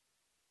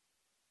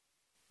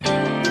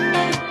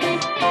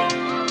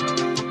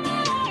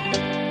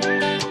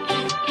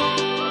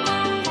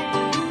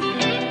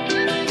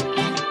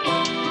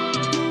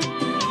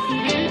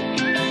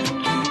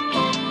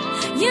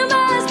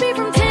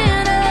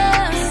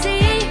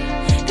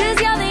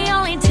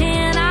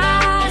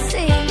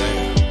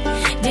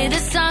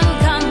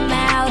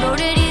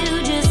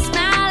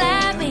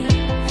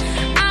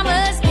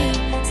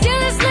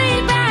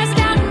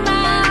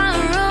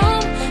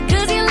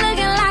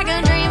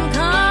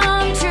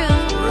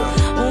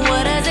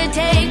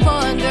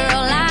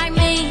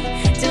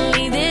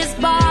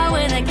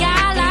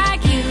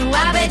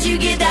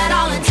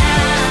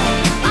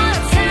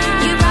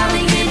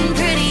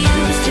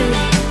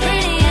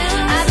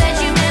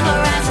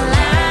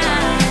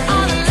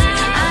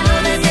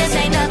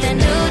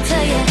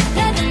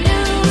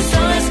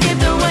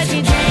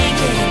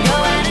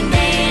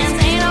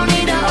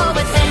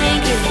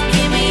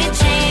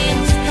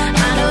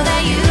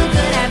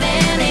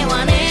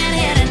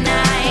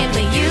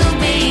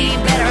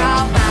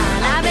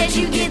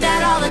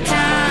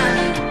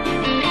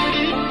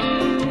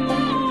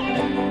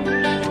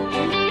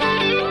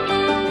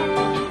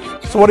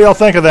 So what do y'all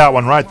think of that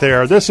one right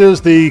there? This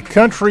is the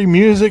Country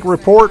Music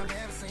Report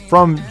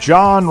from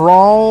John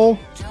Rawl,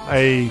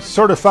 a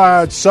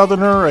certified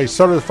Southerner, a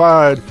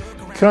certified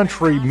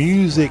country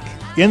music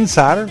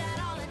insider.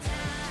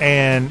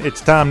 And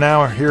it's time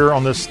now here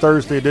on this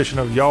Thursday edition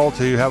of Y'all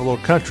to have a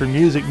little country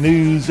music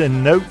news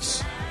and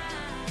notes.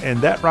 And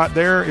that right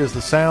there is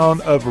the sound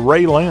of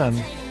Ray Lynn.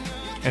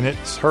 And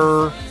it's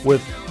her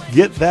with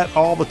Get That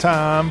All the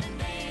Time.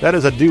 That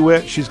is a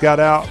duet she's got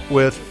out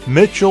with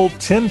Mitchell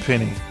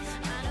Tenpenny.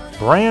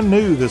 Brand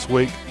new this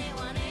week.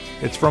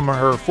 It's from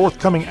her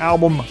forthcoming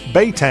album,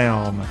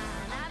 Baytown.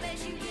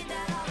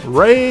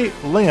 Ray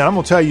Lynn, I'm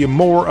going to tell you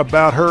more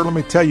about her. Let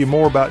me tell you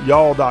more about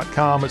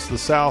y'all.com. It's the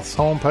South's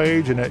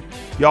homepage, and at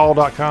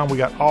y'all.com we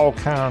got all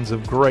kinds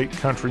of great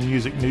country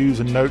music news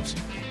and notes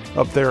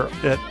up there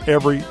at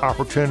every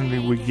opportunity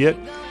we get.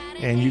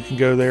 And you can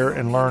go there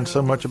and learn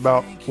so much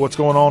about what's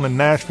going on in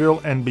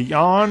Nashville and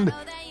beyond.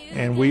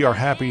 And we are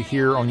happy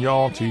here on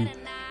Y'all to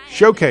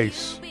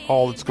showcase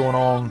all that's going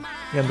on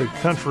in the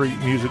country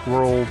music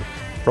world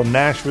from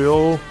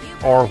Nashville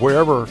or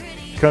wherever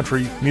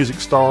country music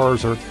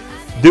stars are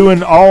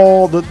doing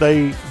all that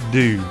they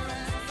do.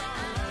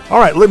 All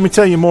right, let me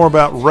tell you more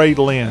about Ray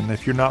Lynn.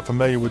 If you're not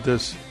familiar with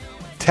this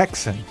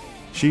Texan,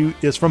 she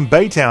is from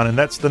Baytown, and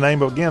that's the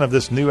name, again, of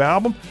this new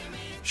album.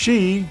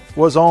 She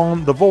was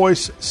on The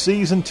Voice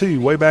Season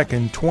 2 way back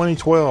in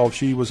 2012.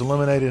 She was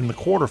eliminated in the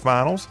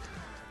quarterfinals,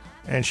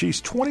 and she's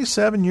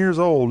 27 years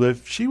old.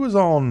 If she was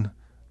on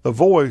The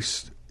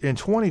Voice in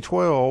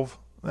 2012,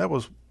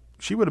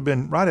 she would have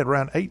been right at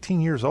around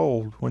 18 years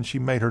old when she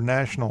made her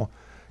national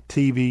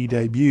TV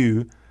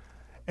debut.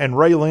 And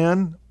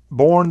Raylene,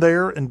 born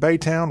there in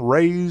Baytown,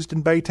 raised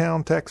in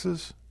Baytown,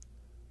 Texas,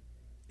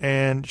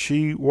 and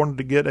she wanted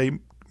to get a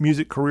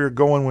music career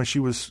going when she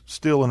was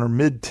still in her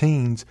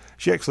mid-teens.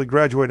 She actually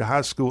graduated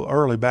high school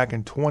early back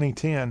in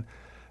 2010.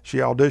 She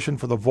auditioned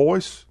for The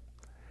Voice,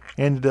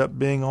 ended up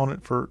being on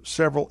it for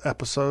several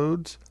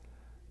episodes.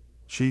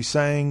 She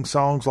sang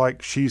songs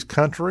like She's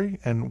Country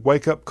and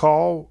Wake Up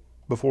Call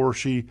before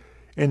she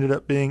ended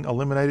up being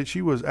eliminated.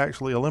 She was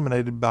actually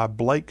eliminated by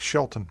Blake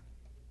Shelton.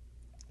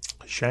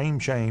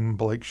 Shame,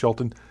 Blake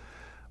Shelton.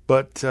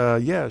 But,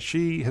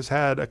 she has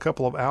had a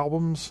couple of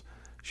albums.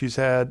 She's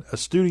had a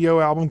studio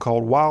album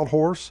called Wild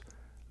Horse.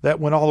 That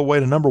went all the way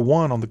to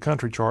 #1 on the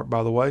country chart,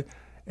 by the way,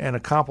 and a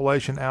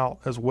compilation out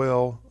as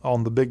well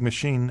on the Big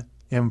Machine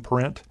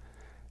imprint.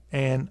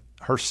 And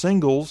her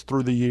singles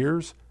through the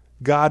years,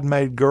 God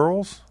Made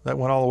Girls, that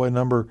went all the way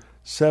to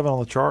 #7 on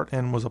the chart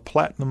and was a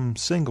platinum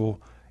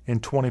single in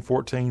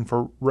 2014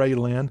 for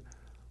Raylene.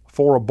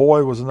 For a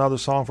Boy was another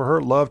song for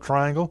her, Love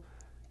Triangle,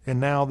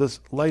 and now this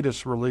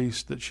latest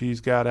release that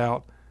she's got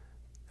out.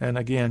 And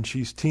again,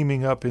 she's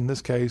teaming up in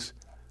this case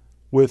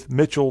with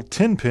Mitchell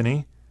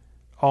Tenpenny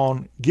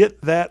on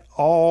Get That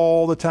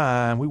All the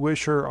Time. We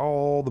wish her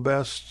all the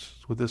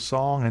best with this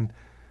song. And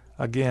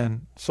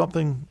again,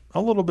 something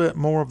a little bit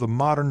more of the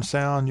modern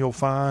sound you'll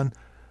find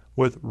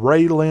with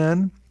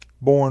Raylene,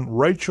 born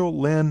Rachel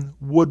Lynn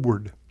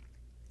Woodward,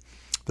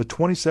 the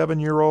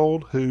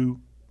 27-year-old who,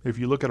 if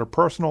you look at her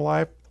personal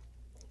life,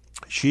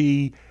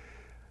 she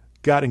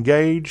got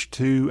engaged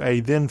to a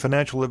then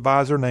financial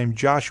advisor named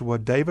Joshua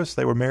Davis.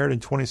 They were married in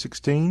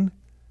 2016.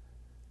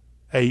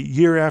 A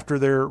year after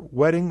their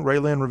wedding,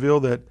 Raylene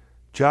revealed that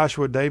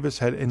Joshua Davis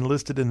had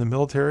enlisted in the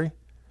military.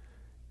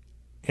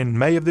 In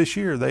May of this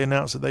year, they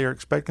announced that they are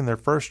expecting their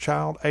first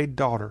child, a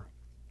daughter.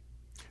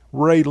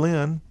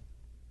 Raylene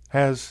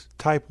has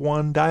type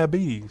 1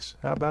 diabetes.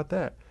 How about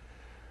that?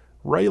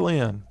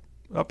 Raylene,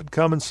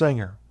 up-and-coming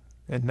singer.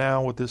 And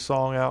now with this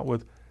song out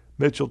with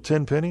Mitchell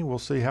Tenpenny, we'll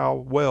see how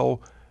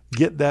well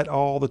Get That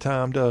All the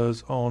Time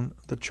does on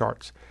the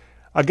charts.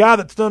 A guy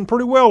that's done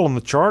pretty well on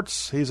the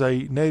charts. He's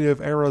a native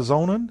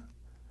Arizonan,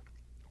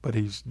 but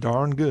he's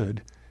darn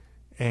good.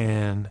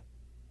 And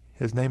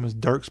his name is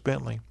Dierks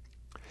Bentley.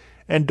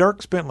 And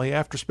Dierks Bentley,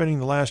 after spending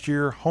the last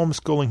year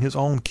homeschooling his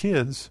own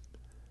kids,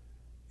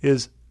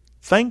 is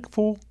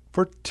thankful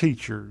for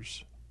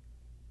teachers.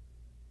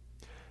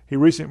 He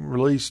recently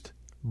released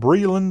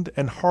Breland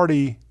and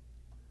Hardy,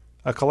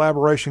 a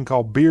collaboration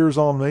called Beers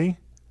on Me.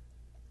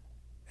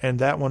 And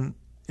that one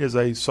is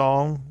a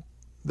song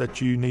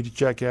that you need to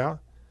check out.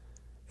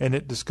 And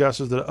it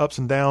discusses the ups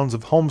and downs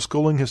of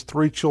homeschooling his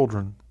 3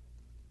 children.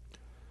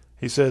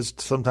 He says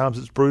sometimes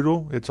it's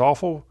brutal, it's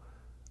awful,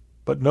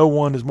 but no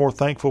one is more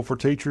thankful for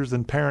teachers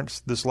than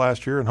parents this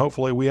last year, and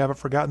hopefully we haven't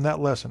forgotten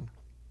that lesson.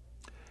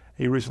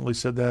 He recently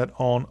said that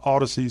on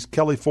Odyssey's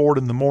Kelly Ford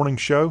in the Morning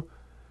Show.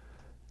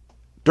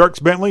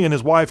 Dierks Bentley and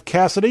his wife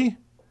Cassidy,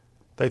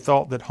 they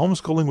thought that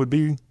homeschooling would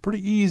be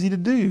pretty easy to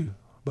do,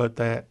 but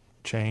that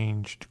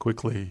changed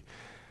quickly.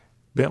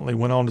 Bentley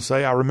went on to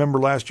say, I remember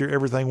last year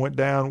everything went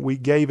down. We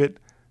gave it.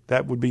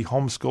 That would be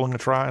homeschooling a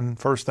try. And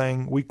first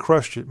thing, we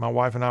crushed it. My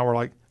wife and I were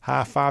like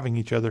high-fiving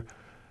each other.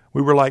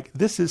 We were like,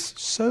 this is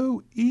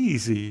so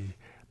easy.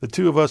 The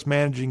 2 of us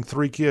managing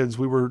 3 kids,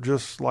 we were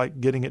just like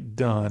getting it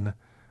done.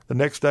 The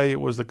next day, it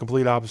was the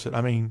complete opposite.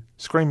 I mean,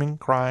 screaming,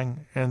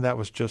 crying, and that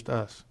was just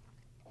us.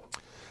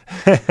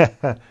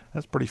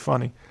 That's pretty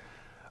funny.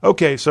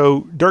 Okay,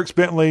 so Dierks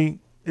Bentley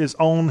is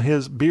on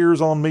his Beers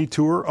on Me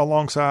tour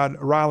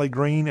alongside Riley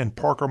Green and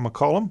Parker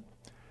McCollum.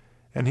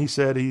 And he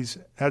said he's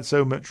had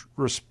so much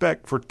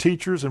respect for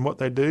teachers and what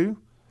they do.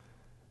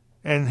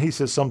 And he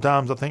says,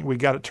 sometimes I think we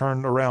got it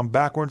turned around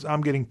backwards. I'm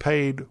getting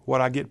paid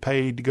what I get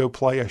paid to go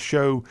play a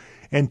show.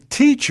 And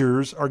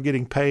teachers are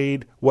getting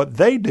paid what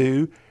they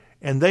do.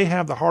 And they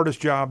have the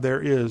hardest job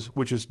there is,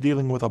 which is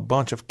dealing with a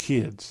bunch of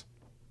kids.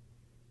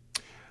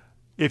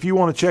 If you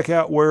want to check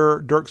out where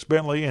Dierks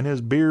Bentley and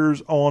his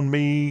Beers on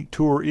Me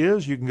tour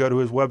is, you can go to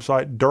his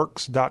website,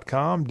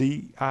 Dierks.com,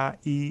 DIERKS.com,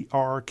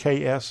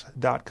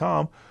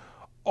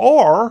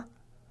 or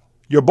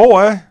your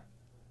boy,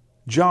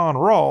 John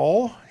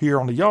Rawl,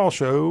 here on the Y'all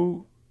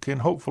Show, can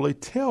hopefully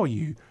tell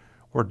you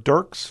where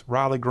Dierks,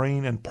 Riley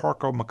Green, and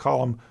Parker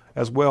McCollum,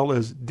 as well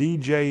as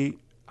DJ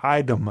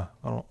Idem,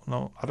 I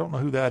don't know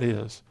who that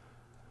is,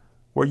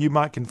 where you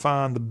might can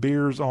find the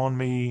Beers on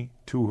Me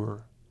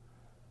tour.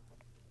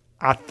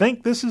 I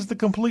think this is the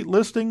complete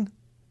listing,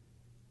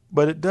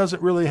 but it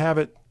doesn't really have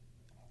it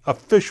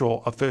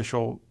official.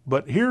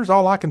 But here's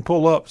all I can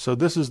pull up, so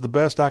this is the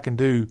best I can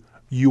do,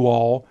 you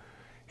all.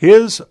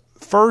 His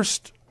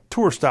first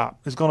tour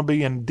stop is going to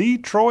be in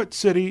Detroit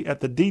City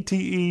at the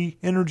DTE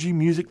Energy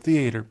Music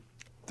Theater.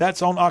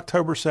 That's on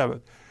October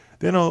 7th.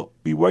 Then he'll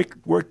be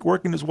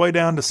working his way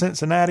down to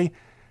Cincinnati.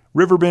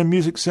 Riverbend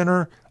Music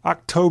Center,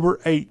 October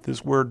 8th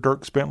is where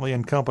Dierks Bentley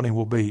and Company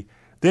will be.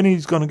 Then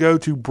he's going to go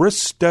to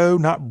Bristow,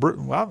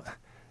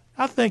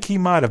 I think he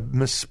might have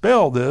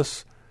misspelled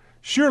this.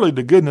 Surely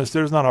to goodness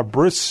there's not a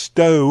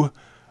Bristow,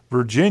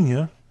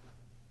 Virginia.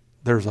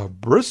 There's a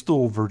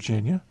Bristol,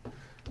 Virginia.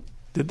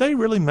 Did they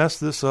really mess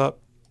this up?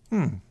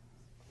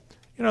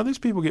 These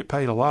people get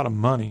paid a lot of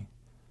money.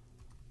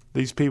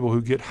 These people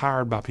who get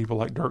hired by people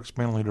like Dierks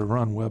Bentley to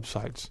run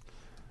websites.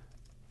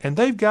 And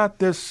they've got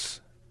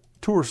this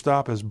tour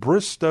stop as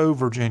Bristow,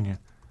 Virginia.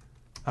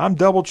 I'm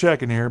double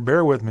checking here.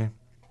 Bear with me.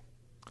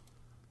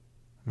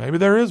 Maybe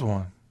there is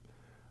one.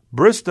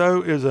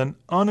 Bristow is an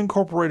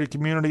unincorporated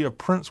community of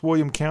Prince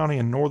William County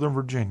in Northern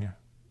Virginia.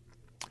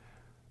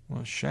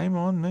 Well, shame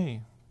on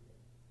me.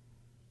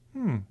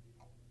 Yeah,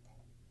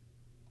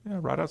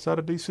 right outside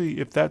of D.C.,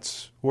 if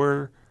that's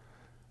where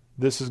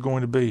this is going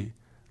to be.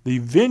 The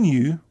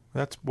venue,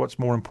 that's what's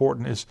more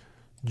important, is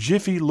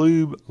Jiffy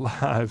Lube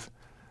Live.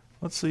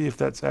 Let's see if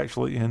that's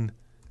actually in.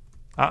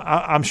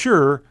 I'm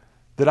sure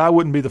that I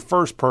wouldn't be the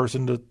first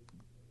person to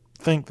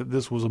think that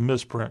this was a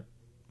misprint.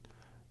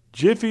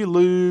 Jiffy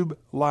Lube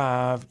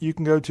Live. You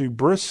can go to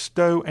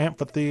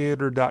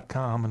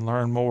BristowAmphitheater.com and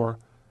learn more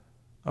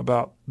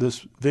about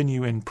this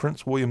venue in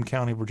Prince William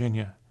County,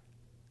 Virginia.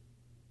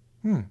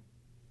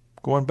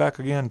 Going back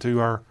again to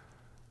our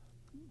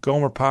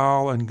Gomer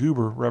Pyle and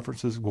Goober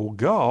references. Well,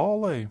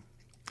 golly.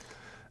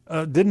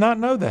 Did not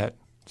know that.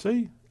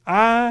 See,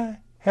 I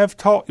have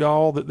taught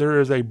y'all that there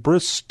is a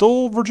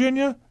Bristol,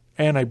 Virginia,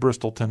 and a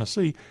Bristol,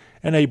 Tennessee,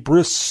 and a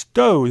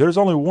Bristow. There's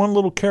only one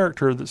little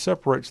character that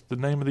separates the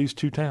name of these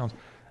two towns.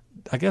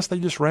 I guess they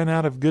just ran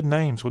out of good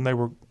names when they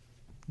were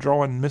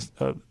drawing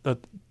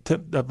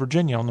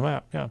Virginia on the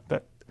map. Yeah,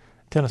 that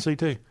Tennessee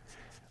too.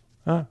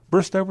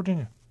 Bristow,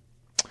 Virginia.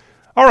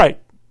 All right.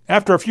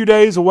 After a few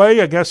days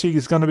away, I guess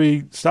he's going to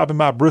be stopping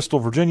by Bristol,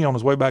 Virginia on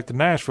his way back to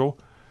Nashville.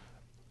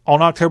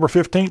 On October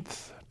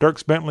 15th,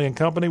 Dierks Bentley and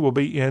Company will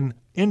be in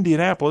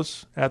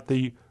Indianapolis at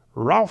the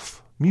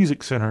Ralph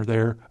Music Center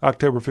there,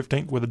 October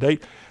 15th with a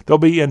date. They'll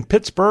be in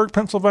Pittsburgh,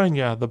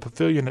 Pennsylvania, the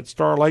Pavilion at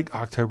Star Lake,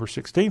 October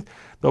 16th.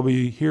 They'll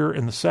be here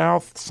in the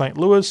South, St.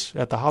 Louis,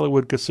 at the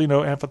Hollywood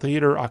Casino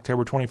Amphitheater,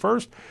 October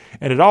 21st.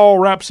 And it all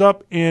wraps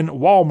up in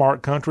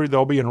Walmart country.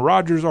 They'll be in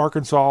Rogers,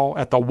 Arkansas,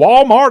 at the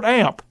Walmart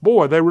Amp.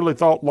 Boy, they really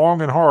thought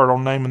long and hard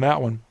on naming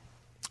that one.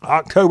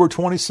 October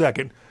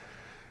 22nd.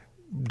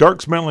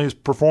 Dierks Bentley is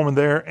performing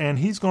there, and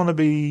he's going to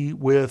be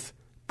with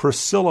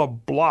Priscilla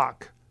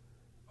Block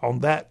on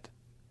that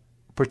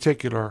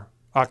particular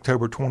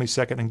October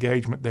 22nd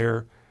engagement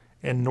there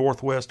in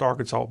Northwest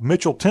Arkansas.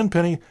 Mitchell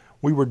Tenpenny,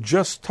 we were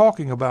just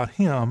talking about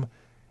him,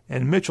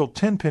 and Mitchell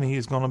Tenpenny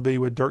is going to be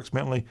with Dierks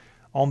Bentley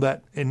on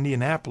that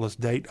Indianapolis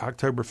date,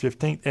 October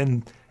 15th,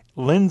 and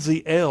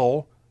Lindsay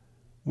L.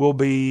 will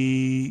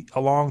be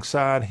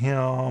alongside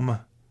him,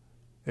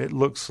 it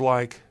looks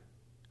like,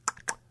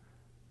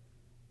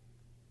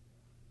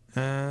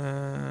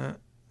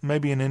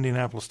 maybe in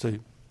Indianapolis too.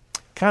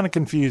 Kind of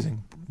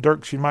confusing.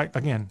 Dierks, you might,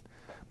 again,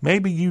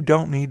 maybe you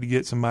don't need to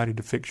get somebody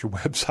to fix your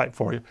website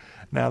for you,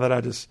 now that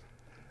I just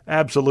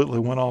absolutely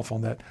went off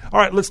on that. All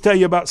right, let's tell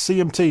you about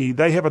CMT.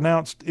 They have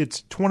announced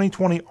its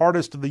 2020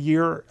 Artist of the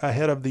Year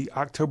ahead of the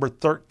October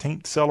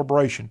 13th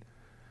celebration.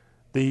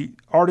 The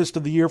Artist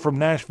of the Year from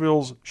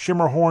Nashville's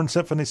Shimmerhorn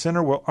Symphony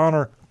Center will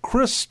honor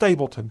Chris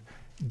Stapleton,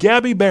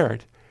 Gabby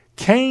Barrett,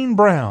 Kane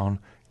Brown,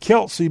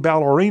 Kelsey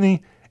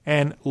Ballerini,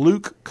 and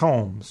Luke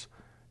Combs.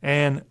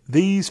 And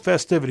these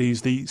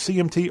festivities, the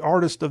CMT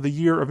Artist of the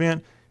Year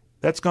event,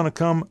 that's going to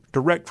come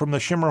direct from the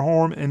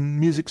Shimmerhorn in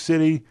Music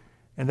City,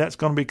 and that's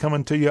going to be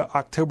coming to you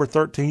October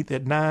 13th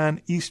at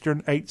 9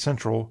 Eastern, 8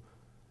 Central.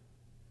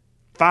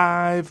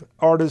 5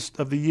 Artists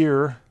of the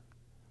Year.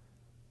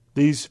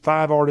 These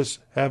 5 artists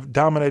have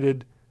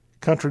dominated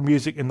country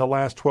music in the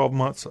last 12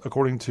 months,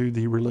 according to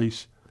the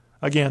release.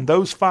 Again,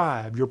 those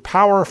 5, your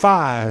Power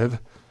 5,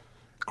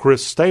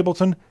 Chris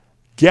Stapleton,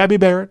 Gabby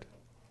Barrett,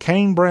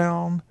 Kane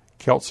Brown,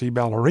 Kelsey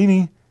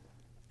Ballerini,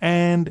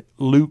 and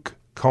Luke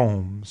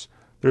Combs.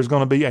 There's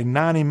going to be a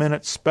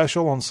 90-minute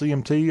special on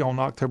CMT on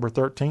October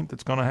 13th.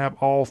 It's going to have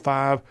all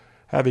 5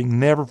 having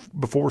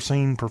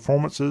never-before-seen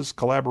performances,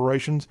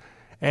 collaborations,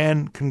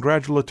 and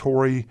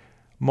congratulatory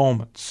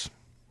moments.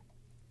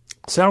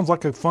 Sounds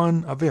like a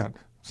fun event.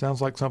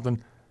 Sounds like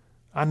something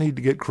I need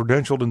to get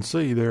credentialed and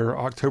see there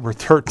October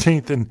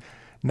 13th in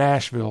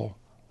Nashville.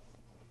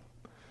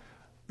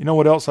 You know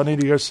what else I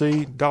need to go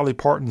see? Dolly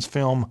Parton's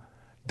film,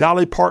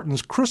 Dolly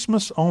Parton's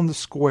Christmas on the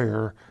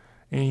Square.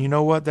 And you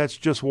know what? That's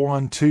just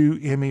won 2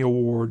 Emmy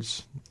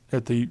Awards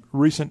at the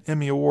recent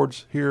Emmy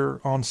Awards here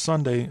on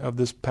Sunday of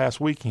this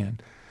past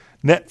weekend.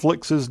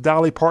 Netflix's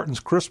Dolly Parton's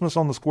Christmas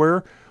on the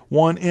Square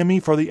won Emmy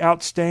for the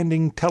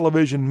Outstanding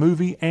Television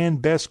Movie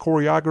and Best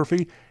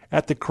Choreography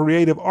at the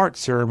Creative Arts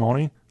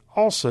Ceremony,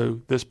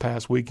 also this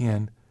past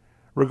weekend.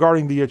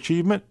 Regarding the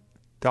achievement,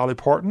 Dolly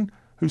Parton,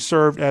 who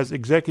served as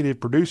executive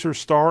producer,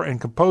 star,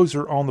 and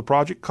composer on the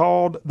project,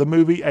 called the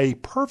movie a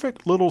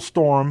perfect little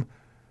storm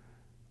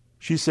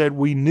She said,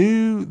 we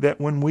knew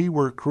that when we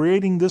were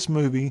creating this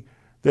movie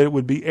that it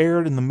would be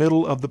aired in the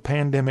middle of the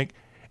pandemic,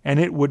 and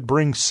it would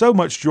bring so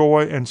much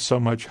joy and so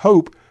much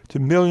hope to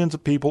millions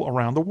of people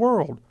around the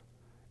world.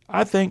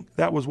 I think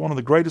that was one of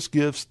the greatest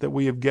gifts that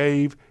we have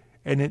gave,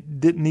 and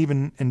it didn't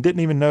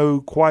even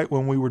know quite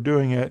when we were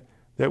doing it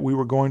that we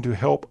were going to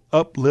help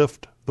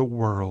uplift the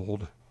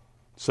world.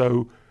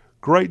 So,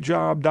 great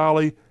job,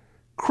 Dolly.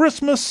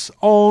 Christmas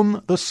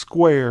on the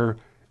Square,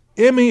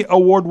 Emmy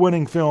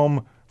award-winning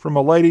film from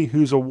a lady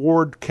whose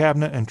award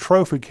cabinet and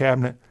trophy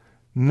cabinet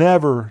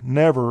never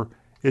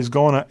is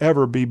going to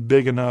ever be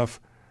big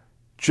enough,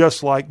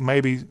 just like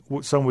maybe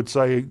what some would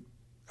say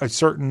a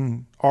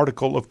certain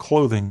article of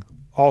clothing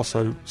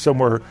also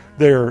somewhere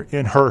there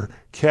in her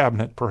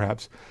cabinet,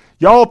 perhaps.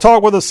 Y'all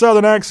talk with a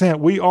Southern accent.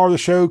 We are the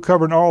show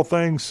covering all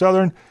things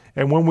Southern.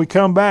 And when we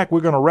come back,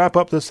 we're going to wrap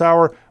up this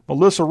hour.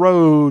 Melissa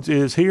Rhodes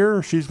is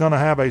here. She's going to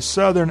have a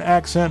Southern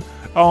accent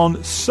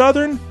on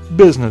Southern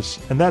business.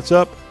 And that's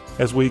up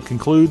as we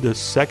conclude the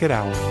second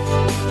hour.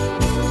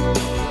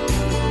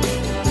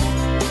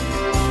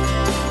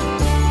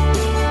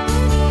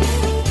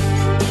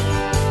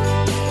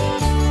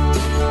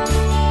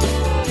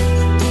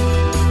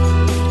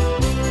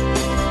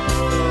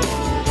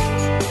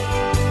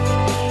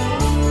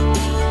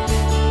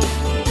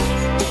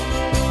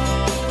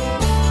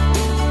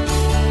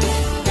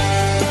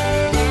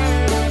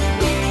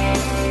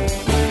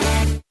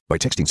 By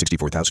texting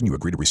 64,000, you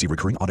agree to receive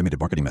recurring automated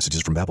marketing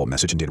messages from Babbel.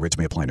 Message and data rates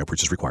may apply. No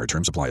purchase required.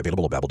 Terms apply.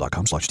 Available at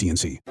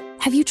babbel.com/TNC.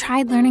 Have you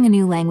tried learning a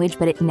new language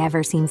but it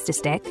never seems to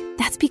stick?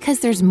 That's because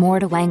there's more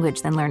to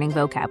language than learning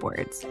vocab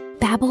words.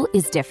 Babbel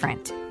is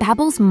different.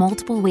 Babbel's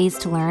multiple ways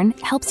to learn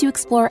helps you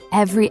explore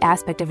every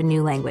aspect of a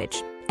new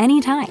language,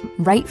 anytime,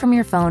 right from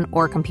your phone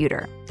or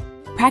computer.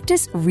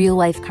 Practice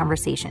real-life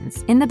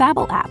conversations in the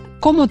Babbel app.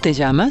 ¿Cómo te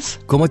llamas?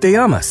 ¿Cómo te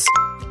llamas?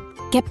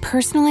 Get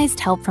personalized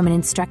help from an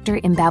instructor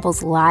in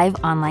Babbel's live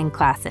online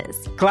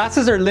classes.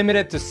 Classes are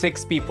limited to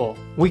 6 people.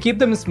 We keep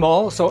them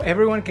small so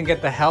everyone can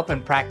get the help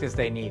and practice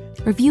they need.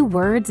 Review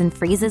words and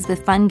phrases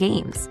with fun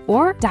games,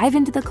 or dive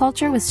into the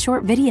culture with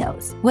short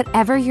videos.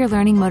 Whatever your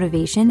learning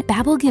motivation,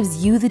 Babbel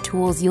gives you the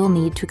tools you'll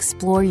need to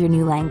explore your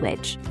new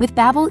language. With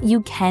Babbel,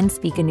 you can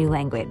speak a new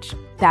language.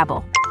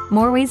 Babbel.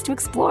 More ways to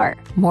explore,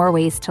 more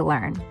ways to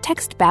learn.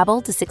 Text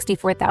Babbel to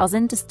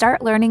 64,000 to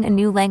start learning a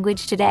new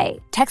language today.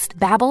 Text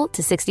Babbel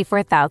to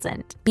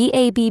 64,000.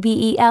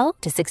 BABBEL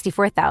to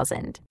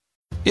 64,000.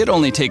 It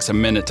only takes a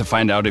minute to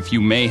find out if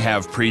you may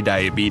have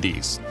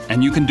prediabetes,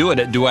 and you can do it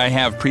at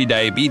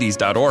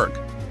doihaveprediabetes.org.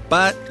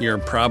 But you're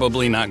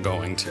probably not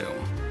going to.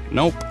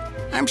 Nope.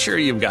 I'm sure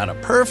you've got a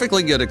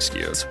perfectly good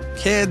excuse.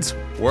 Kids,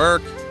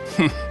 work.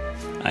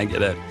 I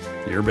get it.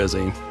 You're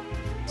busy.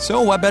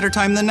 So what better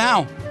time than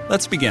now?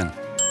 Let's begin.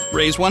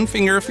 Raise one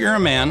finger if you're a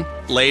man.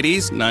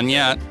 Ladies, none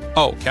yet.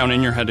 Oh, count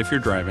in your head if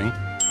you're driving.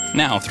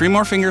 Now, 3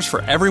 more fingers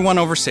for everyone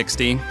over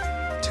 60,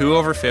 2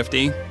 over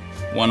 50,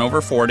 1 over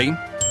 40,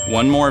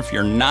 1 more if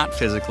you're not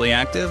physically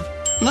active,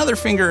 another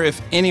finger if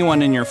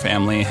anyone in your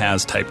family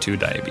has type 2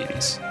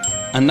 diabetes,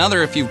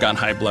 another if you've got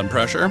high blood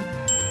pressure.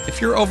 If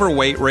you're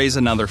overweight, raise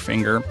another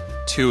finger,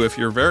 2 if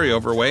you're very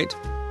overweight,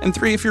 and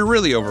 3 if you're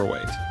really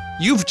overweight.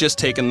 You've just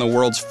taken the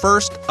world's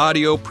first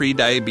audio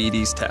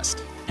prediabetes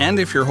test. And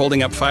if you're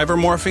holding up 5 or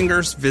more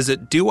fingers,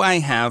 visit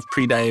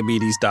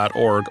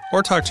doihaveprediabetes.org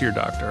or talk to your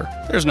doctor.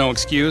 There's no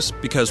excuse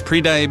because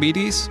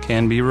prediabetes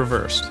can be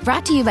reversed.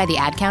 Brought to you by the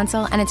Ad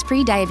Council and its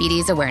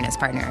pre-diabetes awareness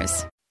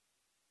partners.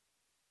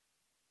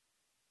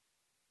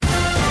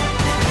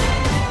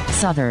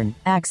 Southern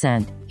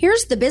accent.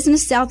 Here's the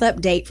Business South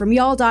update from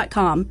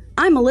y'all.com.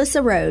 I'm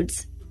Melissa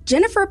Rhodes.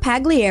 Jennifer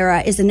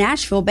Pagliera is a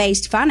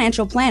Nashville-based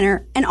financial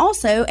planner and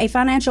also a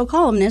financial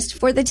columnist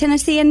for the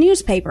Tennessean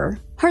newspaper.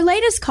 Her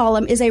latest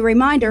column is a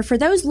reminder for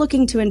those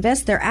looking to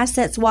invest their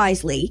assets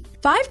wisely.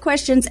 5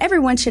 questions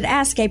everyone should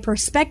ask a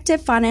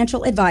prospective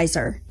financial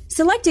advisor.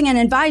 Selecting an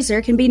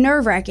advisor can be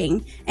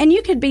nerve-wracking, and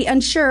you could be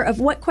unsure of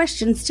what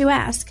questions to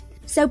ask.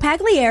 So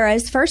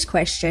Pagliera's first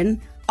question,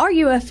 are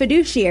you a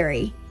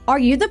fiduciary? Are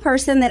you the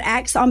person that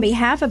acts on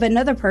behalf of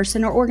another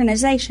person or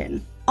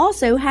organization?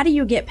 Also, how do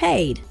you get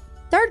paid?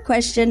 Third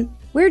question,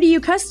 where do you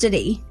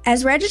custody?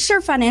 As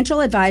registered financial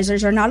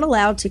advisors are not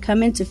allowed to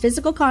come into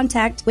physical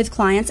contact with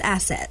clients'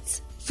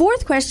 assets.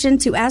 Fourth question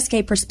to ask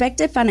a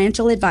prospective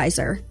financial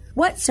advisor,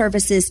 what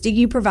services do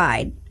you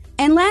provide?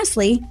 And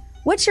lastly,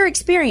 what's your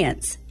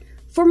experience?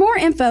 For more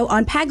info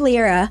on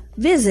Pagliera,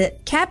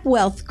 visit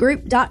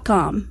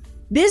capwealthgroup.com.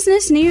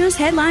 Business news,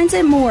 headlines,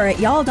 and more at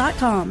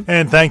y'all.com.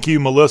 And thank you,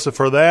 Melissa,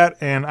 for that.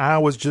 And I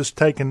was just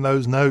taking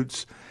those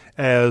notes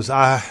as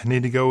I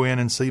need to go in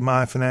and see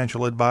my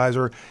financial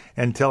advisor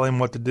and tell him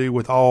what to do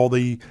with all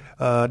the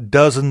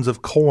dozens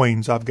of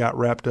coins I've got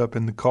wrapped up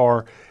in the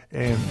car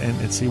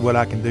and see what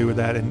I can do with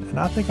that. And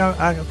I think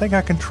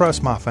I can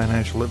trust my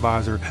financial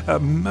advisor,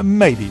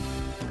 maybe.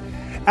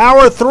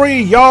 Hour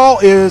 3, y'all,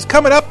 is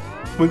coming up.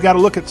 We've got to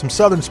look at some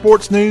Southern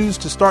sports news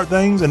to start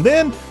things. And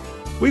then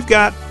we've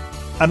got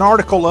an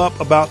article up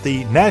about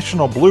the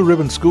National Blue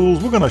Ribbon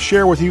Schools. We're going to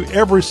share with you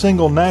every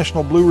single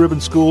National Blue Ribbon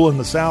School in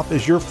the South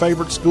is your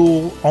favorite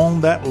school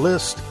on that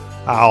list.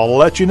 I'll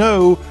let you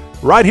know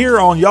right here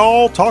on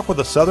Y'all Talk with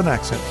a Southern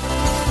Accent.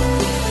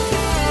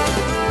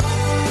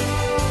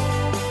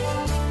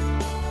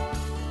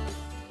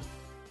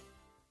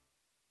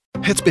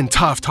 It's been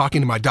tough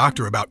talking to my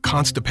doctor about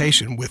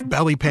constipation with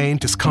belly pain,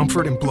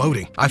 discomfort, and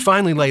bloating. I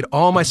finally laid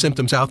all my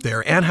symptoms out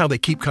there and how they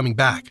keep coming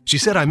back. She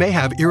said I may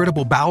have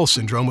irritable bowel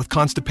syndrome with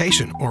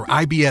constipation, or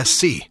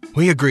IBS-C.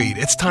 We agreed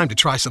it's time to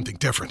try something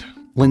different.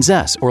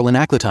 Linzess, or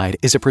linaclotide,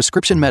 is a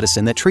prescription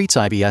medicine that treats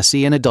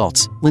IBS-C in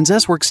adults.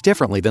 Linzess works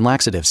differently than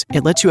laxatives.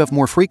 It lets you have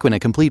more frequent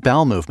and complete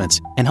bowel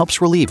movements and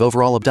helps relieve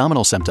overall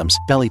abdominal symptoms,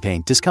 belly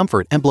pain,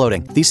 discomfort, and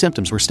bloating. These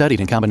symptoms were studied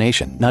in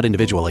combination, not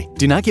individually.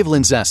 Do not give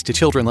Linzess to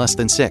children less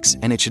than 6,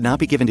 and it should not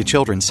be given to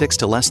children 6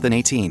 to less than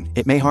 18.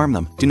 It may harm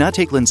them. Do not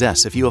take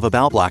Linzess if you have a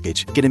bowel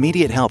blockage. Get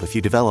immediate help if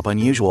you develop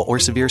unusual or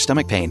severe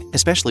stomach pain,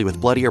 especially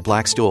with bloody or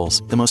black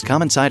stools. The most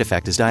common side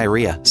effect is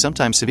diarrhea,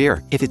 sometimes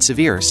severe. If it's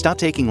severe, stop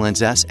taking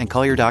Linzess and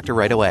call your doctor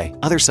right away.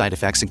 Other side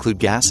effects include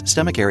gas,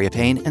 stomach area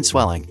pain, and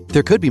swelling.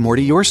 There could be more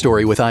to your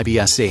story with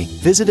IBS-C.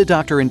 Visit a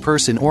doctor in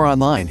person or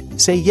online.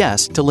 Say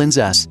yes to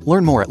Linzess.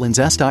 Learn more at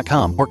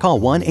linzess.com or call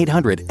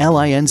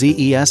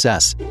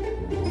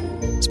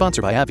 1-800-LINZESS.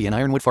 Sponsored by AbbVie and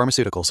Ironwood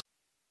Pharmaceuticals.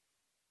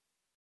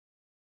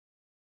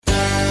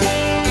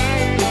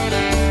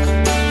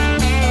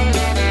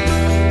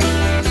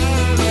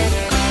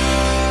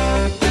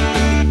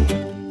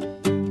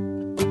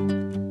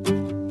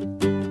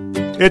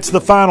 It's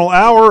the final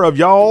hour of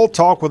Y'all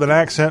Talk with an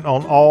Accent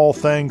on all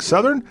things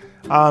Southern.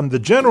 I'm the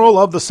General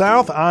of the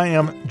South. I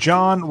am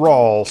John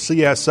Rawl,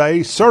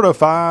 CSA,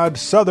 Certified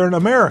Southern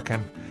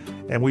American.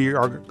 And we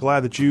are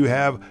glad that you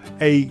have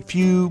a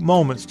few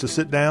moments to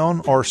sit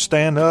down or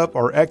stand up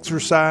or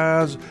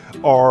exercise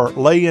or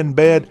lay in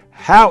bed,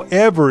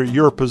 however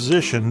you're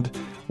positioned.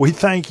 We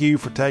thank you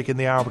for taking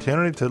the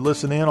opportunity to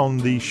listen in on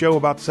the show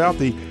about the South,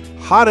 the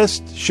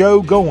hottest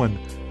show going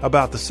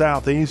about the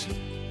Southeast.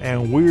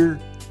 And we're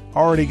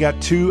already got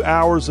 2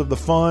 hours of the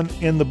fun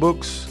in the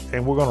books,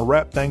 and we're going to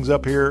wrap things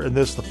up here in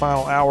this, the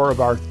final hour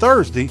of our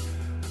Thursday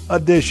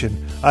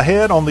edition.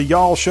 Ahead on the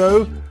Y'all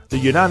Show, the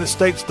United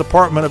States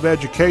Department of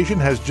Education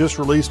has just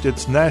released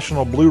its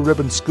National Blue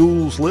Ribbon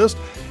Schools list,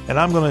 and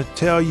I'm going to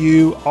tell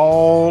you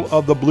all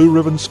of the Blue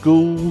Ribbon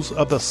schools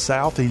of the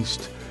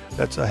Southeast.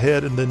 That's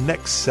ahead in the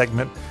next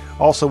segment.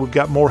 Also, we've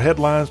got more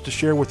headlines to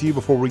share with you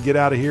before we get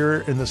out of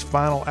here in this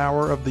final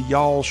hour of the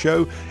Y'all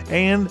Show,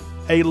 and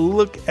a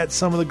look at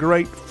some of the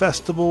great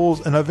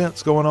festivals and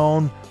events going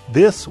on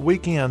this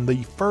weekend,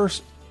 the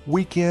first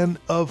weekend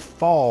of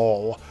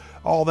fall.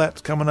 All that's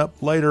coming up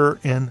later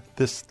in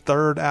this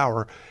third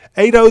hour.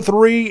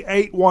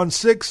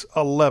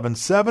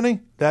 803-816-1170.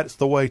 That's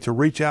the way to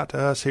reach out to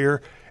us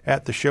here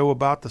at the show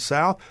about the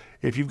South.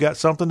 If you've got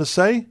something to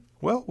say,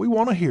 well, we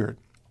want to hear it.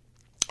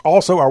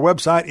 Also, our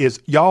website is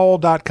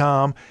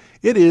y'all.com.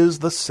 It is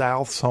the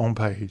South's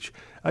homepage.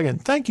 Again,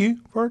 thank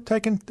you for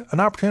taking an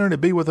opportunity to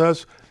be with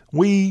us.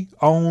 We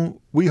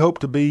hope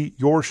to be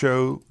your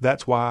show.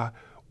 That's why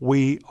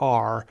we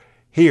are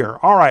here.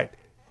 All right.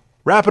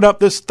 Wrapping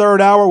up this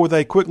third hour with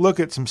a quick look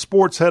at some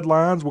sports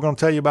headlines. We're going to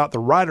tell you about the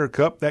Ryder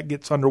Cup. That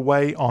gets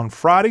underway on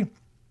Friday.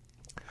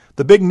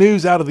 The big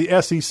news out of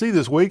the SEC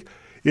this week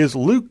is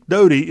Luke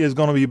Doty is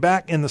going to be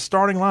back in the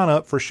starting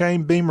lineup for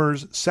Shane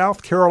Beamer's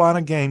South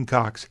Carolina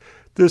Gamecocks.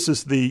 This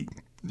is the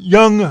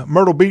young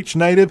Myrtle Beach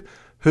native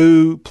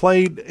who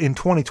played in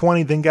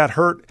 2020, then got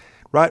hurt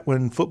right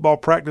when football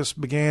practice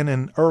began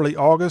in early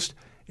August,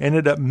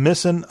 ended up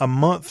missing a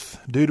month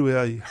due to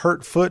a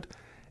hurt foot,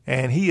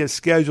 and he is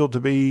scheduled to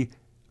be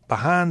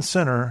behind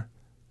center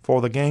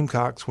for the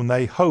Gamecocks when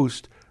they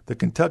host the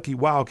Kentucky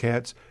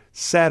Wildcats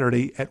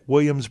Saturday at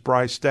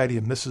Williams-Brice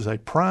Stadium. This is a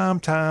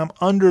prime-time,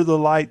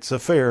 under-the-lights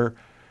affair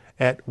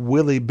at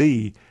Willie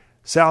B.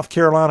 South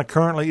Carolina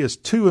currently is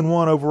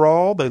 2-1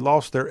 overall. They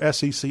lost their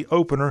SEC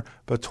opener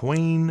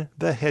Between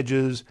the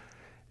Hedges,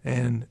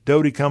 and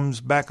Doty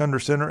comes back under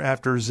center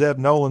after Zeb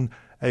Nolan,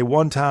 a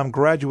one-time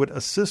graduate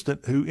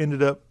assistant who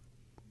ended up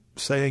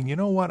saying, you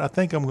know what, I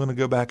think I'm going to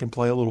go back and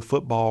play a little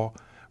football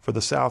for the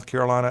South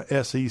Carolina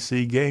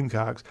SEC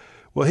Gamecocks.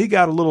 Well, he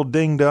got a little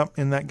dinged up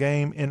in that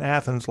game in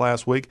Athens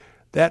last week.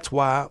 That's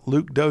why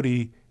Luke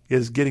Doty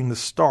is getting the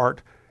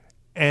start.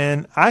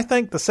 And I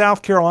think the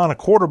South Carolina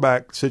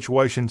quarterback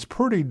situation is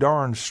pretty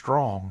darn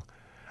strong.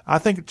 I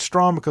think it's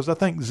strong because I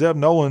think Zeb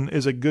Nolan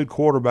is a good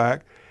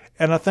quarterback,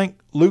 and I think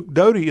Luke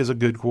Doty is a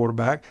good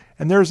quarterback.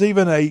 And there's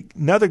even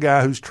another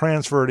guy who's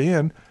transferred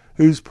in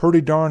who's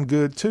pretty darn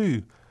good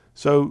too.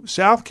 So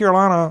South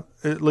Carolina,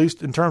 at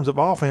least in terms of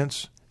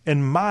offense,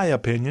 in my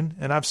opinion,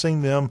 and I've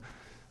seen them,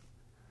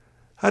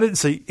 I didn't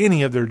see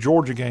any of their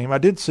Georgia game. I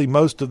did see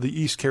most of the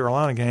East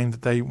Carolina game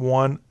that they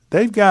won.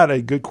 They've got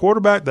a good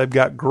quarterback. They've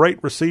got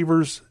great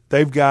receivers.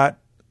 They've got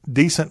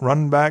decent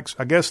running backs.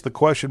 I guess the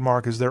question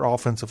mark is their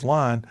offensive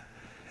line.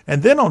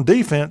 And then on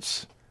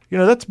defense, you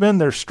know, that's been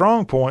their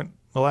strong point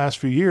the last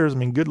few years. I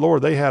mean, good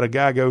Lord, they had a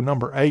guy go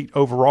number 8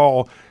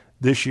 overall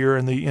this year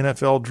in the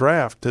NFL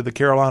draft to the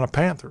Carolina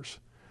Panthers.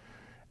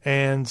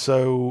 And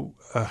so,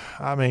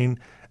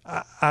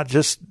 I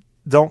just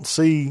don't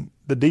see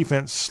the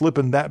defense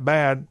slipping that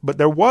bad. But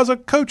there was a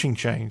coaching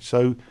change,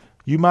 so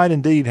you might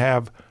indeed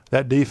have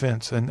that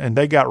defense. And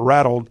they got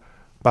rattled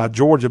by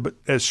Georgia. But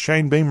as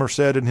Shane Beamer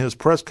said in his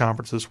press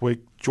conference this week,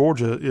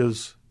 Georgia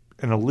is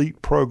an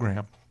elite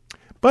program.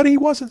 But he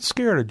wasn't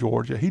scared of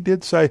Georgia. He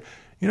did say,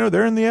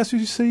 they're in the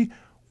SEC,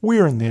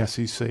 we're in the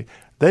SEC.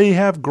 They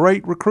have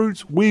great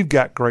recruits, we've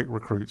got great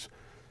recruits.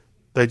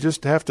 They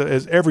just have to,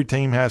 as every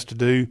team has to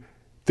do,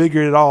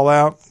 figure it all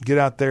out, get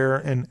out there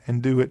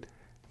and do it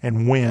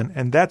and win.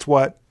 And that's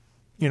what,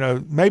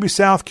 maybe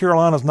South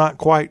Carolina's not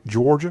quite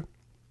Georgia,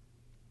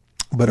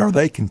 but are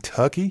they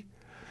Kentucky?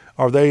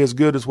 Are they as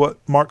good as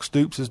what Mark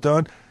Stoops has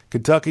done?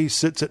 Kentucky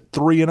sits at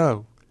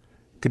 3-0.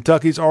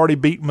 Kentucky's already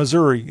beat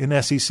Missouri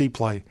in SEC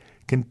play.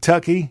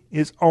 Kentucky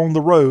is on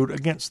the road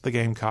against the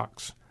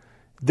Gamecocks.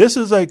 This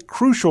is a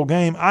crucial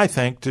game, I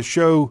think, to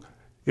show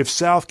if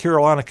South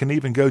Carolina can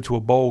even go to a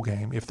bowl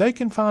game. If they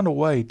can find a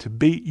way to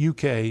beat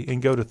UK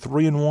and go to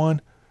 3-1,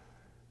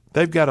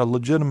 they've got a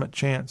legitimate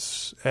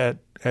chance at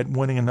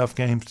winning enough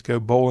games to go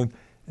bowling.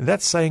 And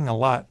that's saying a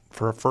lot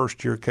for a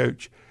first-year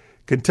coach.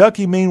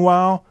 Kentucky,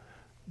 meanwhile,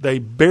 they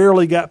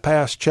barely got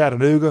past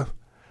Chattanooga.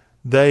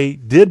 They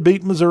did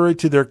beat Missouri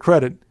to their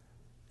credit.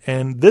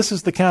 And this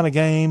is the kind of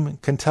game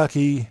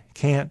Kentucky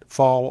can't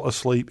fall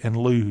asleep and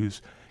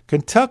lose.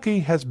 Kentucky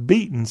has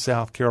beaten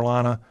South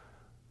Carolina.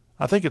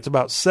 I think it's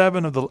about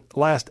 7 of the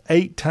last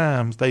 8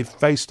 times they've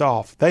faced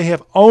off. They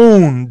have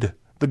owned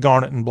the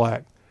Garnet and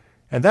Black.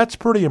 And that's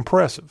pretty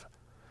impressive.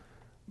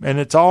 And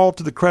it's all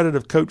to the credit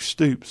of Coach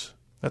Stoops.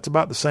 That's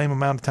about the same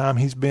amount of time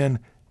he's been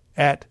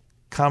at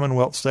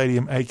Commonwealth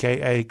Stadium,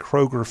 a.k.a.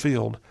 Kroger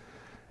Field.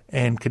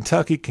 And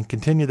Kentucky can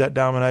continue that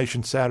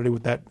domination Saturday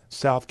with that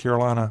South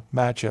Carolina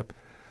matchup.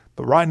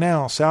 But right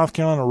now, South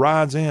Carolina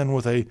rides in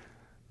with a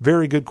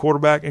very good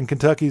quarterback, and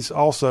Kentucky's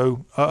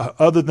also,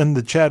 other than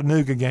the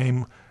Chattanooga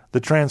game, the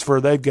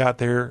transfer they've got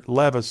there,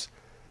 Levis,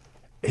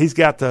 he's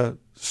got the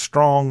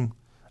strong,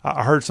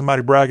 I heard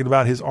somebody bragging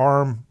about his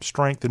arm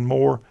strength and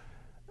more.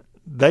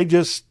 They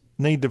just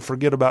need to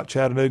forget about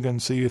Chattanooga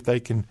and see if they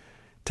can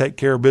take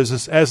care of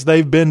business, as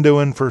they've been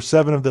doing for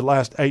 7 of the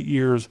last 8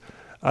 years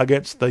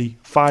against the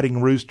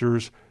Fighting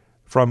Roosters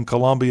from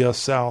Columbia,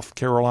 South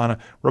Carolina.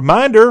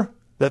 Reminder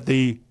that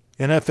the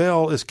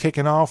NFL is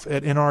kicking off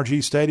at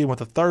NRG Stadium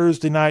with a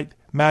Thursday night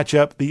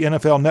matchup, the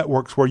NFL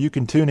Networks, where you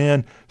can tune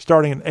in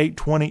starting at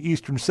 8:20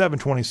 Eastern,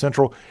 7:20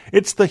 Central.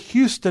 It's the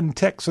Houston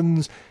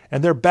Texans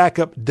and their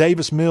backup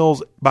Davis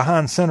Mills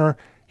behind center.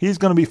 He's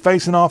going to be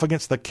facing off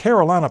against the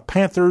Carolina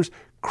Panthers,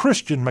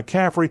 Christian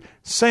McCaffrey,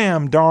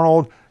 Sam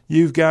Darnold.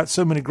 You've got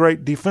so many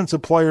great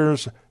defensive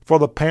players for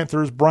the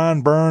Panthers.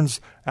 Brian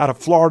Burns out of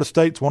Florida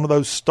State's one of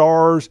those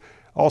stars.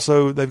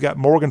 Also, they've got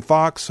Morgan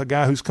Fox, a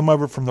guy who's come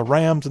over from the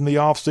Rams in the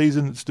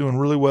offseason that's doing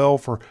really well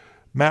for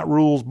Matt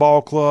Rule's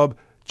ball club.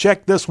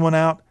 Check this one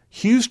out.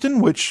 Houston,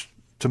 which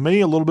to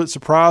me a little bit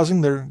surprising,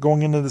 they're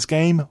going into this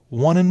game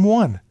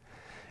 1-1.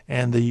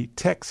 And the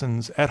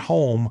Texans at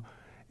home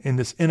in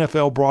this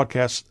NFL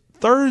broadcast.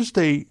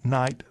 Thursday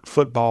night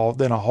football,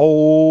 then a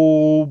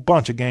whole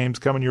bunch of games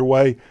coming your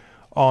way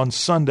on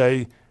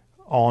Sunday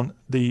on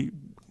the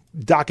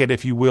docket,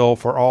 if you will,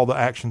 for all the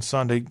action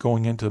Sunday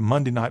going into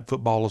Monday night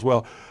football as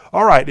well.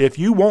 All right, if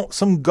you want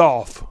some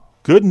golf,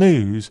 good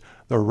news,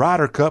 the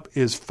Ryder Cup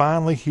is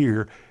finally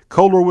here.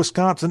 Kohler,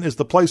 Wisconsin is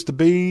the place to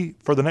be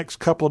for the next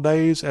couple of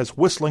days, as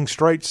Whistling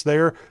Straits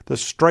there, the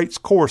Straits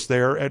course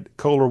there at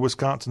Kohler,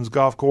 Wisconsin's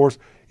golf course,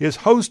 is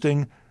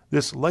hosting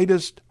this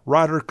latest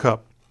Ryder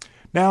Cup.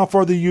 Now,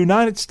 for the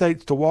United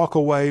States to walk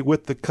away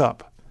with the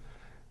cup,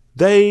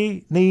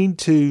 they need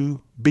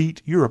to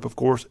beat Europe, of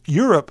course.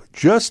 Europe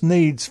just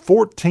needs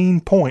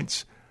 14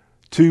 points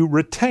to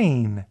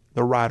retain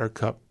the Ryder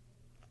Cup.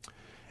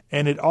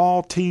 And it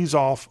all tees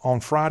off on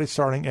Friday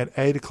starting at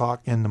 8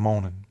 o'clock in the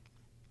morning.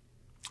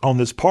 On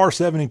this par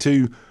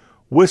 72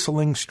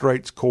 Whistling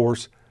Straits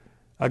course,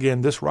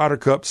 again, this Ryder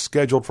Cup's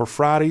scheduled for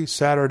Friday,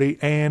 Saturday,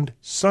 and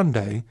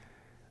Sunday.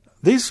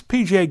 These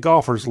PGA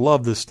golfers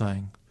love this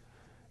thing.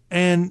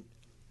 And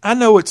I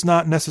know it's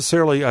not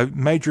necessarily a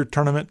major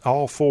tournament.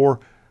 All 4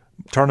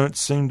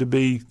 tournaments seem to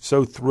be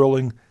so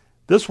thrilling.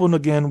 This one,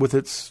 again, with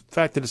its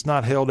fact that it's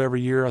not held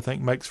every year, I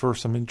think makes for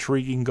some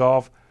intriguing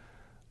golf.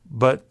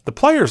 But the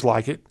players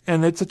like it,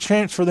 and it's a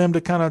chance for them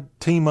to kind of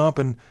team up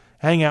and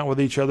hang out with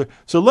each other.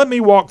 So let me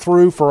walk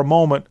through for a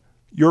moment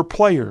your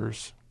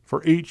players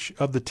for each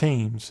of the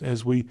teams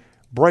as we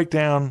break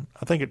down.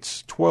 I think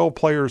it's 12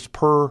 players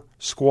per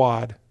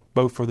squad,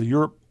 both for the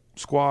Europe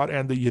squad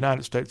and the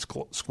United States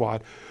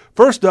squad.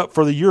 First up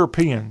for the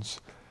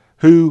Europeans,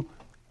 who,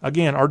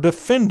 again, are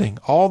defending.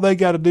 All they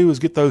got to do is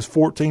get those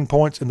 14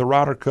 points, and the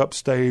Ryder Cup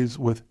stays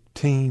with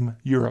Team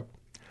Europe.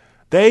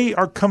 They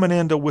are coming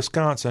into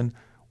Wisconsin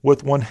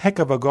with one heck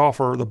of a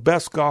golfer, the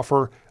best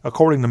golfer,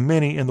 according to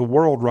many in the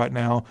world right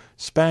now,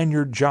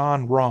 Spaniard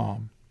Jon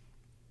Rahm.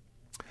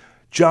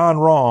 Jon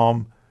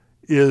Rahm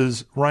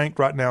is ranked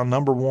right now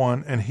number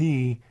 1, and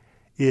he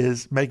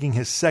is making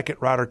his second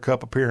Ryder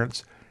Cup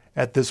appearance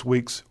at this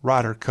week's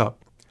Ryder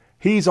Cup.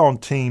 He's on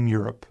Team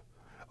Europe.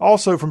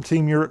 Also from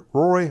Team Europe,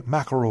 Rory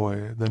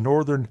McIlroy, the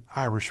Northern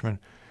Irishman.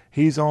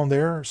 He's on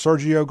there.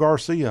 Sergio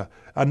Garcia,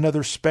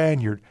 another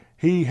Spaniard.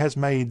 He has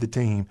made the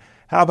team.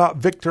 How about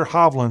Victor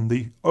Hovland,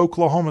 the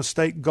Oklahoma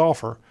State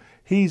golfer?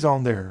 He's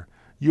on there.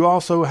 You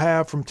also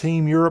have from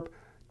Team Europe,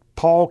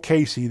 Paul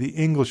Casey, the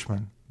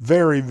Englishman.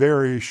 Very,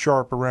 very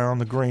sharp around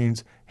the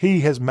greens.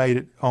 He has made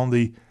it on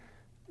the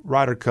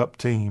Ryder Cup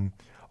team.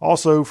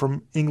 Also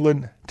from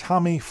England,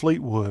 Tommy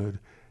Fleetwood.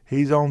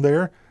 He's on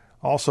there.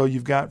 Also,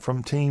 you've got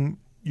from Team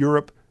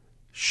Europe,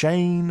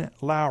 Shane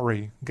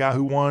Lowry, guy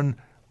who won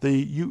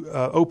the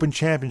Open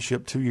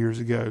Championship 2 years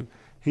ago.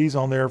 He's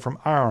on there from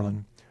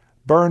Ireland.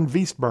 Bernd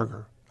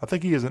Wiesberger, I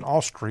think he is an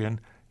Austrian.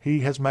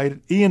 He has made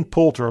it. Ian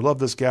Poulter, I love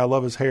this guy, I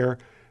love his hair.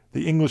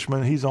 The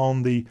Englishman, he's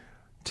on the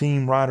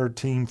Team Ryder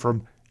team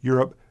from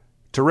Europe.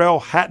 Tyrrell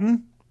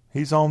Hatton,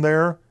 he's on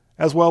there,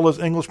 as well as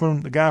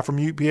Englishman, the guy from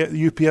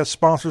UPS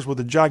sponsors with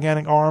the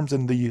gigantic arms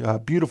and the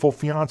beautiful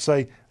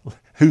fiance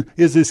who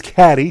is his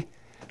caddy,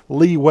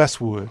 Lee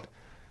Westwood.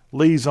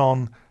 Lee's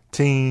on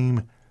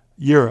Team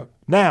Europe.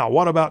 Now,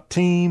 what about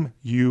Team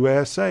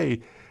USA?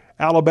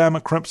 Alabama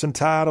Crimson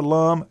Tide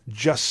alum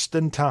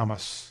Justin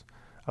Thomas.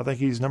 I think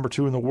he's number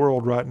 2 in the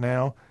world right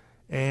now,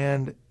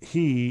 and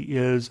he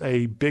is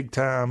a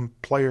big-time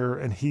player,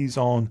 and he's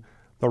on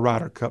the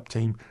Ryder Cup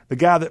team. The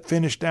guy that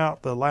finished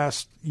out the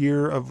last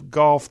year of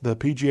golf, the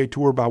PGA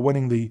Tour, by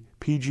winning the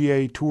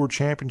PGA Tour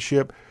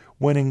Championship,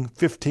 winning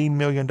 $15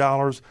 million,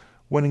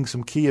 winning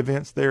some key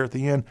events there at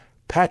the end,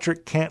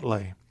 Patrick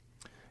Cantlay.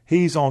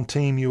 He's on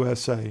Team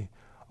USA.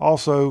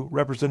 Also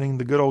representing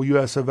the good old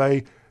US of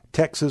A,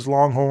 Texas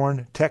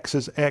Longhorn,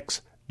 Texas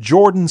X,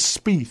 Jordan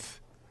Spieth.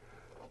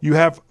 You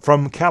have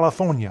from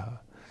California,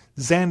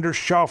 Xander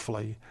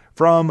Schauffele.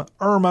 From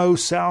Irmo,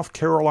 South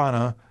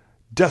Carolina,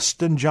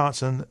 Dustin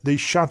Johnson, the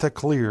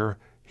Chanticleer.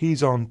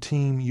 He's on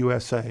Team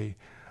USA.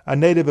 A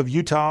native of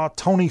Utah,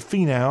 Tony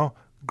Finau,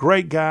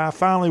 great guy,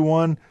 finally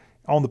won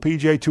on the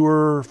PGA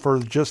Tour for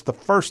just the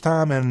first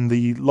time in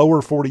the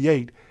lower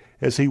 48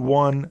 as he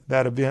won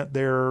that event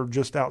there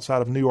just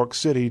outside of New York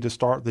City to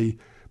start the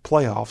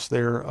playoffs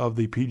there of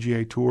the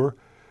PGA Tour.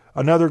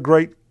 Another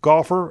great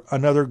golfer,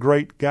 another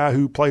great guy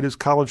who played his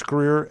college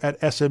career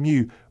at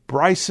SMU,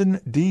 Bryson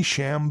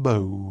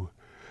DeChambeau.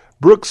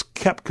 Brooks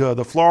Koepka,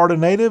 the Florida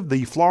native,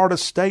 the Florida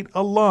State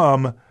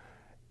alum,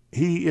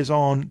 he is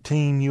on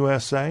Team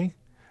USA.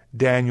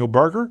 Daniel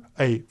Berger,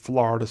 a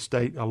Florida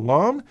State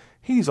alum,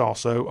 he's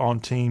also on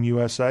Team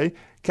USA.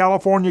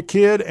 California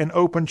kid and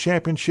Open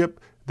Championship,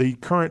 the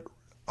current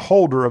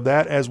holder of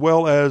that, as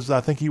well as I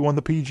think he won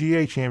the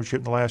PGA Championship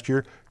in the last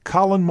year.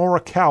 Colin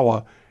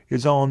Morikawa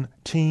is on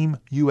Team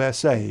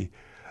USA.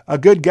 A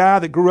good guy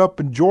that grew up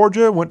in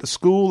Georgia, went to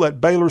school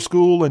at Baylor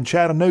School in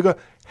Chattanooga,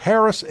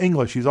 Harris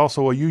English. He's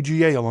also a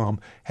UGA alum.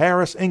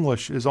 Harris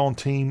English is on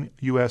Team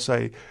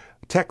USA.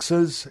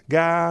 Texas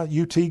guy,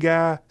 UT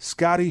guy,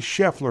 Scotty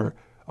Scheffler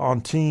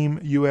on Team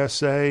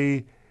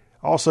USA.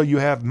 Also, you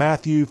have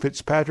Matthew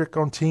Fitzpatrick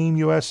on Team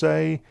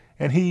USA,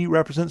 and he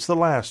represents the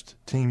last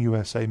Team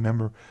USA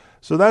member.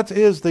 So that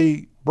is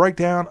the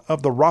breakdown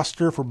of the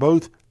roster for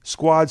both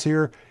squads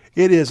here.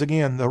 It is,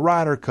 again, the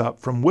Ryder Cup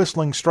from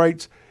Whistling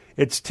Straits.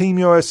 It's Team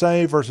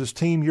USA versus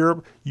Team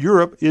Europe.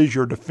 Europe is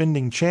your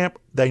defending champ.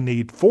 They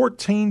need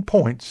 14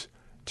 points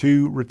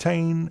to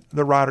retain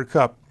the Ryder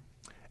Cup.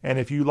 And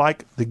if you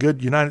like the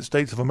good United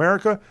States of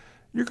America,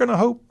 you're going to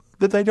hope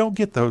that they don't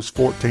get those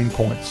 14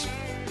 points.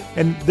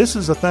 And this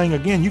is a thing,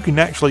 again, you can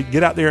actually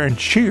get out there and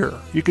cheer.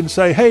 You can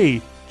say,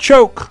 hey,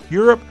 choke,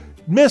 Europe,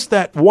 missed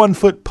that 1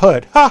 foot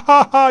putt. Ha,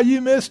 ha, ha, you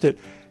missed it.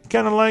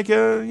 Kind of like,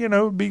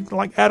 be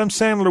like Adam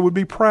Sandler would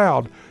be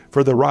proud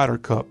for the Ryder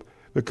Cup.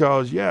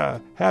 Because,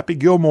 Happy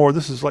Gilmore,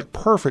 this is like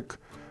perfect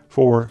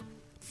for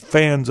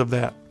fans of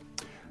that.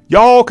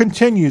 Y'all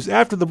continues.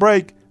 After the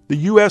break, the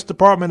U.S.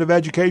 Department of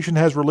Education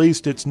has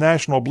released its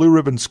National Blue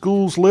Ribbon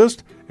Schools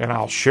list, and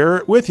I'll share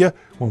it with you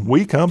when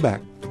we come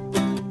back.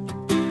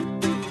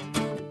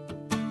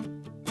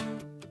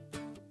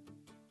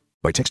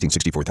 By texting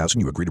 64000,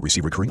 you agree to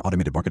receive recurring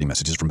automated marketing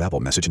messages from Babbel.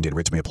 Message and data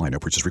rates may apply. No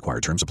purchase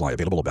required. Terms apply.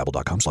 Available at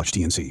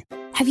babbel.com/TNC.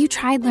 Have you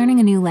tried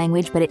learning a new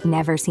language but it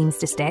never seems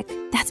to stick?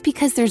 That's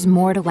because there's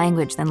more to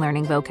language than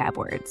learning vocab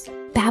words.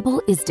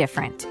 Babbel is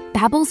different.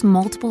 Babbel's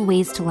multiple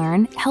ways to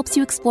learn helps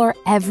you explore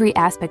every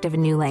aspect of a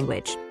new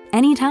language,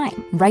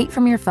 anytime, right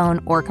from your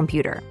phone or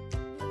computer.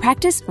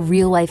 Practice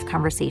real-life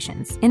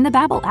conversations in the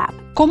Babbel app.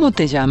 ¿Cómo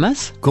te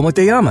llamas? ¿Cómo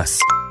te llamas?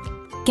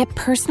 Get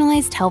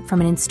personalized help from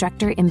an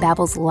instructor in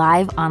Babbel's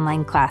live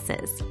online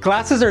classes.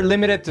 Classes are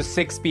limited to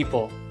 6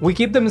 people. We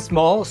keep them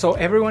small so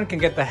everyone can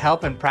get the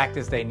help and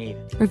practice they need.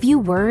 Review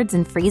words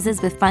and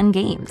phrases with fun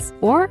games,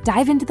 or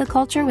dive into the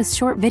culture with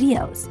short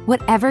videos.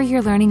 Whatever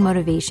your learning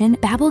motivation,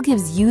 Babbel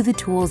gives you the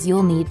tools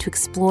you'll need to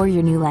explore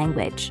your new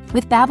language.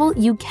 With Babbel,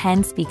 you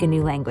can speak a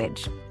new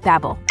language.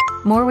 Babbel,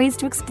 more ways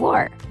to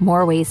explore,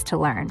 more ways to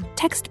learn.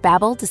 Text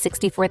Babbel to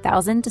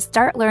 64,000 to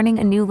start learning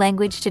a new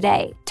language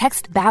today.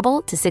 Text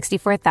Babbel to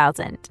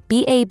 64,000.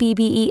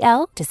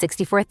 BABBEL to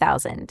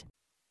 64,000.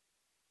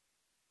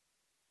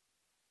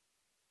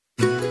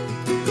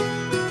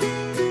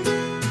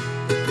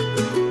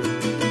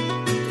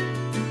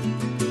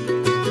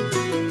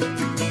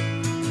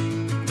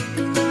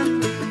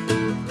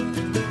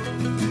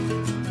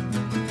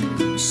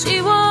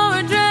 She wore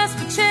a dress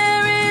with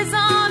cherries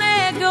on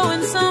it,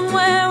 going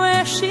somewhere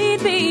where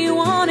she'd be.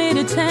 Wanted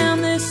a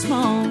town this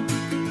small,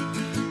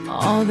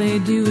 all they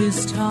do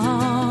is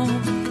talk.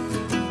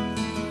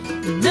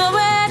 No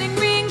wedding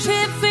ring,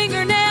 chipped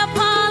fingernail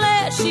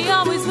polish. She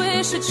always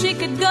wished that she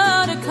could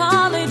go to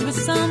college, but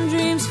some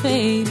dreams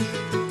fade,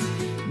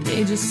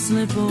 they just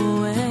slip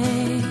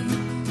away.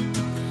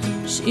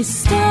 She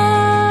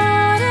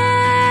started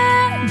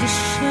to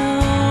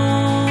show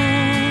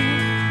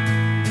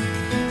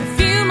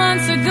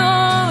months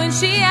ago, and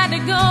she had to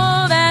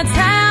go. That's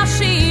how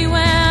she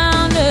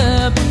wound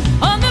up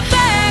on the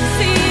back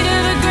seat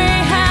of a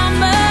Greyhound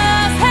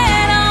bus,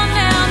 head on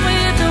down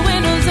with the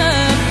windows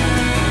up,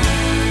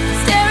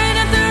 staring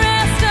at the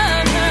rest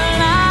of her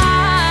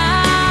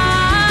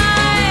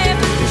life.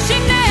 She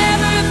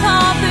never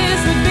thought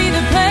this would be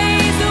the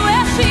place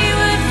where she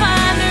would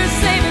find her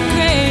saving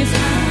grace,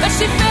 but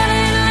she fell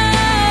in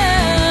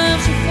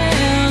love. She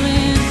fell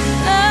in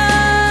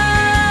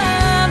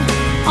love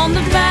on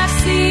the back.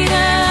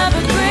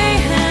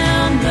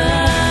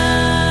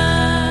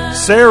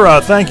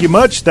 Sarah, thank you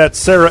much. That's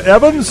Sarah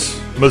Evans,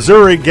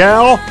 Missouri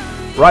gal,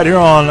 right here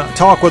on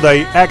Talk with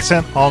a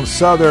Accent on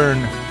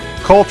Southern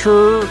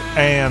Culture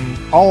and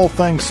all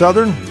things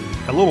Southern,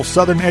 a little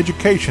Southern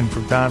education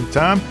from time to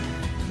time.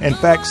 In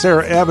fact,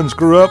 Sarah Evans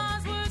grew up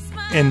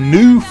in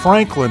New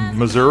Franklin,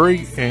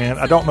 Missouri, and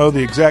I don't know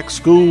the exact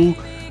school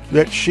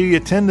that she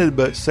attended,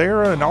 but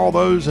Sarah and all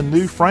those in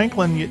New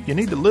Franklin, you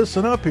need to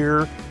listen up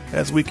here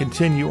as we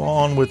continue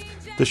on with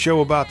the show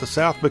about the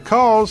South,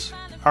 because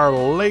our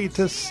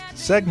latest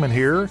segment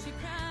here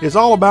is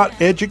all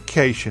about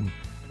education.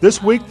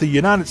 This week, the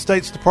United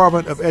States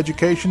Department of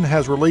Education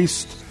has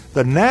released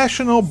the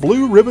National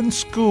Blue Ribbon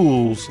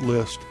Schools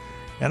list.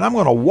 And I'm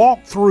going to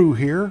walk through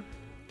here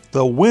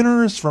the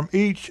winners from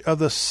each of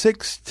the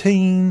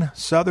 16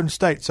 southern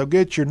states. So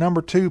get your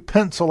number 2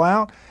 pencil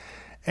out.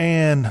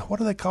 And what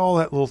do they call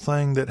that little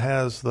thing that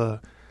has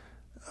the,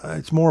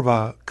 it's more of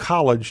a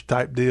college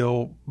type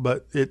deal,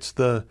 but it's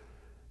the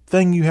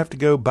thing you have to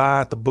go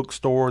buy at the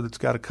bookstore that's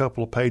got a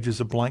couple of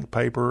pages of blank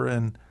paper.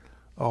 And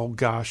oh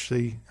gosh,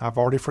 see, I've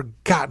already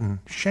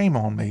forgotten. Shame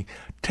on me.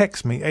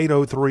 Text me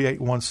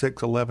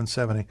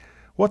 803-816-1170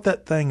 what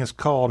that thing is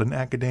called in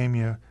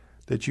academia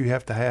that you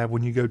have to have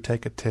when you go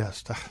take a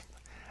test.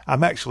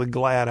 I'm actually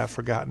glad I've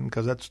forgotten,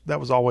 because that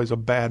was always a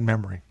bad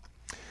memory.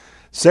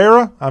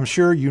 Sarah, I'm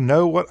sure you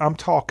know what I'm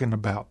talking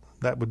about.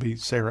 That would be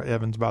Sarah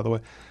Evans, by the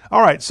way.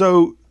 All right,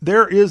 so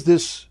there is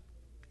this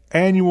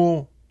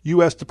annual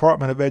U.S.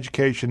 Department of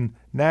Education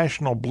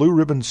National Blue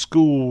Ribbon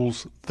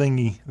Schools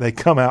thingy they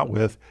come out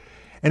with,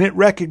 and it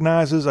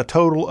recognizes a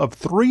total of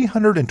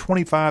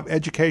 325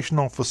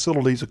 educational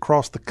facilities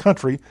across the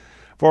country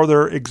for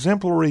their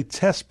exemplary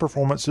test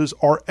performances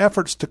or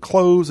efforts to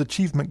close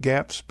achievement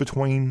gaps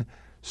between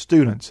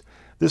students.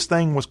 This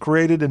thing was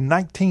created in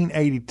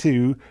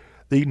 1982.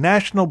 The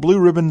National Blue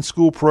Ribbon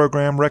School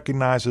Program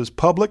recognizes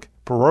public,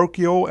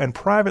 parochial, and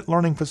private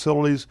learning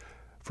facilities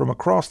from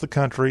across the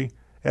country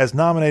as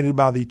nominated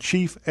by the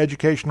chief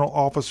educational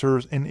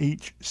officers in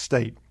each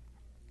state.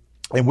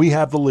 And we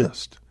have the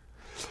list.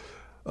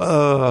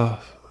 Let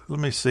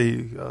me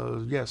see.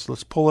 Yes,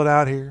 let's pull it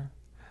out here.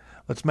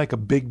 Let's make a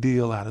big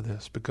deal out of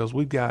this, because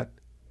we've got,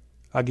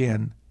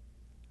 again,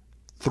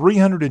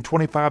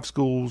 325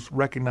 schools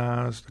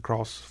recognized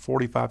across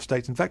 45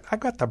 states. In fact, I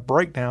got the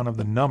breakdown of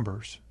the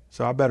numbers,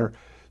 so I better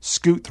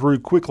scoot through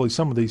quickly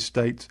some of these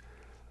states,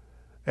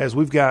 as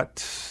we've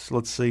got,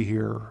 let's see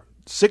here,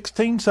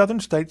 16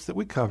 southern states that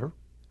we cover,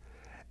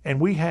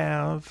 and we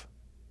have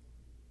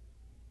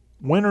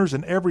winners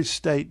in every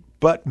state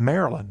but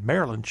Maryland.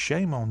 Maryland,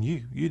 shame on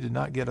you. You did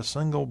not get a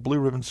single blue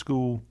ribbon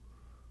school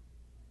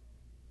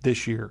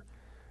this year.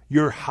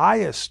 Your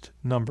highest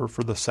number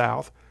for the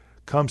South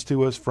comes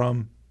to us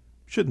from,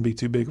 shouldn't be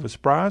too big of a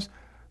surprise,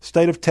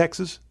 state of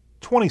Texas,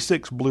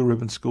 26 blue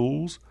ribbon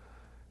schools.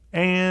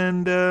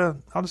 And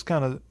I'll just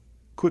kind of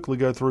quickly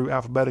go through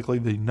alphabetically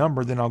the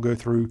number, then I'll go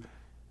through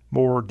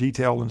more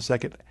detail in a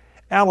second.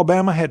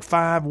 Alabama had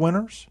 5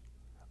 winners.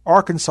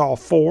 Arkansas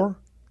 4.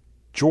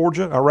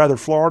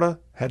 Florida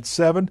had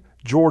 7.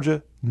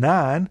 Georgia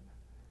 9.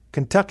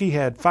 Kentucky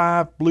had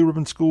 5 blue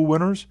ribbon school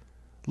winners.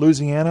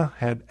 Louisiana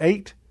had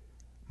 8.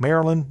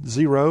 Maryland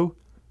 0.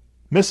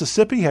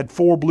 Mississippi had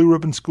 4 blue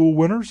ribbon school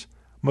winners.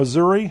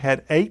 Missouri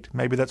had 8.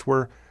 Maybe that's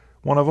where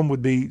one of them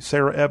would be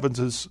Sarah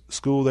Evans's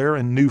school there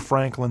in New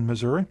Franklin,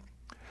 Missouri.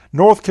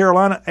 North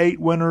Carolina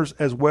 8 winners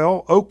as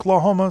well.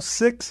 Oklahoma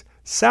 6.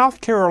 South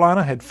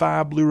Carolina had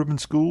 5 blue ribbon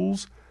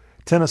schools.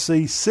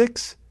 Tennessee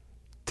 6.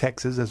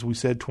 Texas, as we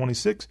said,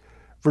 26.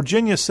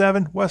 Virginia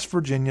 7. West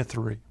Virginia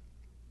 3.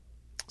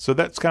 So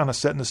that's kind of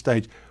setting the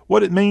stage.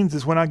 What it means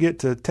is when I get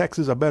to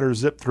Texas, I better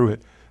zip through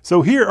it.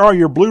 So here are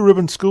your blue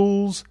ribbon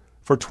schools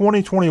for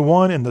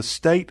 2021 in the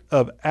state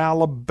of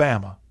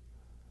Alabama.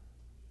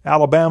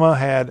 Alabama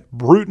had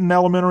Bruton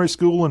Elementary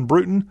School in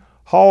Bruton,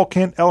 Hall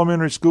Kent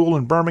Elementary School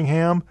in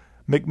Birmingham,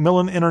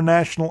 McMillan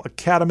International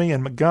Academy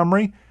in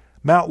Montgomery,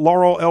 Mount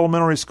Laurel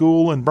Elementary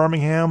School in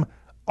Birmingham,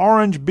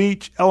 Orange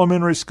Beach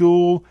Elementary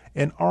School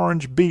in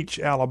Orange Beach,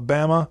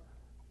 Alabama.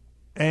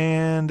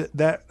 And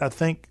that, I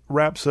think,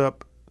 wraps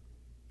up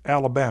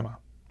Alabama.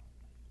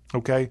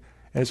 Okay?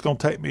 And it's going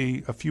to take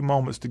me a few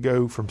moments to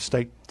go from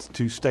state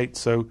to state,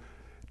 so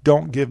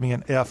don't give me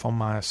an F on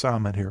my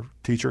assignment here,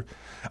 teacher.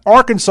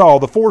 Arkansas,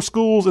 the 4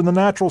 schools in the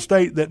natural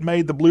state that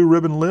made the blue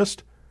ribbon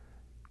list: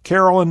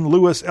 Carolyn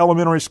Lewis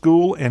Elementary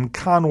School in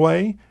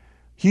Conway,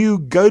 Hugh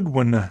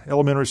Godwin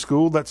Elementary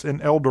School, that's in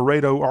El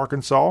Dorado,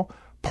 Arkansas,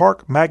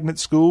 Park Magnet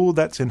School,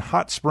 that's in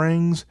Hot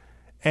Springs,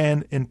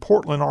 and in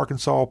Portland,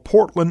 Arkansas,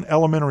 Portland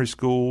Elementary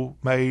School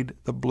made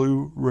the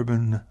blue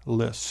ribbon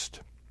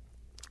list.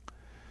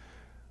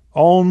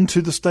 On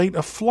to the state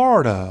of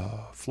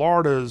Florida.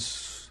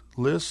 Florida's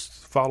list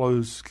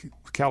follows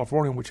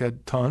California, which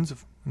had tons,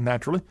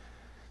 naturally.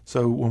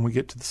 So when we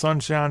get to the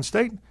Sunshine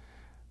State,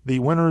 the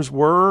winners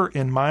were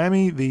in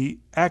Miami, the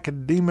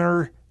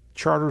Academia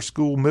Charter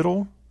School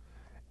Middle,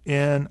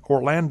 in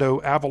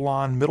Orlando,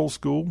 Avalon Middle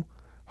School,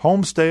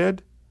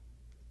 Homestead,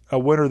 a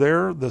winner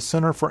there, the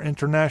Center for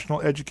International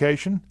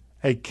Education,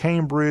 a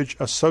Cambridge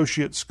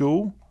Associate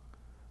School.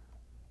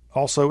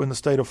 Also in the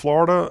state of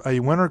Florida, a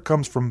winner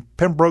comes from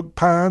Pembroke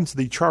Pines,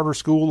 the Charter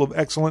School of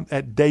Excellence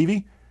at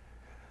Davie.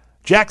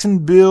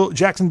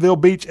 Jacksonville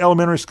Beach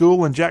Elementary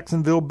School in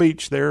Jacksonville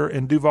Beach there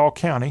in Duval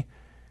County.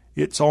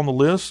 It's on the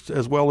list,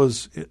 as well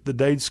as the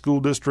Dade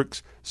School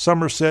District's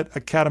Somerset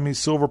Academy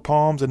Silver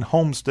Palms and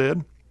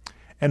Homestead.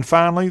 And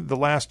finally, the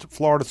last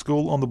Florida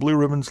school on the Blue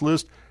Ribbons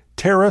list,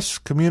 Terrace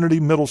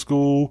Community Middle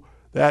School,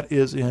 that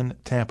is in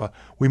Tampa.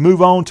 We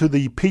move on to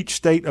the Peach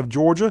State of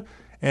Georgia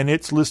and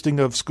its listing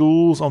of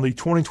schools on the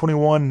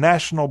 2021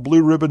 National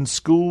Blue Ribbon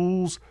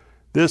Schools.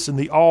 This in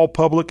the all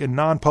public and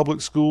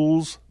non-public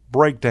schools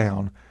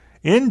breakdown.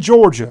 In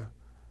Georgia,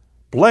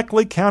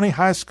 Bleckley County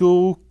High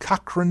School,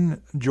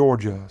 Cochran,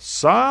 Georgia.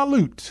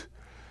 Salute.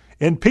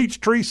 In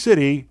Peachtree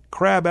City,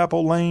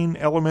 Crabapple Lane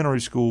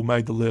Elementary School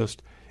made the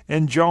list.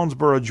 In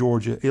Jonesboro,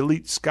 Georgia,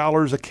 Elite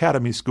Scholars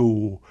Academy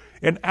School.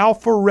 In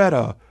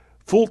Alpharetta,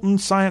 Fulton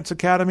Science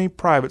Academy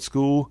Private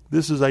School.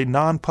 This is a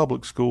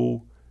non-public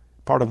school,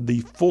 part of the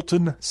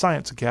Fulton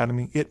Science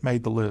Academy. It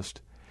made the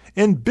list.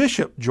 In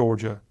Bishop,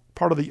 Georgia,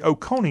 part of the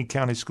Oconee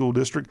County School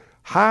District,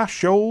 High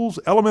Shoals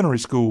Elementary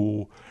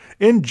School.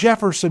 In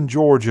Jefferson,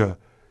 Georgia,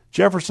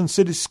 Jefferson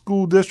City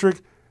School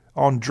District,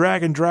 on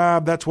Dragon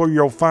Drive, that's where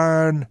you'll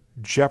find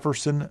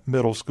Jefferson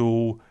Middle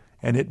School,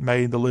 and it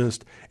made the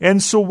list. In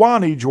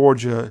Sewanee,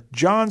 Georgia,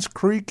 Johns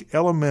Creek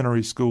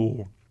Elementary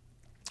School.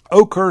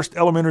 Oakhurst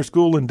Elementary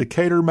School in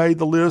Decatur made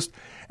the list,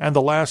 and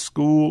the last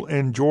school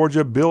in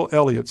Georgia, Bill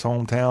Elliott's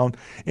hometown.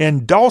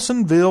 In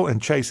Dawsonville,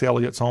 and Chase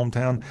Elliott's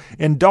hometown,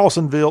 in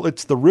Dawsonville,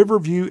 it's the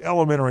Riverview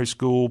Elementary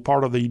School,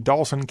 part of the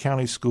Dawson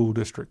County School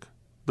District.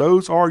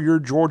 Those are your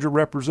Georgia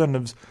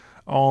representatives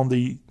on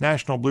the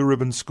National Blue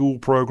Ribbon School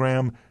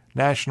Program,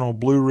 National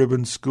Blue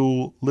Ribbon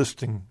School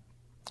Listing.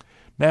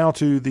 Now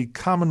to the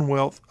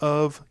Commonwealth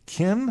of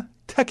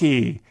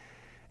Kentucky.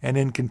 And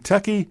in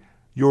Kentucky,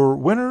 your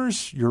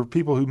winners, your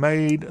people who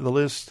made the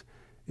list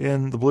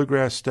in the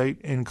Bluegrass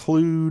State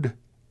include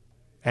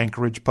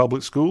Anchorage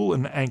Public School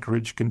in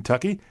Anchorage,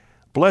 Kentucky,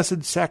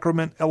 Blessed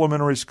Sacrament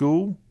Elementary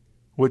School,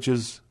 which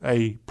is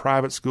a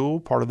private school,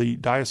 part of the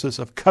Diocese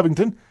of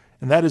Covington,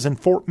 and that is in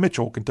Fort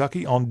Mitchell,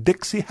 Kentucky, on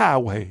Dixie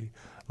Highway.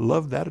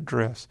 Love that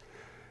address.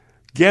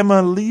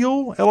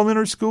 Gamaliel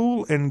Elementary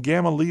School in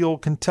Gamaliel,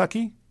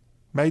 Kentucky,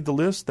 made the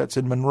list. That's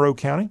in Monroe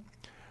County.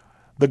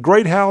 The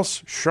Great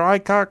House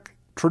Shycock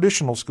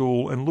Traditional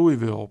School in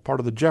Louisville,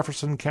 part of the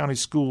Jefferson County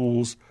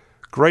Schools.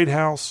 Great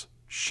House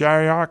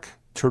Shycock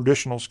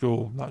Traditional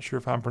School. Not sure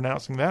if I'm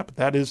pronouncing that, but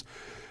that is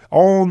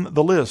on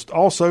the list.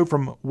 Also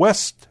from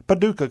West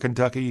Paducah,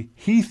 Kentucky,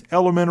 Heath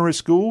Elementary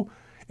School.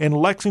 In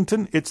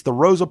Lexington, it's the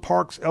Rosa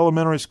Parks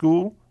Elementary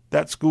School.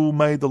 That school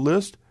made the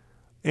list.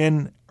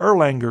 In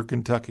Erlanger,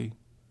 Kentucky,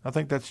 I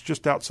think that's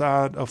just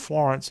outside of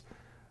Florence,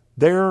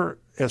 there,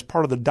 as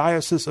part of the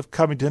Diocese of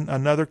Covington,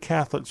 another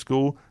Catholic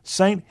school,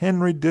 St.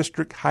 Henry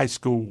District High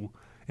School.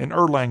 In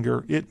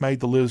Erlanger, it made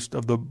the list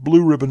of the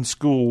Blue Ribbon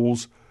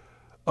Schools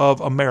of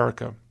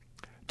America.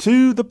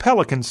 To the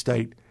Pelican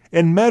State.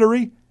 In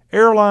Metairie,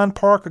 Airline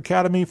Park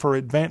Academy for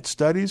Advanced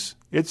Studies.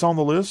 It's on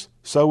the list.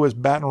 So is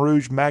Baton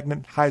Rouge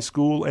Magnet High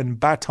School in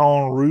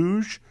Baton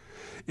Rouge.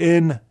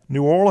 In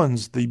New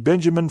Orleans, the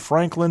Benjamin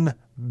Franklin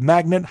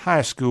Magnet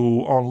High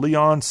School on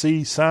Leon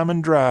C.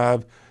 Simon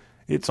Drive.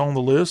 It's on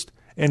the list.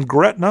 In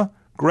Gretna,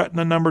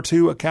 Gretna No.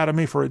 2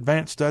 Academy for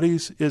Advanced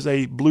Studies is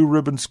a Blue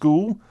Ribbon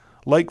School.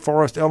 Lake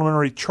Forest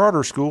Elementary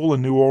Charter School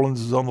in New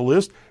Orleans is on the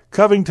list.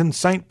 Covington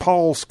St.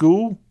 Paul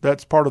School,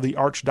 that's part of the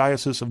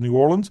Archdiocese of New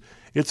Orleans.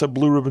 It's a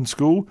Blue Ribbon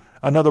School.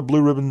 Another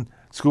Blue Ribbon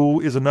School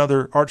is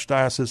another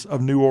Archdiocese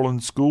of New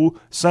Orleans school.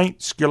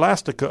 St.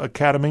 Scholastica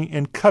Academy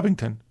in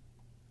Covington.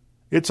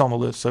 It's on the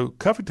list. So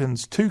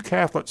Covington's 2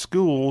 Catholic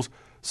schools,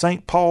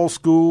 St. Paul's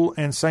School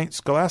and St.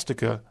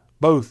 Scholastica,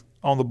 both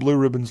on the Blue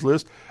Ribbons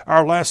list.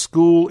 Our last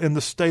school in the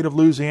state of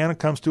Louisiana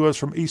comes to us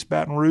from East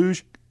Baton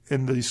Rouge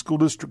in the school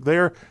district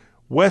there,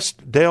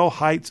 West Dell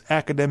Heights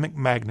Academic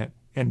Magnet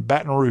in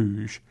Baton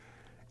Rouge.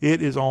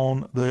 It is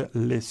on the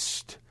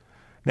list.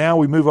 Now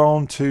we move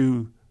on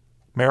to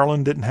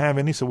Maryland. Didn't have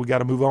any, so we got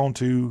to move on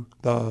to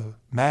the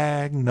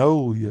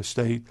Magnolia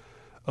State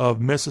of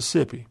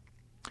Mississippi.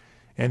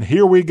 And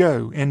here we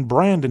go. In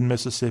Brandon,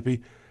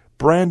 Mississippi,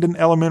 Brandon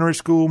Elementary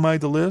School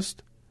made the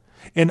list.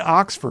 In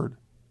Oxford,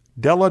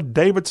 Della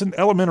Davidson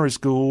Elementary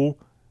School,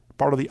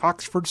 part of the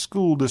Oxford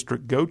School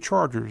District. Go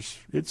Chargers.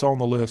 It's on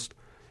the list.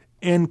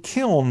 In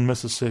Kiln,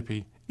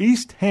 Mississippi,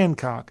 East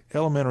Hancock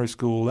Elementary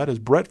School. That is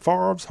Brett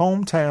Favre's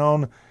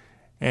hometown.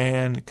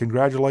 And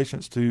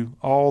congratulations to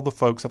all the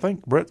folks. I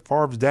think Brett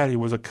Favre's daddy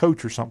was a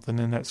coach or something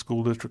in that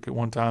school district at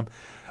one time.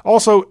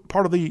 Also,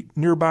 part of the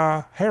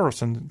nearby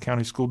Harrison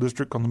County School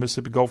District on the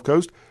Mississippi Gulf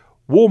Coast,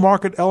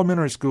 Woolmarket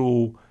Elementary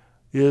School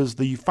is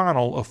the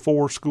final of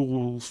 4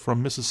 schools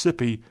from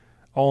Mississippi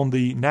on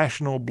the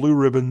National Blue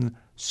Ribbon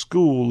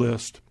School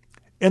list.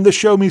 In the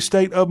Show Me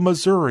State of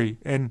Missouri,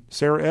 and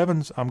Sarah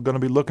Evans, I'm going to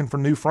be looking for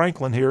New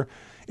Franklin here.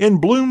 In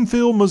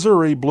Bloomfield,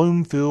 Missouri,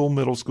 Bloomfield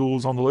Middle School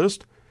is on the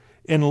list.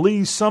 In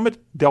Lee's Summit,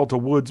 Delta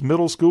Woods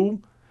Middle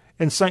School.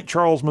 In St.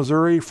 Charles,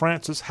 Missouri,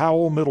 Francis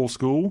Howell Middle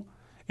School.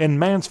 In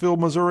Mansfield,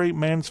 Missouri,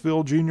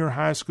 Mansfield Junior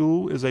High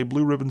School is a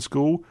Blue Ribbon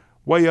school.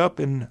 Way up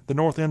in the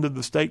north end of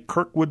the state,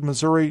 Kirkwood,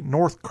 Missouri,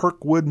 North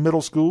Kirkwood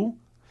Middle School.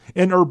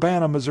 In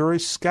Urbana, Missouri,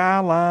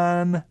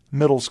 Skyline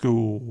Middle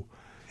School.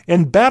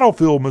 In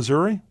Battlefield,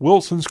 Missouri,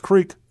 Wilson's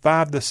Creek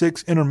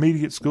 5-6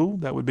 Intermediate School.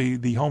 That would be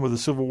the home of the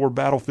Civil War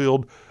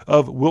battlefield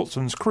of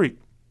Wilson's Creek.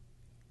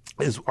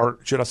 Or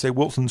should I say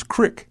Wilson's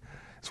Creek?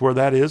 That's where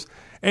that is.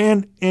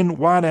 And in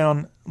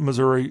Wydown,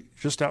 Missouri,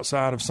 just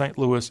outside of St.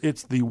 Louis,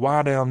 it's the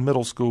Wydown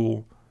Middle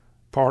School,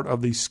 part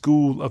of the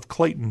School of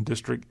Clayton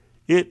District.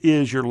 It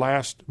is your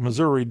last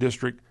Missouri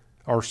district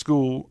or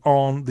school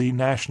on the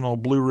National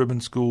Blue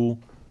Ribbon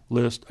School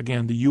list.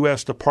 Again, the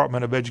U.S.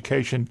 Department of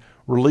Education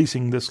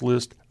releasing this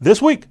list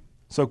this week.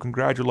 So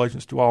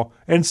congratulations to all.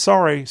 And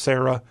sorry,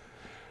 Sarah,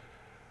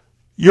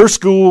 your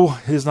school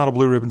is not a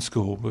Blue Ribbon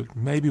school, but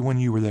maybe when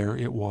you were there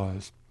it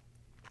was.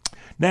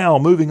 Now,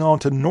 moving on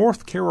to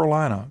North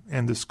Carolina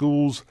and the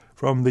schools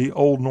from the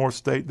Old North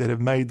State that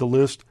have made the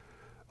list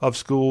of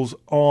schools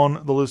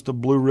on the list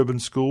of Blue Ribbon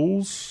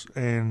schools.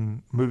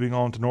 And moving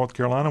on to North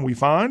Carolina, we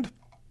find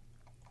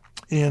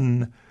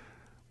in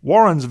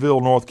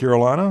Warrensville, North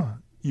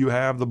Carolina, you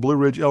have the Blue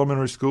Ridge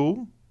Elementary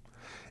School.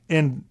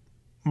 In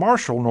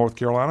Marshall, North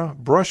Carolina,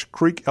 Brush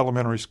Creek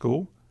Elementary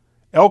School.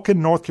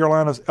 Elkin, North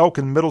Carolina's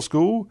Elkin Middle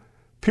School.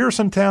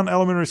 Pearsontown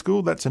Elementary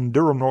School, that's in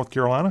Durham, North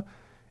Carolina.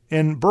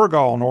 In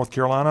Burgall, North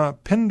Carolina,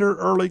 Pender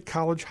Early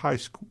College High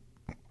School.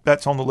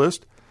 That's on the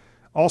list.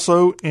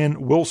 Also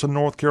in Wilson,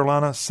 North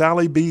Carolina,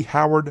 Sally B.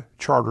 Howard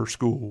Charter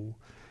School.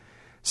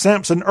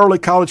 Sampson Early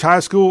College High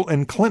School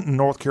in Clinton,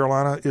 North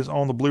Carolina is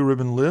on the Blue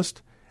Ribbon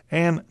list.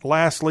 And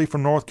lastly,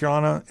 from North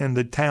Carolina, in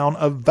the town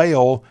of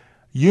Vale,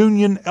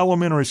 Union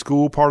Elementary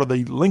School, part of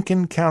the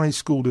Lincoln County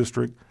School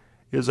District,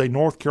 is a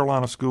North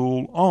Carolina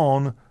school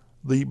on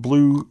the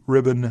Blue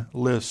Ribbon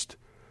list.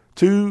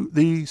 To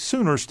the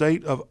Sooner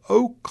State of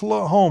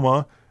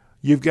Oklahoma,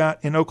 you've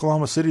got in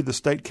Oklahoma City, the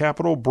state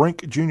capital,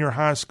 Brink Junior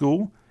High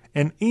School.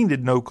 In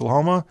Enid,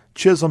 Oklahoma,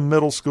 Chisholm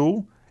Middle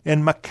School.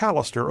 In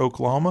McAllister,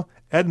 Oklahoma,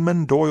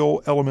 Edmund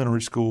Doyle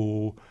Elementary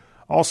School.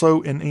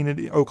 Also in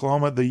Enid,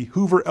 Oklahoma, the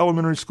Hoover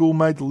Elementary School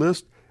made the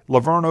list.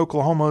 Laverne,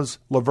 Oklahoma's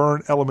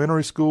Laverne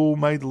Elementary School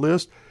made the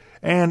list.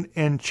 And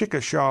in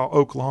Chickasha,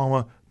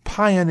 Oklahoma,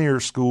 Pioneer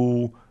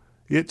School,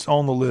 it's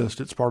on the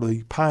list. It's part of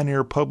the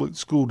Pioneer Public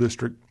School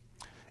District,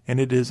 and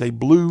it is a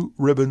Blue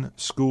Ribbon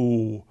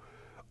school.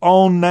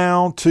 On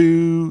now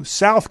to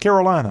South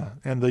Carolina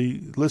and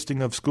the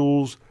listing of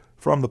schools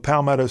from the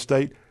Palmetto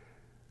State.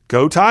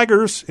 Go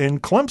Tigers! In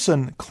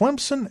Clemson,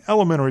 Clemson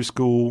Elementary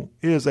School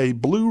is a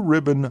Blue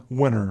Ribbon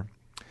winner.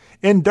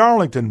 In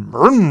Darlington,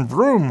 vroom,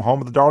 vroom, home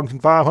of the Darlington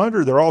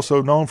 500, they're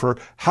also known for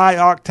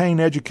high-octane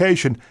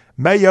education.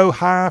 Mayo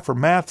High for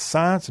math,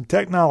 science, and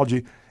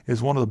technology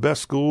is one of the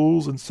best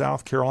schools in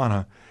South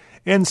Carolina.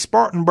 In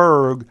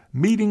Spartanburg,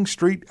 Meeting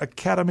Street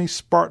Academy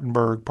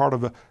Spartanburg, part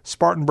of the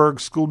Spartanburg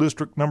School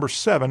District number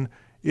 7,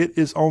 it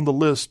is on the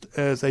list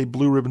as a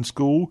Blue Ribbon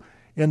school.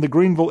 In the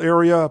Greenville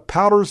area,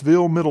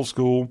 Powdersville Middle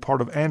School, part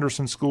of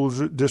Anderson School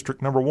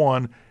District number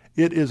 1,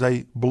 it is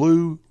a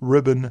Blue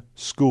Ribbon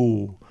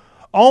school.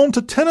 On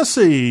to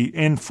Tennessee.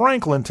 In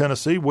Franklin,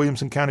 Tennessee,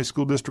 Williamson County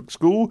School District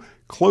School,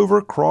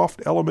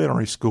 Clovercroft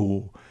Elementary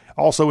School.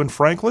 Also in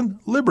Franklin,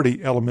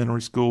 Liberty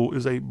Elementary School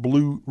is a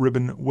Blue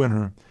Ribbon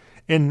winner.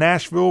 In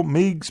Nashville,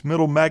 Meigs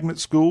Middle Magnet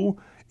School.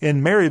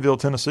 In Maryville,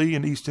 Tennessee,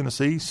 in East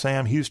Tennessee,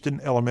 Sam Houston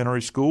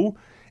Elementary School.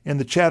 In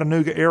the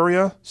Chattanooga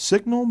area,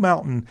 Signal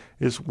Mountain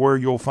is where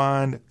you'll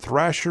find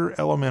Thrasher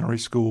Elementary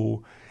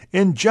School.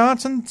 In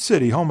Johnson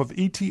City, home of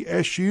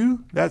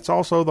ETSU, that's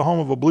also the home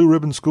of a blue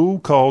ribbon school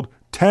called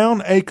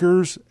Town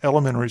Acres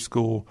Elementary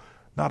School.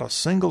 Not a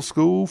single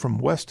school from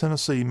West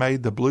Tennessee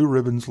made the blue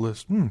ribbons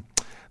list.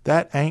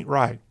 That ain't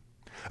right.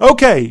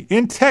 Okay,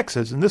 in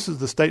Texas, and this is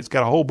the state's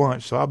got a whole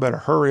bunch, so I better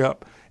hurry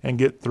up and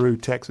get through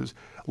Texas.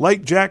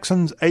 Lake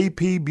Jackson's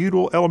A.P.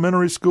 Butyl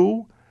Elementary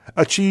School,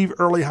 Achieve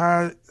Early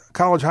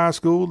College High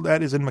School,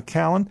 that is in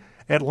McAllen,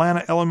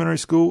 Atlanta Elementary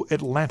School,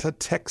 Atlanta,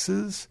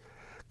 Texas,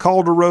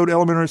 Calder Road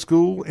Elementary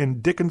School in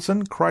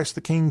Dickinson, Christ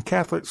the King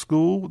Catholic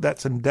School,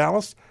 that's in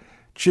Dallas,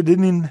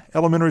 Chidinian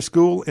Elementary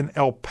School in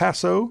El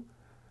Paso,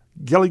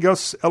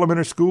 Gelligus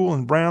Elementary School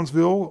in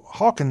Brownsville,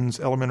 Hawkins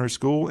Elementary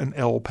School in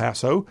El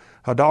Paso,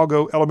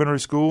 Hidalgo Elementary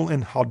School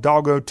in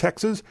Hidalgo,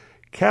 Texas,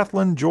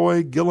 Kathleen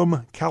Joy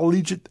Gillum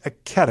Collegiate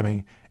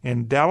Academy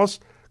in Dallas,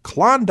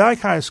 Klondike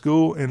High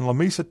School in La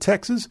Mesa,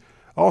 Texas.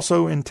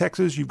 Also in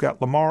Texas, you've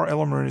got Lamar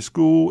Elementary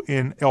School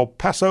in El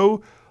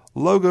Paso,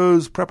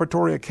 Logos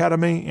Preparatory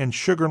Academy in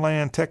Sugar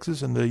Land,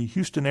 Texas, in the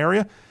Houston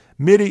area,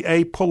 Mitty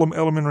A. Pullum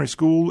Elementary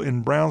School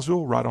in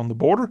Brownsville, right on the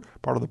border,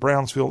 part of the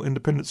Brownsville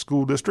Independent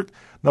School District,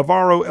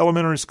 Navarro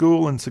Elementary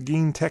School in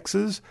Seguin,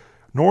 Texas,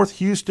 North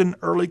Houston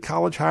Early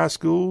College High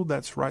School,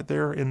 that's right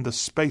there in the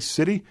Space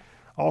City.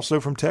 Also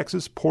from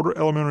Texas, Porter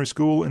Elementary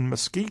School in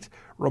Mesquite,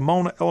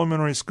 Ramona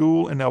Elementary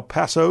School in El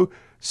Paso,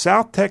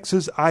 South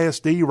Texas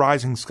ISD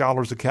Rising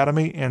Scholars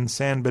Academy in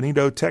San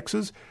Benito,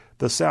 Texas,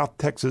 the South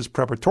Texas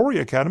Preparatory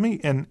Academy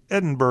in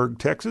Edinburgh,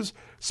 Texas,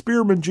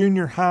 Spearman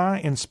Junior High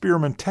in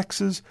Spearman,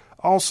 Texas,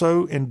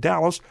 also in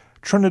Dallas,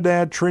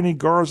 Trinidad Trini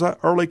Garza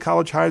Early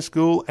College High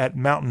School at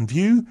Mountain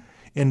View,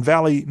 in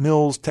Valley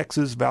Mills,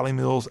 Texas, Valley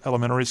Mills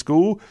Elementary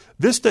School,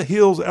 Vista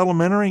Hills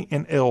Elementary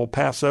in El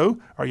Paso.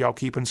 Are y'all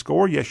keeping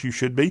score? Yes, you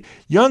should be.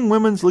 Young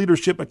Women's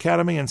Leadership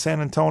Academy in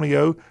San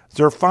Antonio,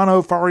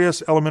 Zerfano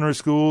Farias Elementary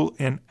School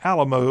in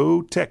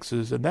Alamo,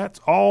 Texas. And that's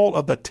all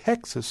of the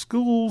Texas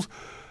schools.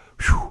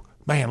 Whew.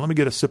 Man, let me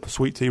get a sip of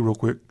sweet tea real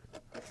quick.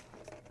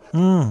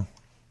 Who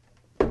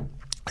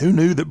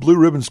knew that blue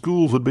ribbon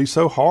schools would be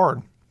so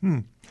hard?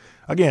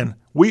 Again,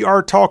 we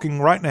are talking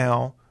right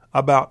now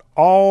about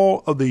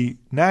all of the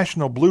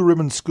national blue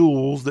ribbon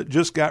schools that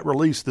just got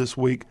released this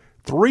week,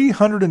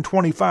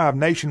 325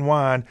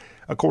 nationwide,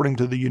 according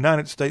to the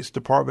United States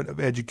Department of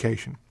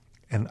Education.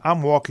 And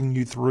I'm walking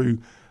you through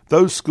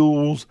those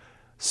schools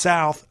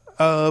south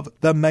of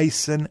the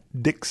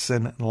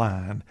Mason-Dixon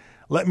line.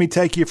 Let me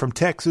take you from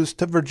Texas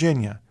to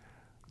Virginia.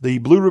 The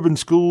blue ribbon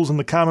schools in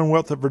the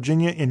Commonwealth of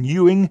Virginia in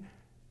Ewing,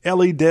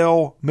 Ellie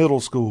Dell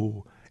Middle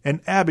School, and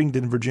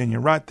Abingdon, Virginia,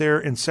 right there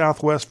in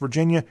southwest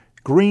Virginia,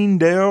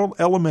 Greendale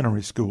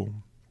Elementary School.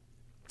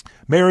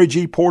 Mary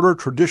G. Porter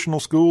Traditional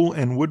School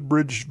in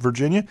Woodbridge,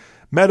 Virginia.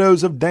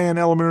 Meadows of Dan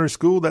Elementary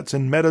School, that's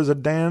in Meadows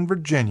of Dan,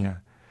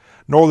 Virginia.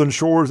 Northern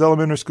Shores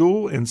Elementary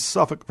School in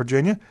Suffolk,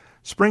 Virginia.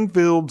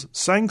 Springfield's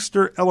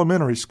Sangster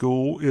Elementary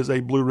School is a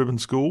blue ribbon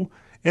school.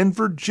 In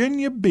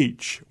Virginia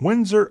Beach,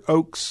 Windsor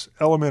Oaks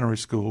Elementary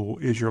School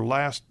is your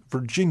last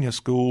Virginia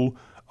school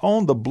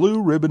on the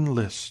blue ribbon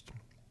list.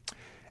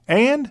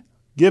 And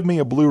give me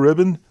a blue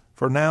ribbon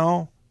for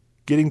now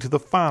getting to the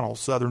final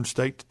southern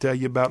state to tell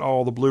you about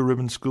all the blue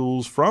ribbon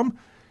schools from.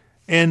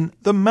 In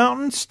the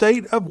mountain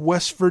state of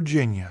West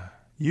Virginia,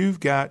 you've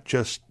got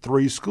just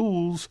 3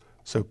 schools,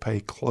 so pay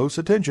close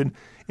attention.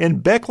 In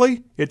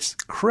Beckley, it's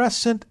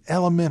Crescent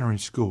Elementary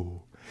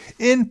School.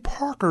 In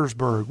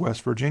Parkersburg,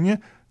 West Virginia,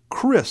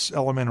 Chris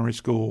Elementary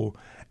School.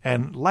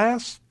 And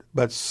last,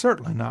 but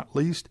certainly not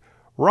least,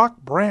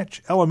 Rock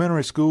Branch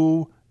Elementary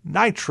School,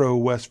 Nitro,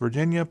 West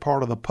Virginia,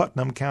 part of the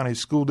Putnam County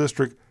School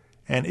District.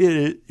 And it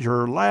is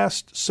your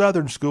last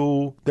southern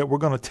school that we're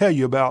going to tell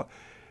you about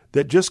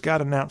that just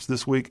got announced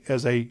this week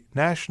as a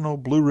National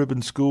Blue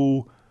Ribbon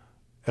School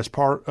as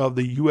part of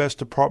the U.S.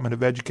 Department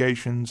of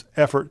Education's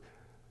effort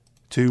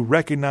to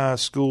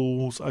recognize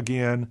schools,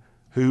 again,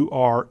 who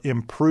are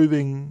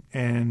improving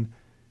and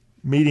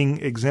meeting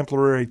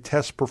exemplary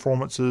test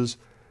performances,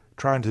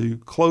 trying to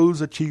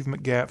close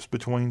achievement gaps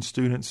between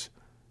students.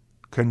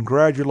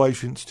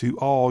 Congratulations to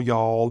all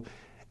y'all.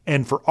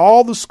 And for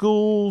all the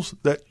schools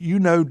that you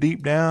know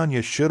deep down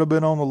you should have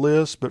been on the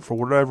list, but for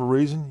whatever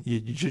reason you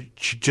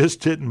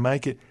just didn't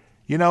make it,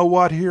 you know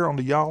what, here on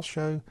the Y'all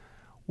Show,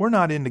 we're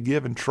not into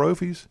giving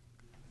trophies,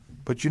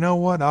 but you know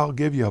what, I'll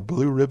give you a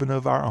blue ribbon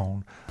of our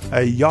own.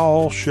 A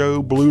Y'all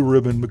Show blue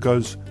ribbon,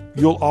 because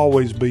you'll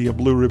always be a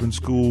blue ribbon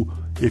school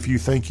if you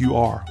think you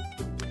are.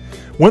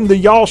 When the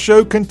Y'all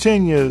Show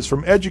continues,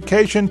 from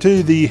education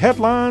to the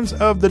headlines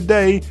of the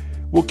day,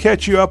 we'll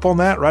catch you up on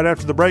that right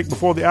after the break.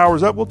 Before the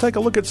hour's up, we'll take a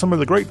look at some of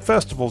the great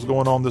festivals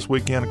going on this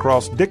weekend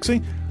across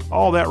Dixie.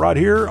 All that right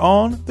here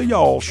on The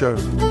Y'all Show.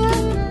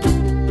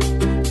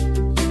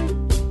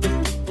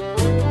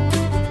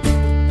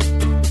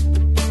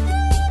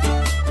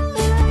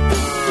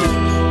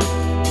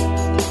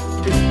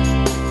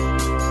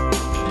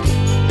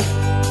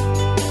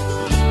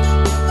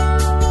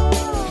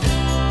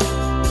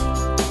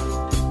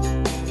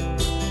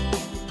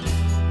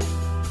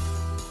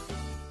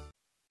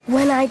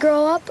 When I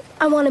grow up,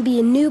 I want to be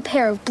a new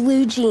pair of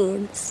blue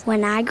jeans.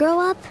 When I grow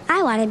up,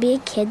 I want to be a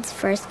kid's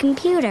first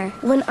computer.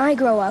 When I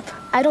grow up,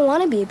 I don't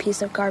want to be a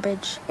piece of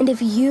garbage. And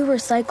if you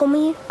recycle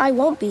me, I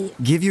won't be.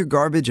 Give your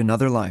garbage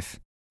another life.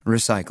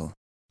 Recycle.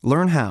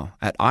 Learn how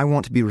at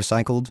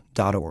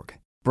iwanttoberecycled.org.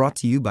 Brought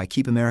to you by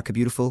Keep America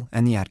Beautiful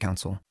and the Ad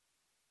Council.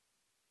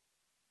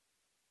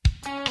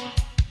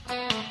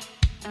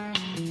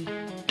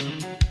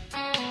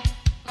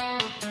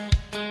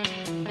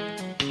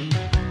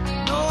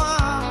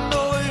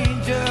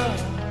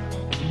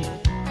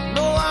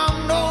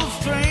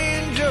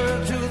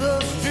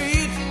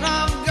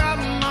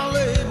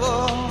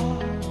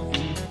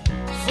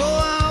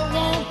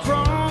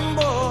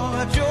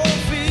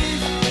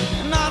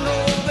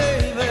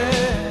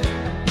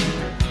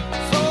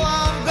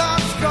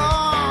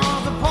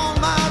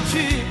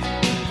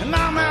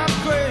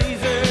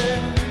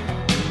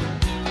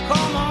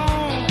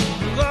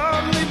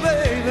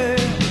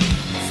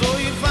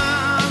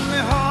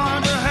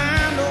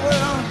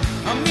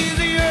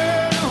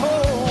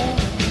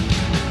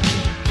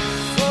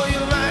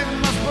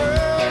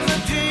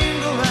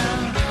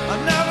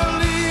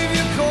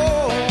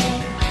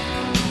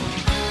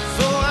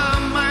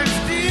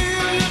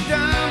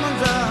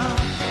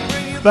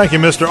 Thank you,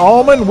 Mr.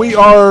 Allman. We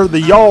are the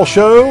Y'all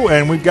Show,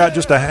 and we've got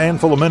just a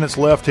handful of minutes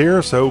left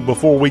here. So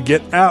before we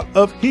get out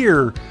of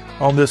here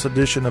on this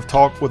edition of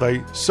Talk with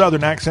a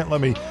Southern Accent, let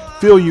me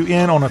fill you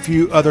in on a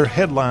few other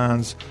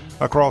headlines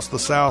across the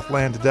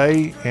Southland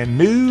today. And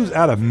news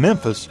out of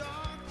Memphis.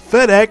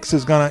 FedEx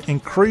is going to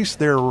increase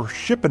their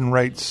shipping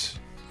rates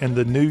in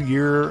the new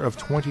year of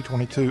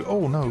 2022.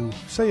 Oh, no.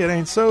 Say it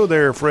ain't so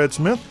there, Fred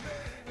Smith.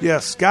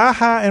 Yes,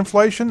 sky-high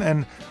inflation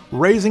and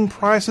raising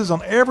prices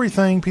on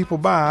everything people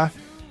buy.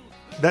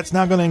 That's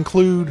not going to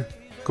include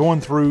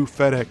going through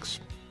FedEx.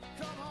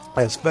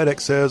 As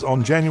FedEx says,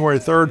 on January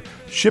 3rd,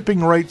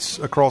 shipping rates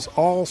across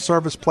all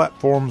service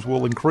platforms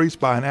will increase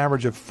by an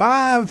average of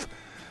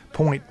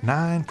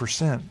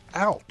 5.9%.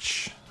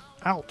 Ouch.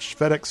 Ouch.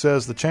 FedEx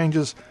says the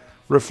changes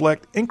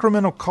reflect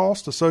incremental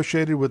costs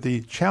associated with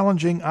the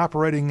challenging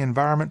operating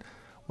environment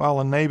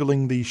while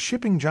enabling the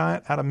shipping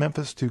giant out of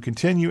Memphis to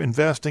continue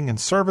investing in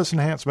service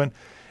enhancement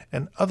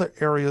and other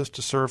areas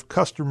to serve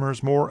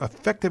customers more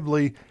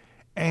effectively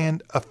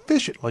and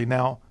efficiently.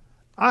 Now,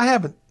 I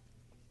haven't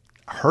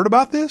heard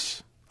about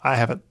this. I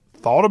haven't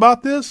thought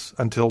about this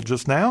until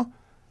just now.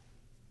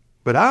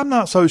 But I'm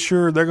not so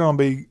sure they're going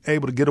to be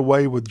able to get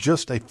away with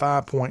just a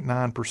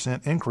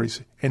 5.9%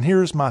 increase. And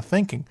here's my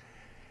thinking.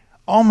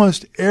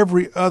 Almost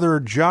every other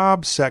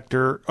job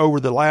sector over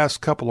the last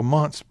couple of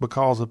months,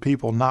 because of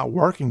people not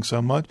working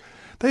so much,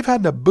 they've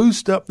had to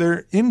boost up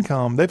their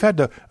income. They've had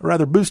to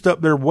rather boost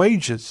up their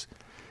wages.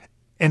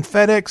 And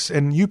FedEx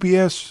and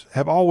UPS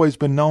have always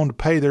been known to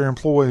pay their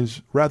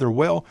employees rather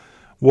well.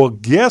 Well,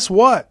 guess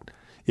what?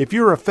 If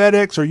you're a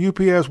FedEx or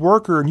UPS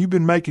worker and you've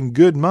been making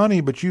good money,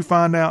 but you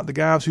find out the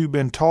guys who've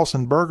been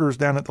tossing burgers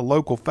down at the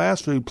local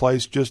fast food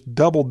place just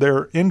doubled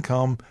their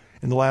income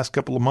in the last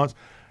couple of months,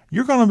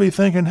 you're going to be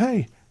thinking,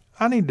 hey,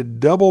 I need to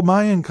double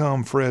my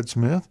income, Fred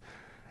Smith.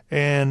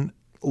 And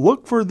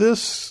look for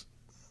this,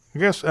 I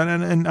guess,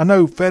 and I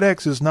know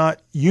FedEx is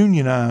not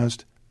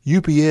unionized.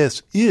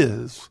 UPS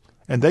is.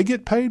 And they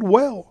get paid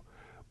well.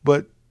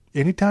 But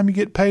anytime you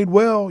get paid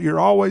well, you're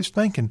always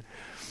thinking,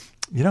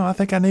 I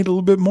think I need a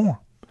little bit more.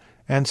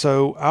 And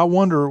so I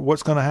wonder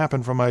what's going to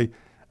happen from a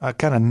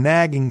kind of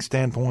nagging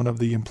standpoint of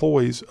the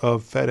employees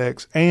of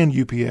FedEx and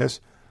UPS,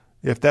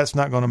 if that's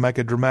not going to make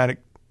a dramatic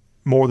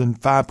more than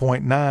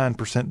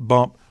 5.9%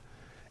 bump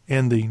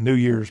in the New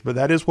Year's. But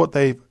that is what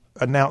they've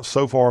announced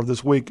so far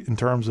this week in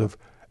terms of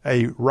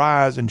a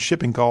rise in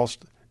shipping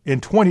costs in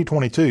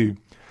 2022.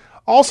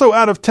 Also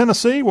out of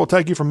Tennessee, we'll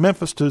take you from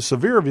Memphis to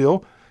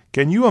Sevierville.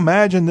 Can you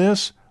imagine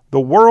this? The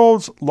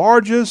world's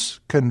largest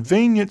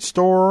convenience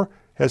store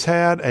has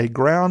had a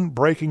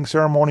groundbreaking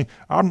ceremony.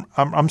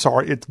 I'm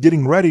sorry, it's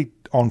getting ready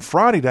on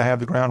Friday to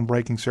have the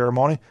groundbreaking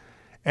ceremony,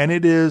 and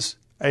it is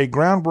a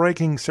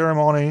groundbreaking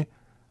ceremony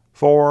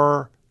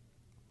for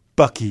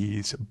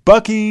Buc-ee's.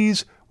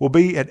 Buc-ee's will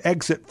be at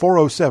exit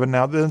 407.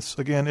 Now, this,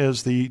 again,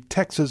 is the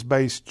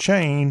Texas-based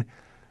chain,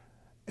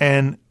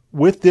 and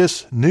with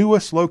this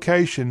newest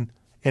location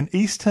in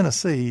East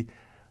Tennessee,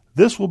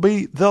 this will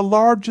be the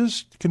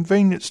largest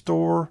convenience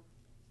store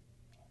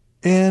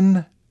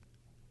in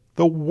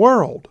the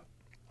world.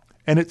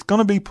 And it's going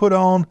to be put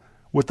on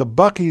with the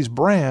Buc-ee's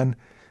brand,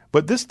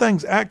 but this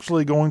thing's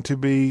actually going to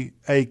be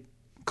a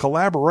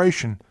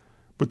collaboration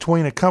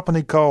between a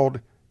company called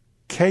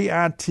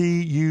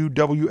KITUWAH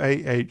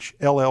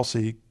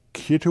LLC,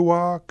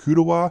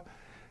 Kituwa,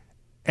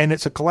 and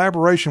it's a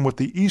collaboration with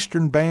the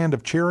Eastern Band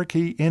of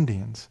Cherokee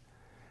Indians.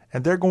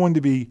 And they're going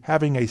to be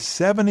having a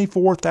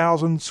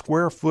 74,000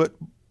 square foot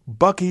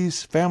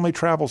Buc-ee's Family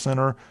Travel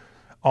Center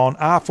on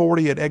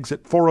I-40 at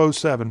exit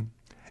 407.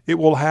 It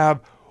will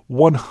have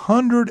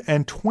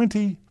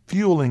 120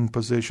 fueling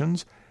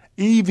positions,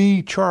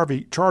 EV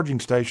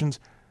charging stations,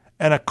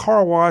 and a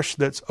car wash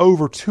that's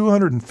over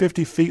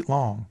 250 feet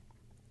long.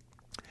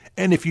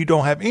 And if you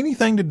don't have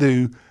anything to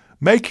do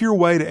make your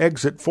way to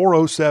exit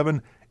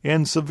 407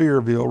 in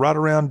Sevierville, right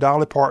around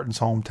Dolly Parton's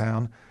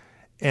hometown,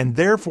 and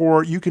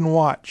therefore you can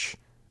watch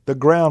the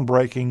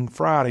groundbreaking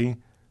Friday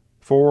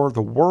for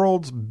the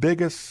world's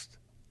biggest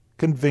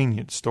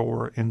convenience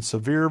store in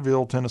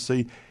Sevierville,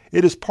 Tennessee.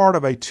 It is part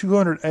of a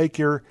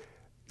 200-acre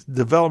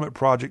development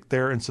project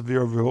there in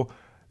Sevierville.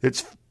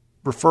 It's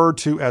referred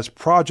to as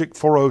Project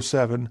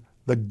 407,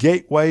 the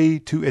gateway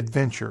to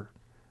adventure.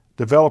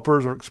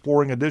 Developers are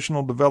exploring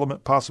additional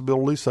development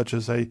possibilities such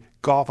as a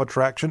golf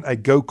attraction, a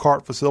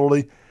go-kart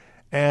facility,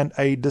 and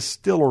a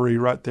distillery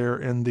right there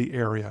in the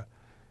area.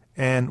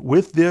 And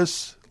with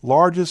this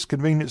largest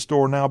convenience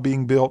store now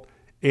being built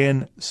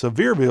in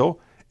Sevierville,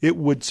 it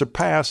would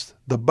surpass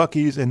the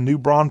Buc-ee's in New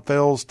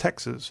Braunfels,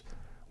 Texas,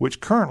 which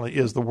currently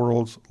is the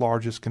world's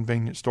largest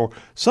convenience store.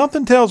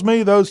 Something tells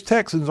me those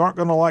Texans aren't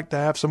going to like to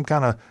have some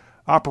kind of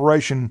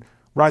operation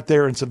right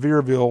there in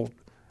Sevierville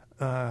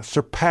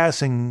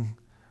surpassing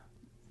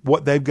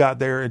what they've got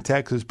there in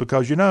Texas,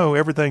 because, you know,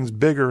 everything's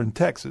bigger in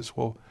Texas.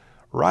 Well,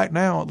 right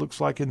now it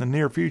looks like in the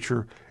near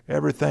future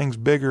everything's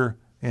bigger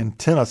in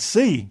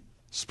Tennessee,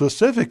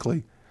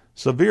 specifically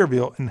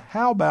Sevierville. And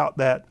how about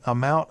that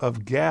amount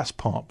of gas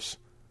pumps?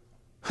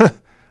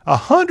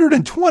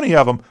 120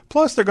 of them.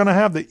 Plus, they're going to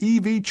have the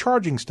EV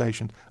charging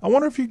station. I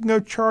wonder if you can go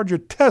charge a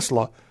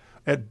Tesla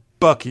at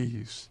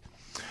Buc-ee's.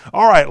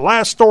 All right,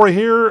 last story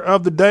here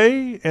of the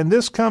day, and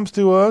this comes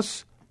to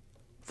us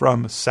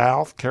from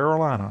South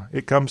Carolina.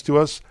 It comes to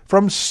us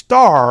from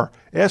Star,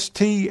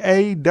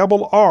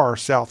 Starr,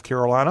 South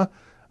Carolina.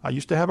 I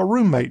used to have a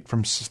roommate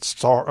from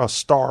Star,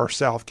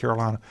 South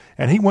Carolina,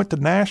 and he went to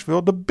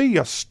Nashville to be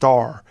a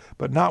star,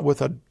 but not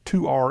with a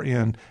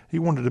 2RN. He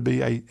wanted to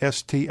be a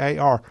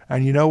STAR,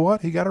 and you know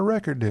what? He got a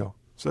record deal.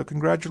 So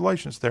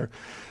congratulations there.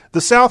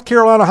 The South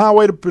Carolina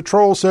Highway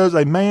Patrol says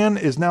a man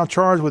is now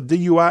charged with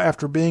DUI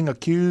after being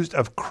accused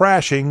of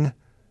crashing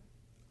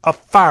a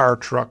fire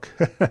truck.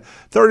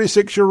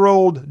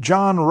 36-year-old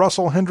John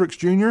Russell Hendricks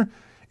Jr.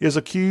 is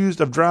accused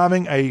of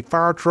driving a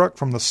fire truck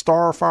from the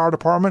Star Fire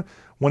Department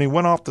when he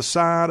went off the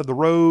side of the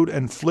road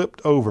and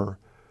flipped over.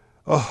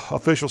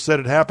 Officials said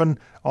it happened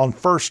on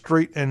 1st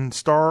Street in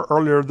Star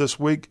earlier this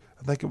week.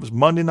 I think it was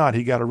Monday night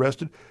he got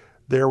arrested.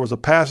 There was a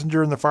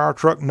passenger in the fire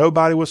truck.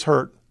 Nobody was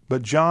hurt,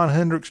 but John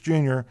Hendricks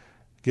Jr.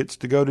 gets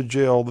to go to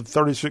jail. The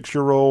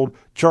 36-year-old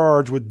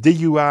charged with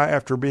DUI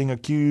after being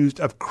accused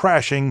of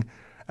crashing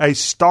a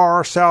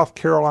Star, South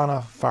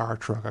Carolina fire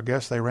truck. I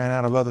guess they ran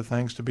out of other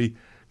things to be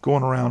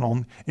going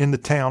around in the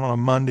town on a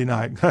Monday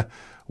night.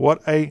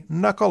 What a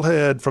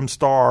knucklehead from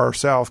Star,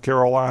 South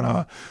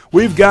Carolina.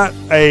 We've got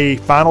a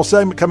final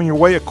segment coming your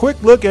way. A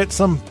quick look at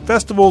some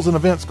festivals and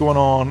events going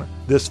on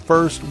this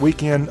first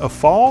weekend of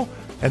fall.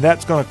 And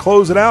that's going to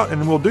close it out.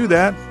 And we'll do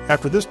that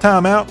after this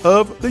time out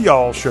of The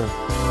Y'all Show.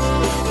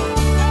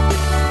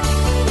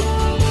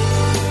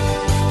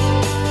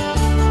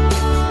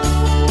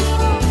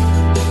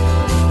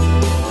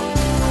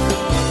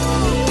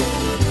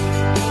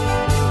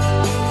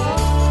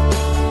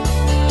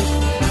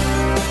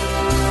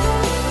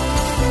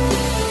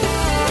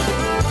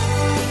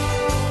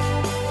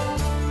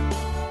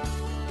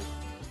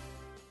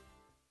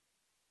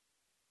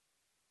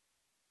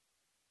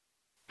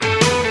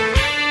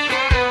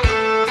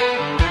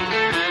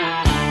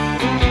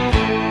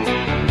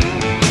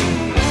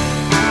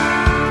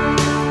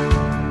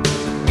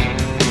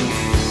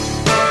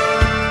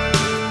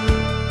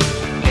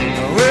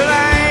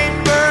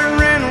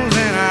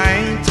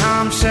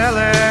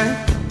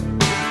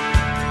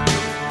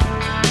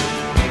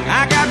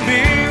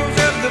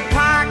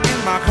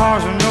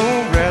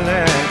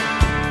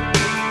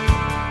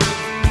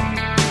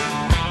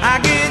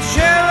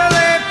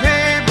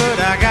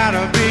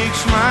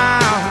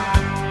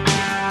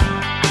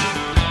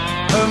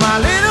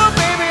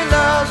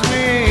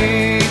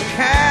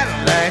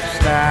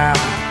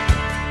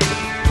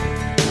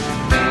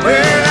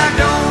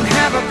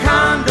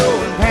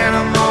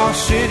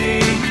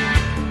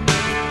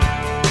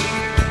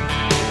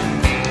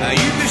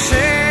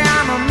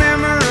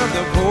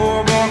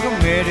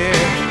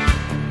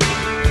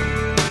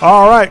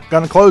 All right,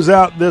 going to close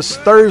out this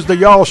Thursday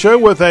Y'all Show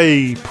with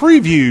a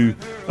preview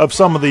of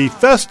some of the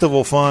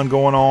festival fun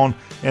going on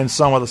in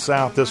some of the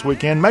South this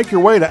weekend. Make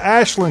your way to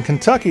Ashland,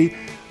 Kentucky.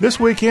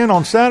 This weekend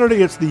on Saturday,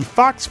 it's the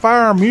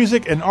Foxfire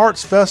Music and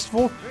Arts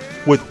Festival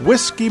with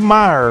Whiskey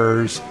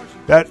Myers.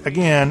 That,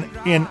 again,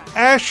 in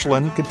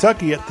Ashland,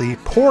 Kentucky at the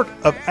Port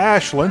of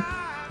Ashland.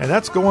 And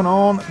that's going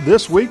on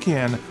this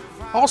weekend.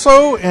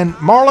 Also in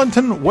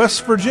Marlinton,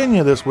 West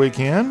Virginia this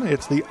weekend,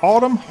 it's the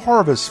Autumn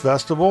Harvest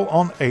Festival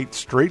on 8th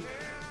Street.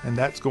 And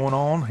that's going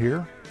on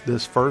here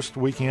this first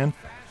weekend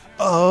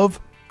of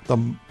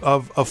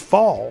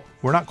fall.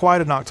 We're not quite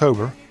in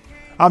October.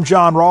 I'm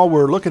John Rawl.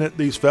 We're looking at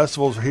these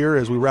festivals here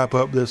as we wrap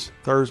up this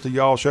Thursday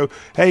Y'all Show.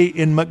 Hey,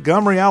 in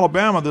Montgomery,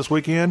 Alabama this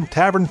weekend,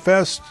 Tavern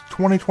Fest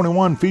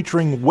 2021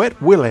 featuring Wet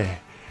Willie.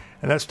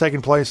 And that's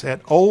taking place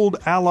at Old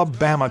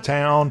Alabama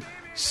Town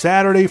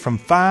Saturday from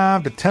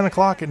 5 to 10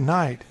 o'clock at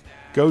night.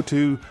 Go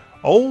to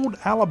Old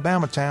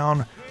Alabama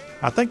Town.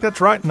 I think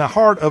that's right in the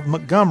heart of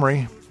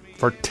Montgomery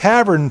for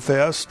Tavern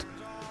Fest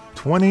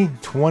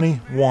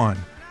 2021.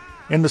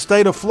 In the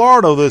state of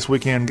Florida this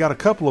weekend, got a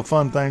couple of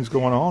fun things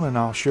going on, and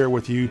I'll share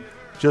with you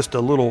just a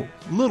little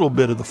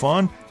bit of the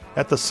fun.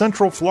 At the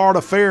Central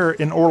Florida Fair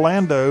in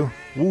Orlando,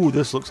 ooh,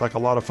 this looks like a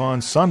lot of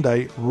fun,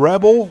 Sunday,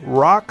 Rebel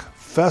Rock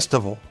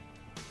Festival.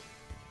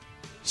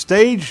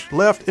 Stage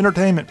Left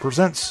Entertainment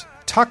presents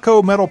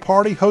Taco Metal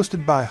Party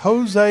hosted by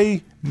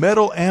Jose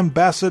Metal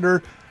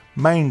Ambassador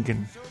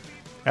Mangan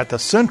at the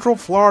Central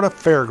Florida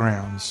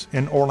Fairgrounds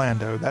in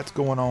Orlando. That's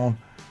going on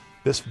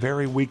this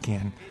very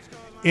weekend.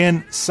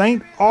 In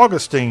St.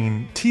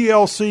 Augustine,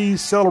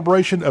 TLC's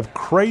celebration of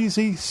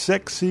Crazy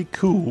Sexy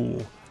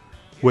Cool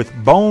with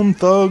Bone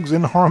Thugs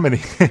in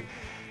Harmony.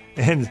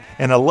 and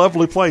a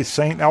lovely place,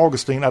 St.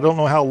 Augustine. I don't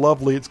know how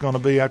lovely it's going to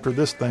be after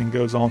this thing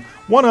goes on.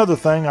 One other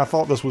thing, I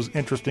thought this was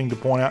interesting to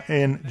point out.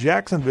 In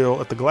Jacksonville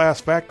at the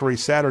Glass Factory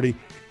Saturday,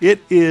 it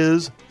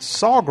is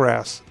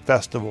Sawgrass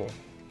Festival.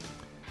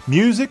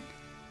 Music,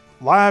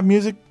 live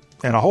music,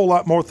 and a whole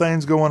lot more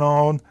things going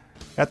on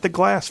at the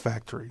Glass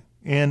Factory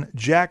in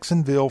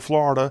Jacksonville,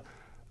 Florida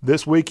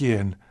this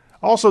weekend.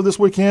 Also this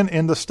weekend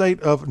in the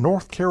state of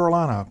North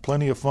Carolina.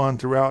 Plenty of fun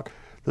throughout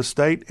the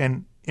state.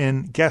 And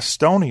in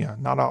Gastonia,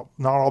 not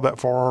all that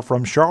far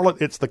from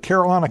Charlotte, it's the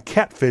Carolina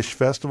Catfish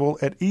Festival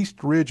at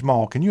East Ridge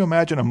Mall. Can you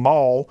imagine a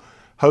mall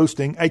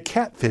hosting a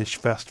catfish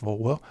festival?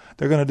 Well,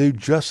 they're going to do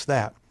just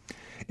that.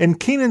 In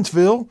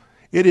Kenansville,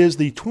 it is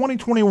the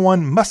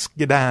 2021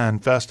 Muscadine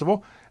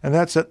Festival, and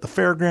that's at the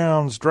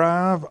Fairgrounds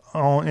Drive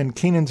in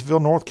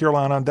Kenansville, North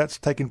Carolina. That's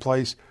taking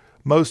place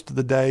most of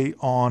the day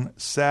on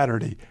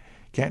Saturday.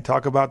 Can't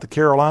talk about the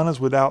Carolinas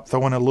without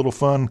throwing a little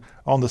fun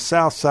on the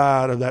south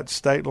side of that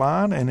state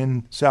line. And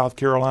in South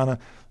Carolina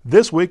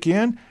this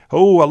weekend,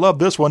 oh, I love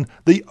this one,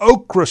 the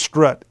Okra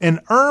Strut in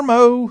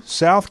Irmo,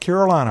 South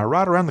Carolina,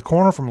 right around the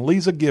corner from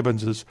Lisa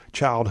Gibbons'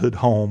 childhood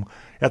home.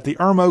 At the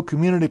Irmo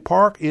Community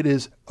Park, it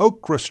is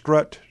Okra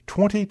Strut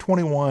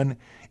 2021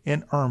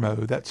 in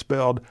Irmo. That's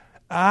spelled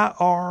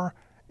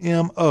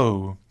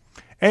IRMO.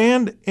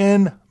 And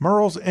in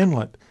Murrells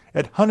Inlet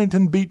at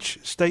Huntington Beach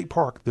State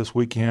Park this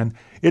weekend,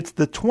 it's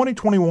the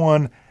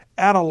 2021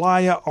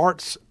 Atalaya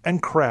Arts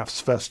and Crafts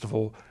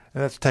Festival,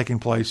 and that's taking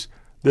place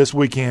this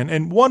weekend.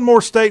 And one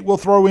more state we'll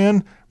throw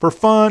in for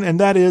fun, and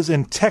that is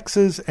in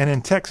Texas. And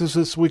in Texas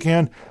this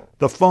weekend,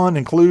 the fun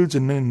includes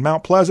in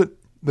Mount Pleasant,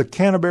 the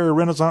Canterbury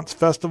Renaissance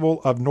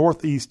Festival of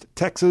Northeast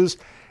Texas.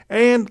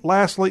 And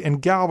lastly, in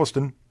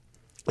Galveston,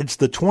 it's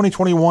the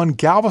 2021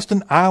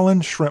 Galveston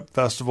Island Shrimp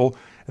Festival,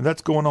 and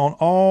that's going on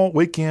all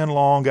weekend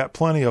long. Got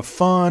plenty of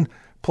fun,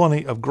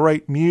 plenty of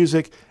great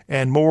music,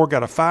 and more.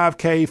 Got a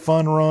 5K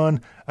fun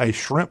run, a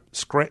shrimp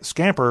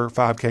scamper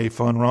 5K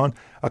fun run,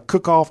 a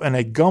cook-off, and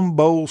a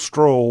gumbo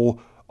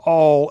stroll,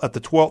 all at the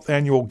 12th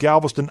Annual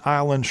Galveston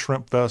Island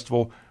Shrimp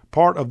Festival,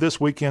 part of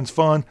this weekend's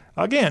fun.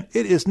 Again,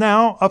 it is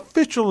now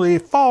officially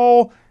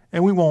fall,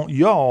 and we want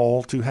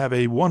y'all to have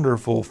a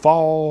wonderful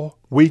fall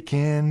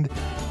weekend,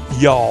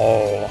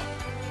 y'all.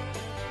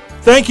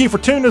 Thank you for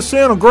tuning us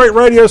in on great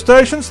radio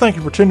stations. Thank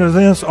you for tuning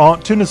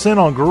us in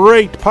on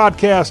great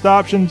podcast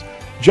options.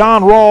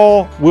 John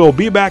Rawl will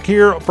be back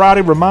here Friday.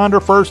 Reminder,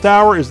 first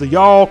hour is the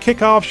Y'all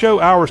Kickoff Show.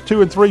 Hours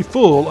 2 and 3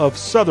 full of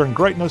Southern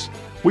greatness.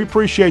 We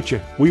appreciate you.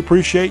 We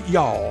appreciate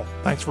y'all.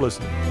 Thanks for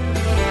listening.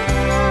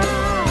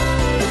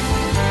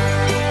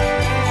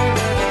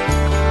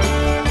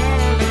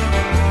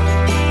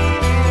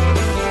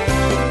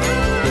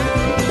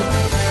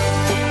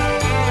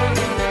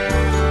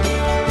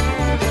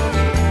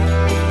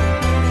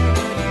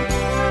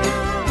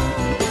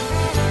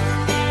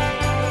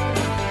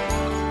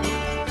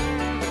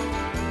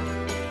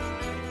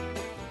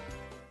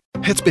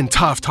 It's been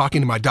tough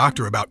talking to my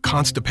doctor about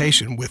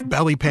constipation with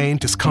belly pain,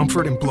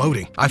 discomfort, and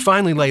bloating. I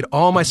finally laid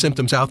all my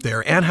symptoms out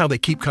there and how they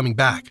keep coming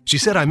back. She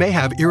said I may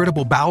have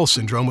irritable bowel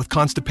syndrome with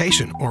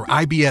constipation, or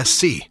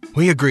IBS-C.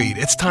 We agreed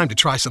it's time to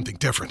try something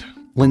different.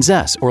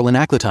 Linzess, or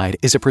linaclotide,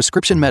 is a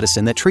prescription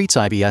medicine that treats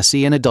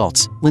IBS-C in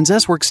adults.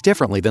 Linzess works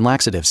differently than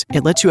laxatives.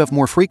 It lets you have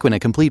more frequent and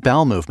complete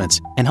bowel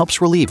movements and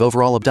helps relieve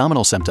overall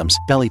abdominal symptoms,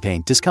 belly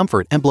pain,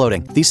 discomfort, and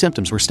bloating. These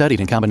symptoms were studied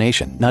in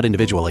combination, not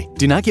individually.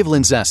 Do not give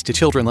Linzess to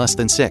children less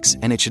than 6,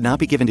 and it should not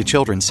be given to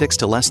children 6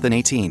 to less than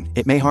 18.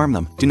 It may harm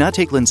them. Do not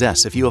take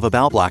Linzess if you have a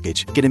bowel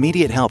blockage. Get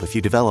immediate help if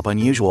you develop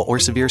unusual or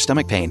severe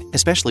stomach pain,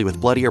 especially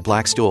with bloody or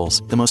black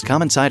stools. The most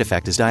common side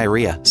effect is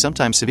diarrhea,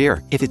 sometimes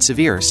severe. If it's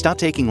severe, stop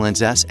taking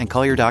Linzess and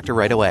call your doctor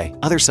right away.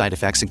 Other side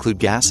effects include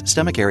gas,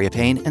 stomach area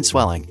pain, and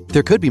swelling.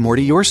 There could be more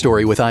to your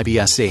story with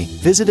IBS-C.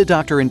 Visit a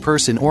doctor in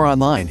person or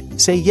online.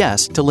 Say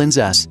yes to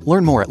Linzess.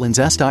 Learn more at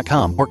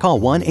linzess.com or call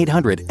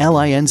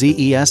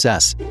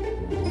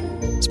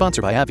 1-800-LINZESS.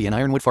 Sponsored by AbbVie and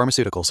Ironwood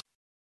Pharmaceuticals.